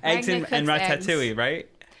 Eggs Ragnar and cooks ratatouille, eggs. right?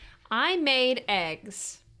 I made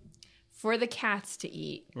eggs for the cats to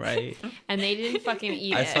eat, Right. and they didn't fucking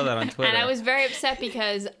eat I it. saw that on Twitter. And I was very upset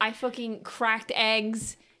because I fucking cracked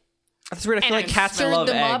eggs That's weird. I feel and like cats stirred love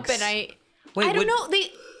them eggs. up, and I Wait, don't know.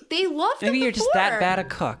 They love them. Maybe you're just before. that bad a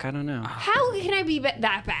cook. I don't know. How can I be that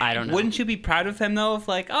bad? I don't know. Wouldn't you be proud of him though? If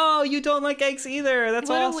like, oh, you don't like eggs either. That's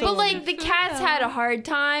What a awesome. But like the Food, cats though. had a hard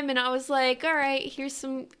time, and I was like, "All right, here's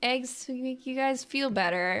some eggs to make you guys feel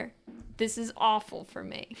better. This is awful for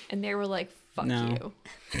me." And they were like, "Fuck No.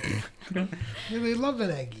 you." Yeah, they love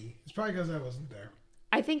an eggie. It's probably because I wasn't there.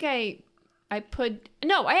 I think I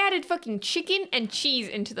added fucking chicken and cheese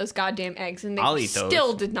into those goddamn eggs, and they I'll eat those.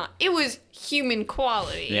 still did not. It was human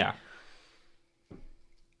quality. yeah.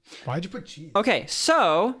 Why'd you put cheese? Okay,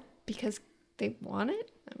 so because they want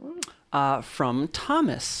it. I don't know. from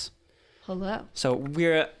Thomas. Hello. So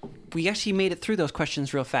we actually made it through those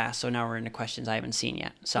questions real fast. So now we're into questions I haven't seen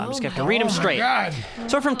yet. So I'm just gonna have to read them Oh my straight. God.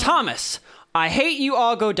 So from Thomas, I hate you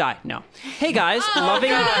all. Go die. No. Hey guys,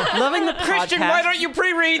 loving the Christian, podcast. why don't you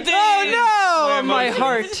pre-read these? Oh no, my emotions.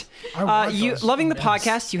 heart. I want You those loving the mess.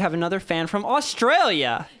 podcast. You have another fan from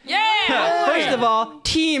Australia. Yeah. First of all,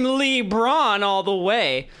 Team LeBron all the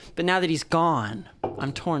way. But now that he's gone,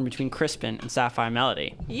 I'm torn between Crispin and Sapphire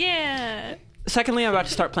Melody. Yeah. Secondly, I'm about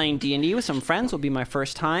to start playing D&D with some friends. Will be my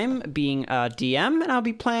first time being a DM, and I'll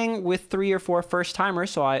be playing with 3 or 4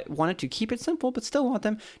 first-timers, so I wanted to keep it simple, but still want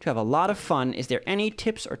them to have a lot of fun. Is there any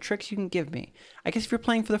tips or tricks you can give me? I guess if you're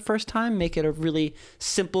playing for the first time, make it a really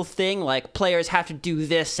simple thing, like players have to do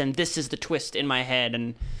this, and this is the twist in my head,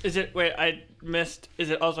 and Is it? Wait, I missed.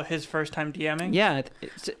 Is it also his first time DMing? yeah,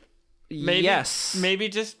 Maybe, yes. Maybe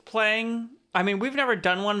just playing. I mean, we've never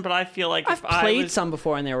done one, but I feel like I've if I played was, some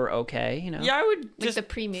before, and they were okay, you know? Yeah, I would just the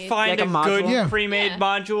pre-made. find Like a a good module? Yeah. pre-made Yeah.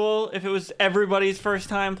 module if it was everybody's first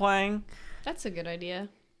time playing. That's a good idea.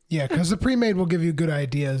 Yeah, because the pre-made will give you good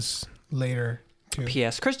ideas later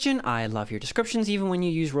P.S. Christian, I love your descriptions even when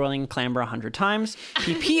you use rolling clamber 100 times.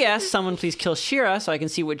 P.S. Someone please kill Shira so I can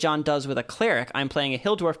see what John does with a cleric. I'm playing a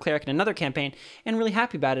Hill Dwarf cleric in another campaign and really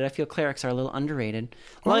happy about it. I feel clerics are a little underrated.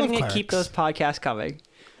 I love Loving it. Keep those clerics. podcasts coming.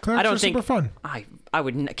 Clerics I don't are think super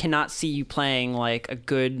fun. cannot see you playing like a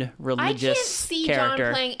good I religious can't see character.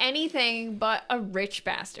 John playing anything but a rich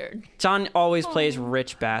bastard. John always plays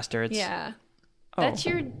rich bastards. Yeah. Oh. That's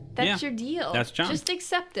your Yeah. deal. That's John. Just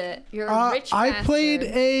accept it. You're a rich I bastard. played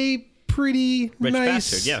a pretty Rich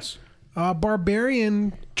nice bastard, yes.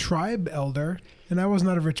 barbarian tribe elder, and I was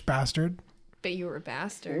not a rich bastard But you were a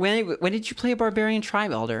bastard. When did you play a barbarian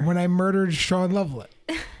tribe elder? when I murdered Sean Lovelet.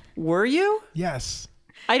 Were you? Yes.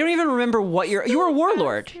 I don't even remember what you were a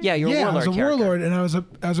warlord. Yeah, you were a Yeah, I warlord was a character. warlord, and I was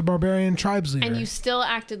a barbarian tribes leader. And you still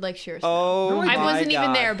acted like Shira. Oh, No, I I my wasn't even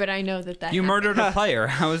God. there, but I know that You happened. murdered a player.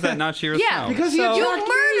 How is that not Shira's Yeah, fault? because he So- You attacked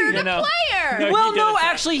me. murdered You a know. player. Well, He did no, attack.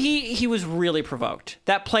 actually, he was really provoked.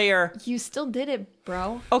 That player. You still did it,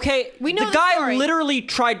 bro. Okay, We know the the guy story. literally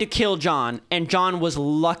tried to kill John, and John was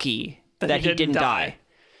lucky that he didn't die.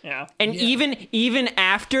 Yeah. And even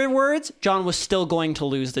afterwards, John was still going to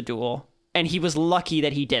lose the duel, and he was lucky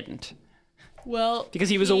that he didn't Well, because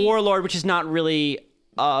he was a warlord, which is not really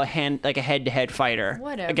a head-to-head fighter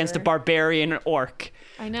Whatever. against a barbarian orc.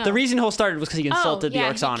 I know. The reason Hole started was because he insulted oh, yeah, the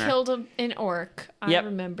orc's honor. he killed an orc. I Yep,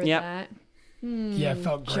 remember yep. that. Yeah, it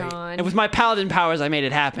felt great. John. And with my paladin powers, I made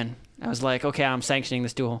it happen. I was like, okay, I'm sanctioning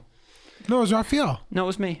this duel. No, it was Raphael. No, it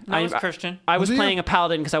was me. That was Christian. I was Was it playing you? a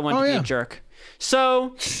paladin because I wanted Oh, to be yeah. a jerk.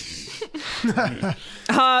 So,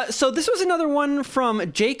 so this was another one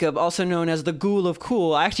from Jacob, also known as the Ghoul of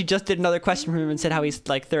Cool. I actually just did another question from him and said how he's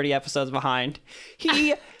like 30 episodes behind.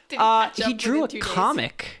 He catch he up drew within a 2 days?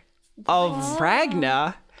 comic of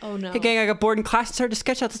Ragna. Oh no. Hey gang, I got bored in class and started to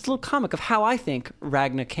sketch out this little comic of how I think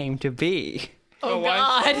Ragna came to be. Oh why,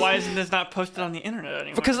 God. why isn't this not posted on the internet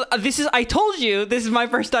anymore? Because I told you, this is my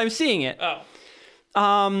first time seeing it.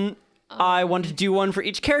 Oh. I wanted to do one for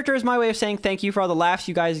each character as my way of saying thank you for all the laughs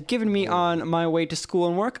you guys have given me on my way to school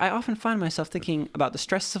and work. I often find myself thinking about the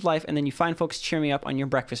stresses of life, and then you find folks cheer me up on your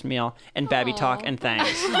breakfast meal and babby talk and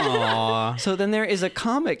thanks. Aww. So then there is a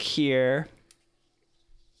comic here.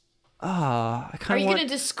 I Are kind you of want. going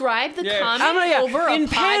to describe the Yeah. comic I'm gonna, yeah. over a In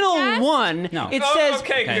podcast? panel 1, No. it Oh, says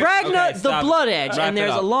okay, okay. Ragna Okay, the stop. Blood Edge, Wrap and it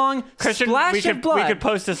there's a up. long Christian, splash of blood. we could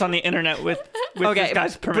post this on the internet with Okay, this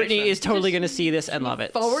guy's permission. Brittany is totally going to see this and love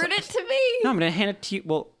it. Forward it to me. No, I'm going to hand it to you.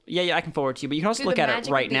 Well, yeah, I can forward it to you, but you can also Through look the at it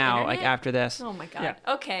magic right of the now, like internet? after this. Oh my God.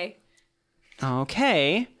 Yeah. Okay.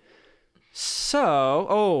 Okay. So,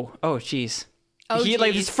 oh, jeez. Oh, He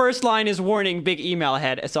like geez. his first line is warning, big email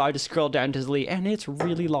ahead. So I just scrolled down to his lead, and it's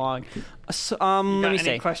really long. So, Got let me any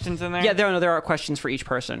see. questions in there? Yeah, there are questions for each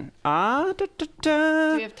person. Do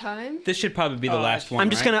we have time? This should probably be the last one. I'm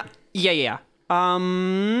just right? gonna. Yeah.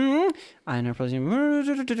 I know.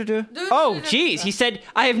 Oh, jeez. He said,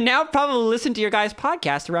 I have now probably listened to your guys'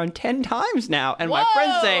 podcast around 10 times now, and my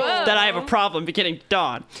friends say Whoa. that I have a problem beginning to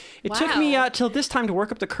dawn. It took me Wow. till this time to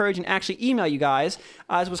work up the courage and actually email you guys,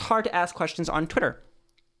 as it was hard to ask questions on Twitter.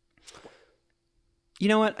 You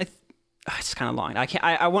know what? It's kind of long. I can't.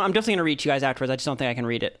 I'm definitely gonna read to you guys afterwards. I just don't think I can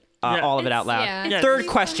read it Yeah. all of it out loud. Yeah. Third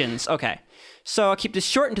questions. Okay. So I'll keep this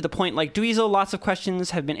short and to the point. Like Dweezil, lots of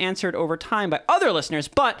questions have been answered over time by other listeners,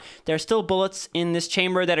 but there are still bullets in this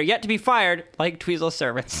chamber that are yet to be fired, like Dweezil's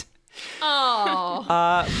servants.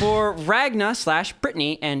 Oh. For Ragna /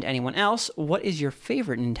 Brittany and anyone else, what is your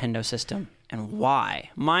favorite Nintendo system and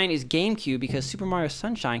why? Mine is GameCube because Super Mario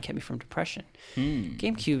Sunshine kept me from depression.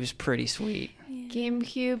 GameCube is pretty sweet.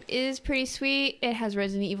 GameCube is pretty sweet. It has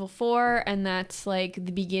Resident Evil 4, and that's like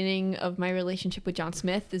the beginning of my relationship with John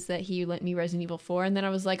Smith, is that he lent me Resident Evil 4, and then I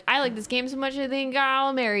was like, I like this game so much I think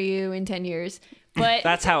I'll marry you in 10 years. But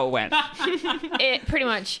That's how it went. it pretty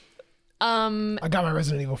much. I got my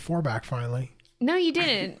Resident Evil 4 back finally. No, you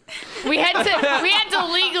didn't. We had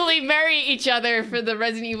to legally marry each other for the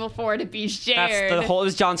Resident Evil 4 to be shared. It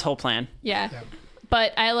was John's whole plan. Yeah.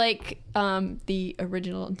 But I like the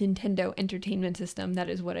original Nintendo Entertainment System. That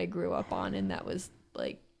is what I grew up on, and that was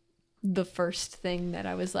like the first thing that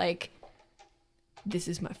I was like, this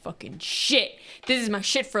is my fucking shit. This is my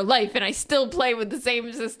shit for life, and I still play with the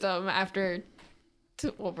same system after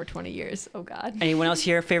over 20 years. Oh God. Anyone else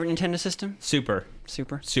here favorite Nintendo system? Super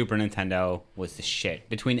Nintendo was the shit.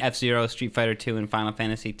 Between F-Zero, Street Fighter 2, and Final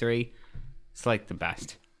Fantasy 3, it's like the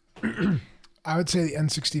best. I would say the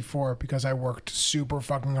N64 because I worked super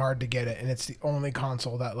fucking hard to get it, and it's the only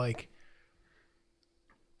console that like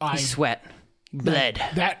I Sweat. Bled.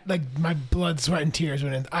 that like my blood, sweat, and tears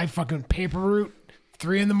went in. I fucking paper route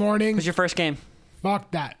 3 a.m. What's your first game?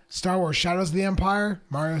 Fuck that. Star Wars: Shadows of the Empire,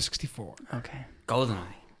 Mario 64. Okay. GoldenEye.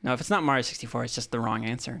 No, if it's not Mario 64, it's just the wrong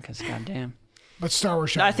answer. Because goddamn, But Star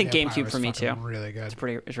Wars. I Shadow think of the Empire GameCube is for me, fucking too. Really good.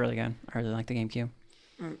 it's really good. I really like the GameCube.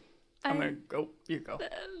 I'm gonna go. You go.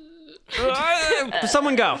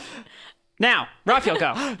 Someone go now. Raphael,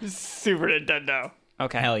 go. Super Nintendo.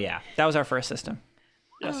 Okay, Hell yeah. that was our first system.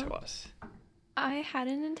 Yes, it was. I had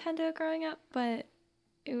a Nintendo growing up, but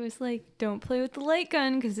it was like, don't play with the light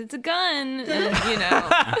gun because it's a gun. And,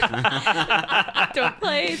 don't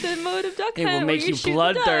play the mode of Duck It Hunt will where make you shoot the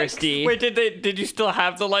bloodthirsty. Wait, did you still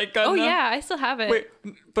have the light gun? ducks. Oh, though? yeah, I still have it. Wait,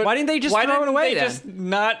 but Why didn't they just why throw it didn't away they then? just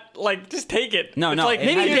not just take it? No, It's no, Like, it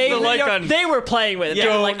Maybe had- use they, the light gun. they were playing with it. They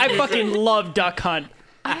Yeah. were like, I fucking love Duck Hunt.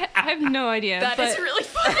 I have no idea. That but, is really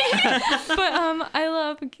funny. but I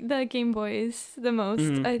love the Game Boys the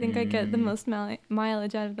most. I think I get the most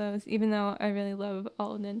mileage out of those, even though I really love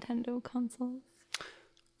all Nintendo consoles.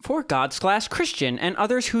 For Gods Christian and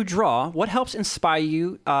others who draw, what helps inspire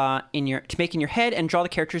you to make in your head and draw the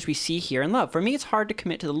characters we see, hear, and love? For me, it's hard to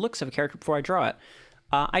commit to the looks of a character before I draw it.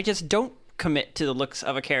 I just don't commit to the looks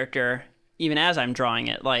of a character even as I'm drawing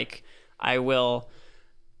it. Like, I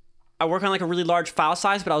work on like a really large file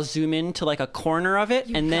size, but I'll zoom in to like a corner of it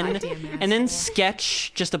and then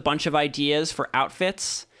sketch just a bunch of ideas for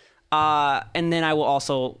outfits. And then I will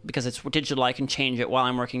also, because it's digital, I can change it while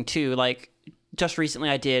I'm working too. Like, just recently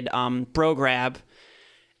I did Bro Grab.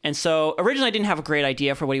 And so originally I didn't have a great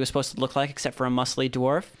idea for what he was supposed to look like except for a muscly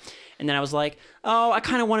dwarf. And then I was like, oh, I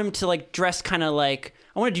kind of want him to like dress kind of like,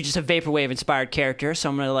 I want to do just a Vaporwave inspired character. So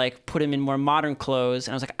I'm going to like put him in more modern clothes.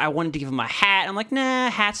 And I was like, I wanted to give him a hat. I'm like, nah,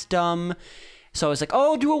 hat's dumb. So I was like,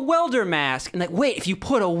 oh, do a welder mask. And like, wait, if you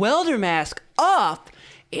put a welder mask up,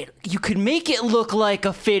 you could make it look like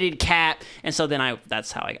a fitted cap. And so then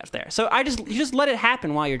that's how I got there. So you just let it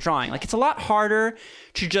happen while you're drawing. Like, it's a lot harder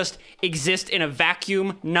to just exist in a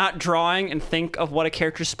vacuum, not drawing, and think of what a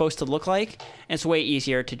character's supposed to look like. And it's way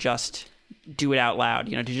easier to just do it out loud,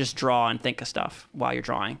 to just draw and think of stuff while you're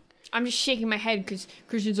drawing. I'm just shaking my head because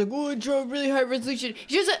Christian's like, oh, I draw really high resolution.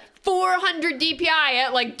 He's just at 400 DPI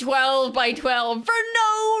at like 12 by 12 for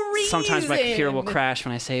no reason. Sometimes my computer will crash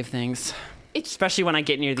when I save things, especially when I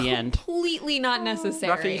get near the end. Completely not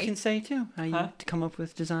necessary. Rafa, you can say too how you come up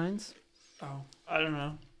with designs. Oh, I don't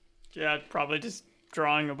know. Yeah, probably just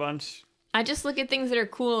drawing a bunch. I just look at things that are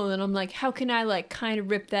cool and I'm like, how can I like kind of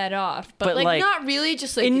rip that off? But like, not really,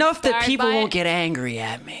 just like enough that inspired people by won't it. get angry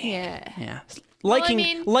at me. Yeah. Yeah. Well, Liking I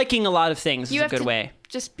mean, liking a lot of things is You a have good to way.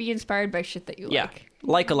 just be inspired by shit that you Yeah. like.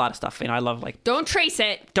 Like a lot of stuff. I love Don't trace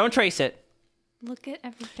it. don't trace it. Look at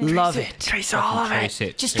everything. Love it. Trace all of Trace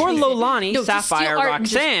it. Just For trace it. Lolani, No, just steal Sapphire, art and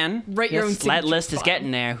just Roxanne. write your own that signature list is file. getting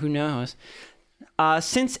there. Who knows?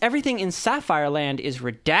 Since everything in Sapphire Land is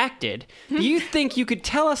redacted, do you think you could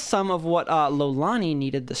tell us some of what Lolani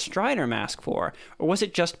needed the Strider mask for? Or was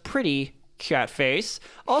it just pretty, cat face?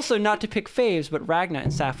 Also, not to pick faves, but Ragna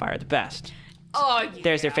and Sapphire are the best. Oh, yeah.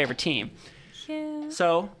 There's their favorite team. Yeah.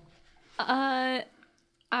 So, I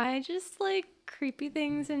just like creepy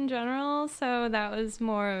things in general, so that was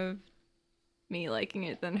more of me liking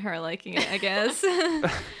it than her liking it, I guess.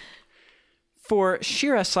 for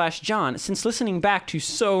Shira/John, since listening back to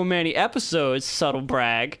so many episodes, subtle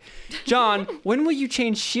brag, John, when will you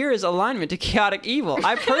change Shira's alignment to chaotic evil?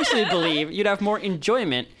 I personally believe you'd have more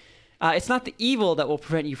enjoyment. It's not the evil that will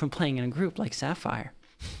prevent you from playing in a group like Sapphire.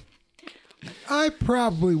 I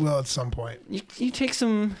probably will at some point. You take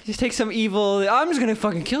some evil. I'm just gonna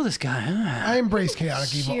fucking kill this guy. I embrace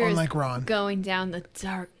chaotic evil, Cheers unlike Ron. going down the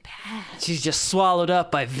dark path. She's just swallowed up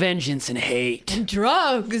by vengeance and hate. And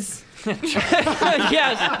drugs.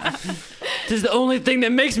 Yes, this is the only thing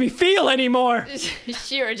that makes me feel anymore.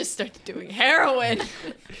 Shira just started doing heroin.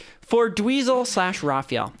 For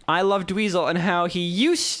Dweezil/Raphael, I love Dweezil and how he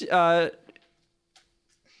used.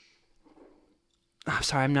 I'm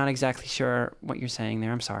sorry, I'm not exactly sure what you're saying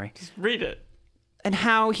there. I'm sorry. Just read it. And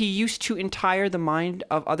how he used to entire the mind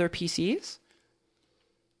of other PCs?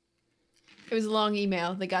 It was a long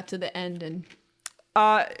email. They got to the end and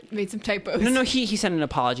Uh, made some typos. no, he sent an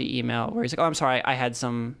apology email where he's like, "Oh, I'm sorry, I had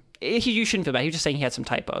some." You shouldn't feel bad. He was just saying he had some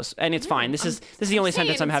typos, and it's fine. This is the only saying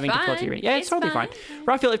sentence I'm it's having fine. difficulty reading. Yeah, it's It's totally fine.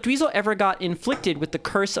 Raphael, if Dweezil ever got inflicted with the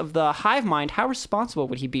curse of the hive mind, how responsible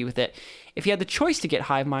would he be with it? If he had the choice to get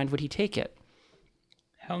hive mind, would he take it?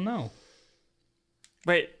 Hell no.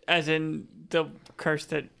 Wait, as in the curse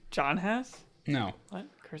that John has? No. What?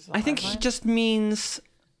 Curse of I think Hive he Mind? just means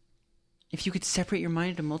if you could separate your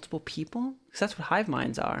mind into multiple people, because that's what hive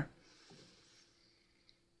minds are.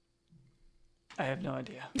 I have no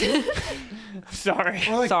idea. I'm sorry.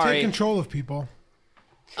 Or like Sorry. take control of people.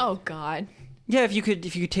 Oh God. Yeah, if you could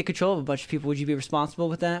take control of a bunch of people, would you be responsible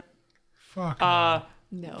with that? Fuck.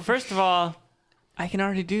 No. First of all, I can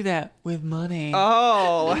already do that with money.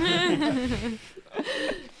 Oh.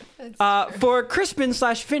 For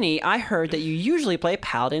Crispin/Finney, I heard that you usually play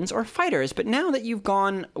paladins or fighters, but now that you've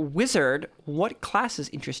gone wizard, what classes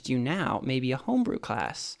interest you now? Maybe a homebrew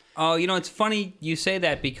class. Oh, it's funny you say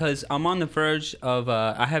that because I'm on the verge of.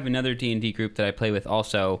 I have another D&D group that I play with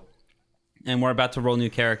also, and we're about to roll new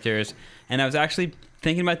characters. And I was actually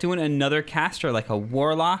thinking about doing another caster, like a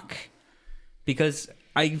warlock, because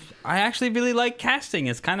I actually really like casting.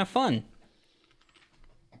 It's kind of fun.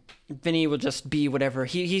 Vinny will just be whatever.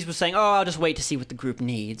 He was saying, I'll just wait to see what the group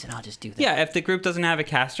needs, and I'll just do that. Yeah, if the group doesn't have a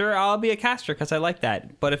caster, I'll be a caster because I like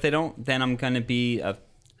that. But if they don't, then I'm going to be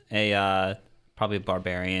probably a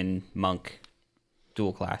barbarian, monk,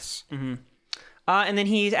 dual class. Mm-hmm. And then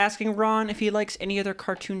he's asking Ron if he likes any other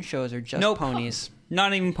cartoon shows or just ponies.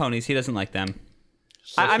 Not even ponies. He doesn't like them.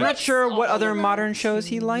 I'm not sure what other modern shows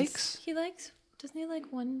he likes. Doesn't he like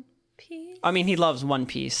One Piece? I mean, he loves One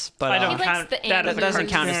Piece, but I don't He likes count the that as that a doesn't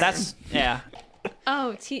count as cartoon. that's yeah.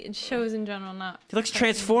 Oh, shows in general, not. He likes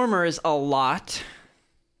Transformers a lot.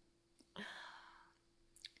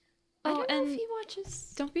 Oh, and he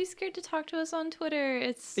watches. don't be scared to talk to us on Twitter.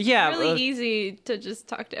 It's Yeah, really easy to just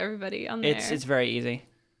talk to everybody on there. It's very easy.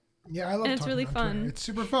 Yeah, I love And it's talking really on Twitter. fun. It's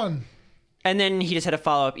super fun. And then he just had a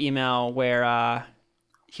follow-up email where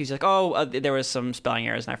he was like, there was some spelling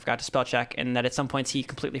errors and I forgot to spell check, and that at some points he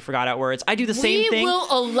completely forgot out words. I do the same thing. We will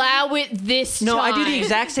allow it this time. No, I do the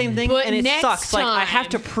exact same thing, But and it next sucks. Like I have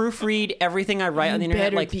to time- proofread everything I write on the internet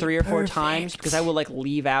better like be 3 or 4 perfect. times because I will like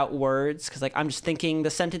leave out words because like I'm just thinking the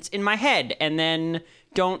sentence in my head and then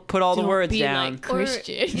don't put all the Don't words be down. like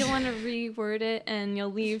Christian. You'll want to reword it, and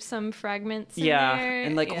you'll leave some fragments in Yeah, there.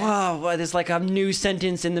 and like, yeah. whoa, there's like a new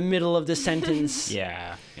sentence in the middle of the sentence.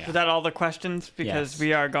 Yeah. Is that all the questions? Because Yes.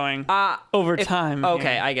 we are going Uh, over if- time.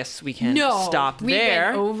 Okay, here. I guess we can No, stop we've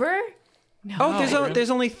there. been over. There's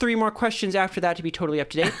only 3 more questions after that to be totally up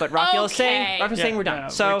to date. But Raphael's Okay. saying we're done. Yeah,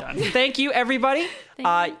 So we're done. thank you, everybody.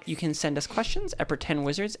 Thanks. You can send us questions at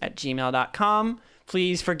pretendwizards@gmail.com.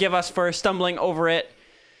 Please forgive us for stumbling over it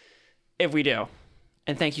if we do.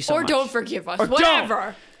 And thank you so Or much. don't forgive us. Or don't.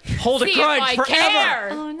 Whatever. hold a See if grudge I forever. care.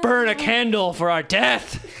 Oh, no. Burn a candle for our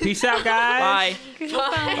death. Peace out, guys. Bye.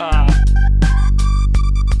 Goodbye. Uh,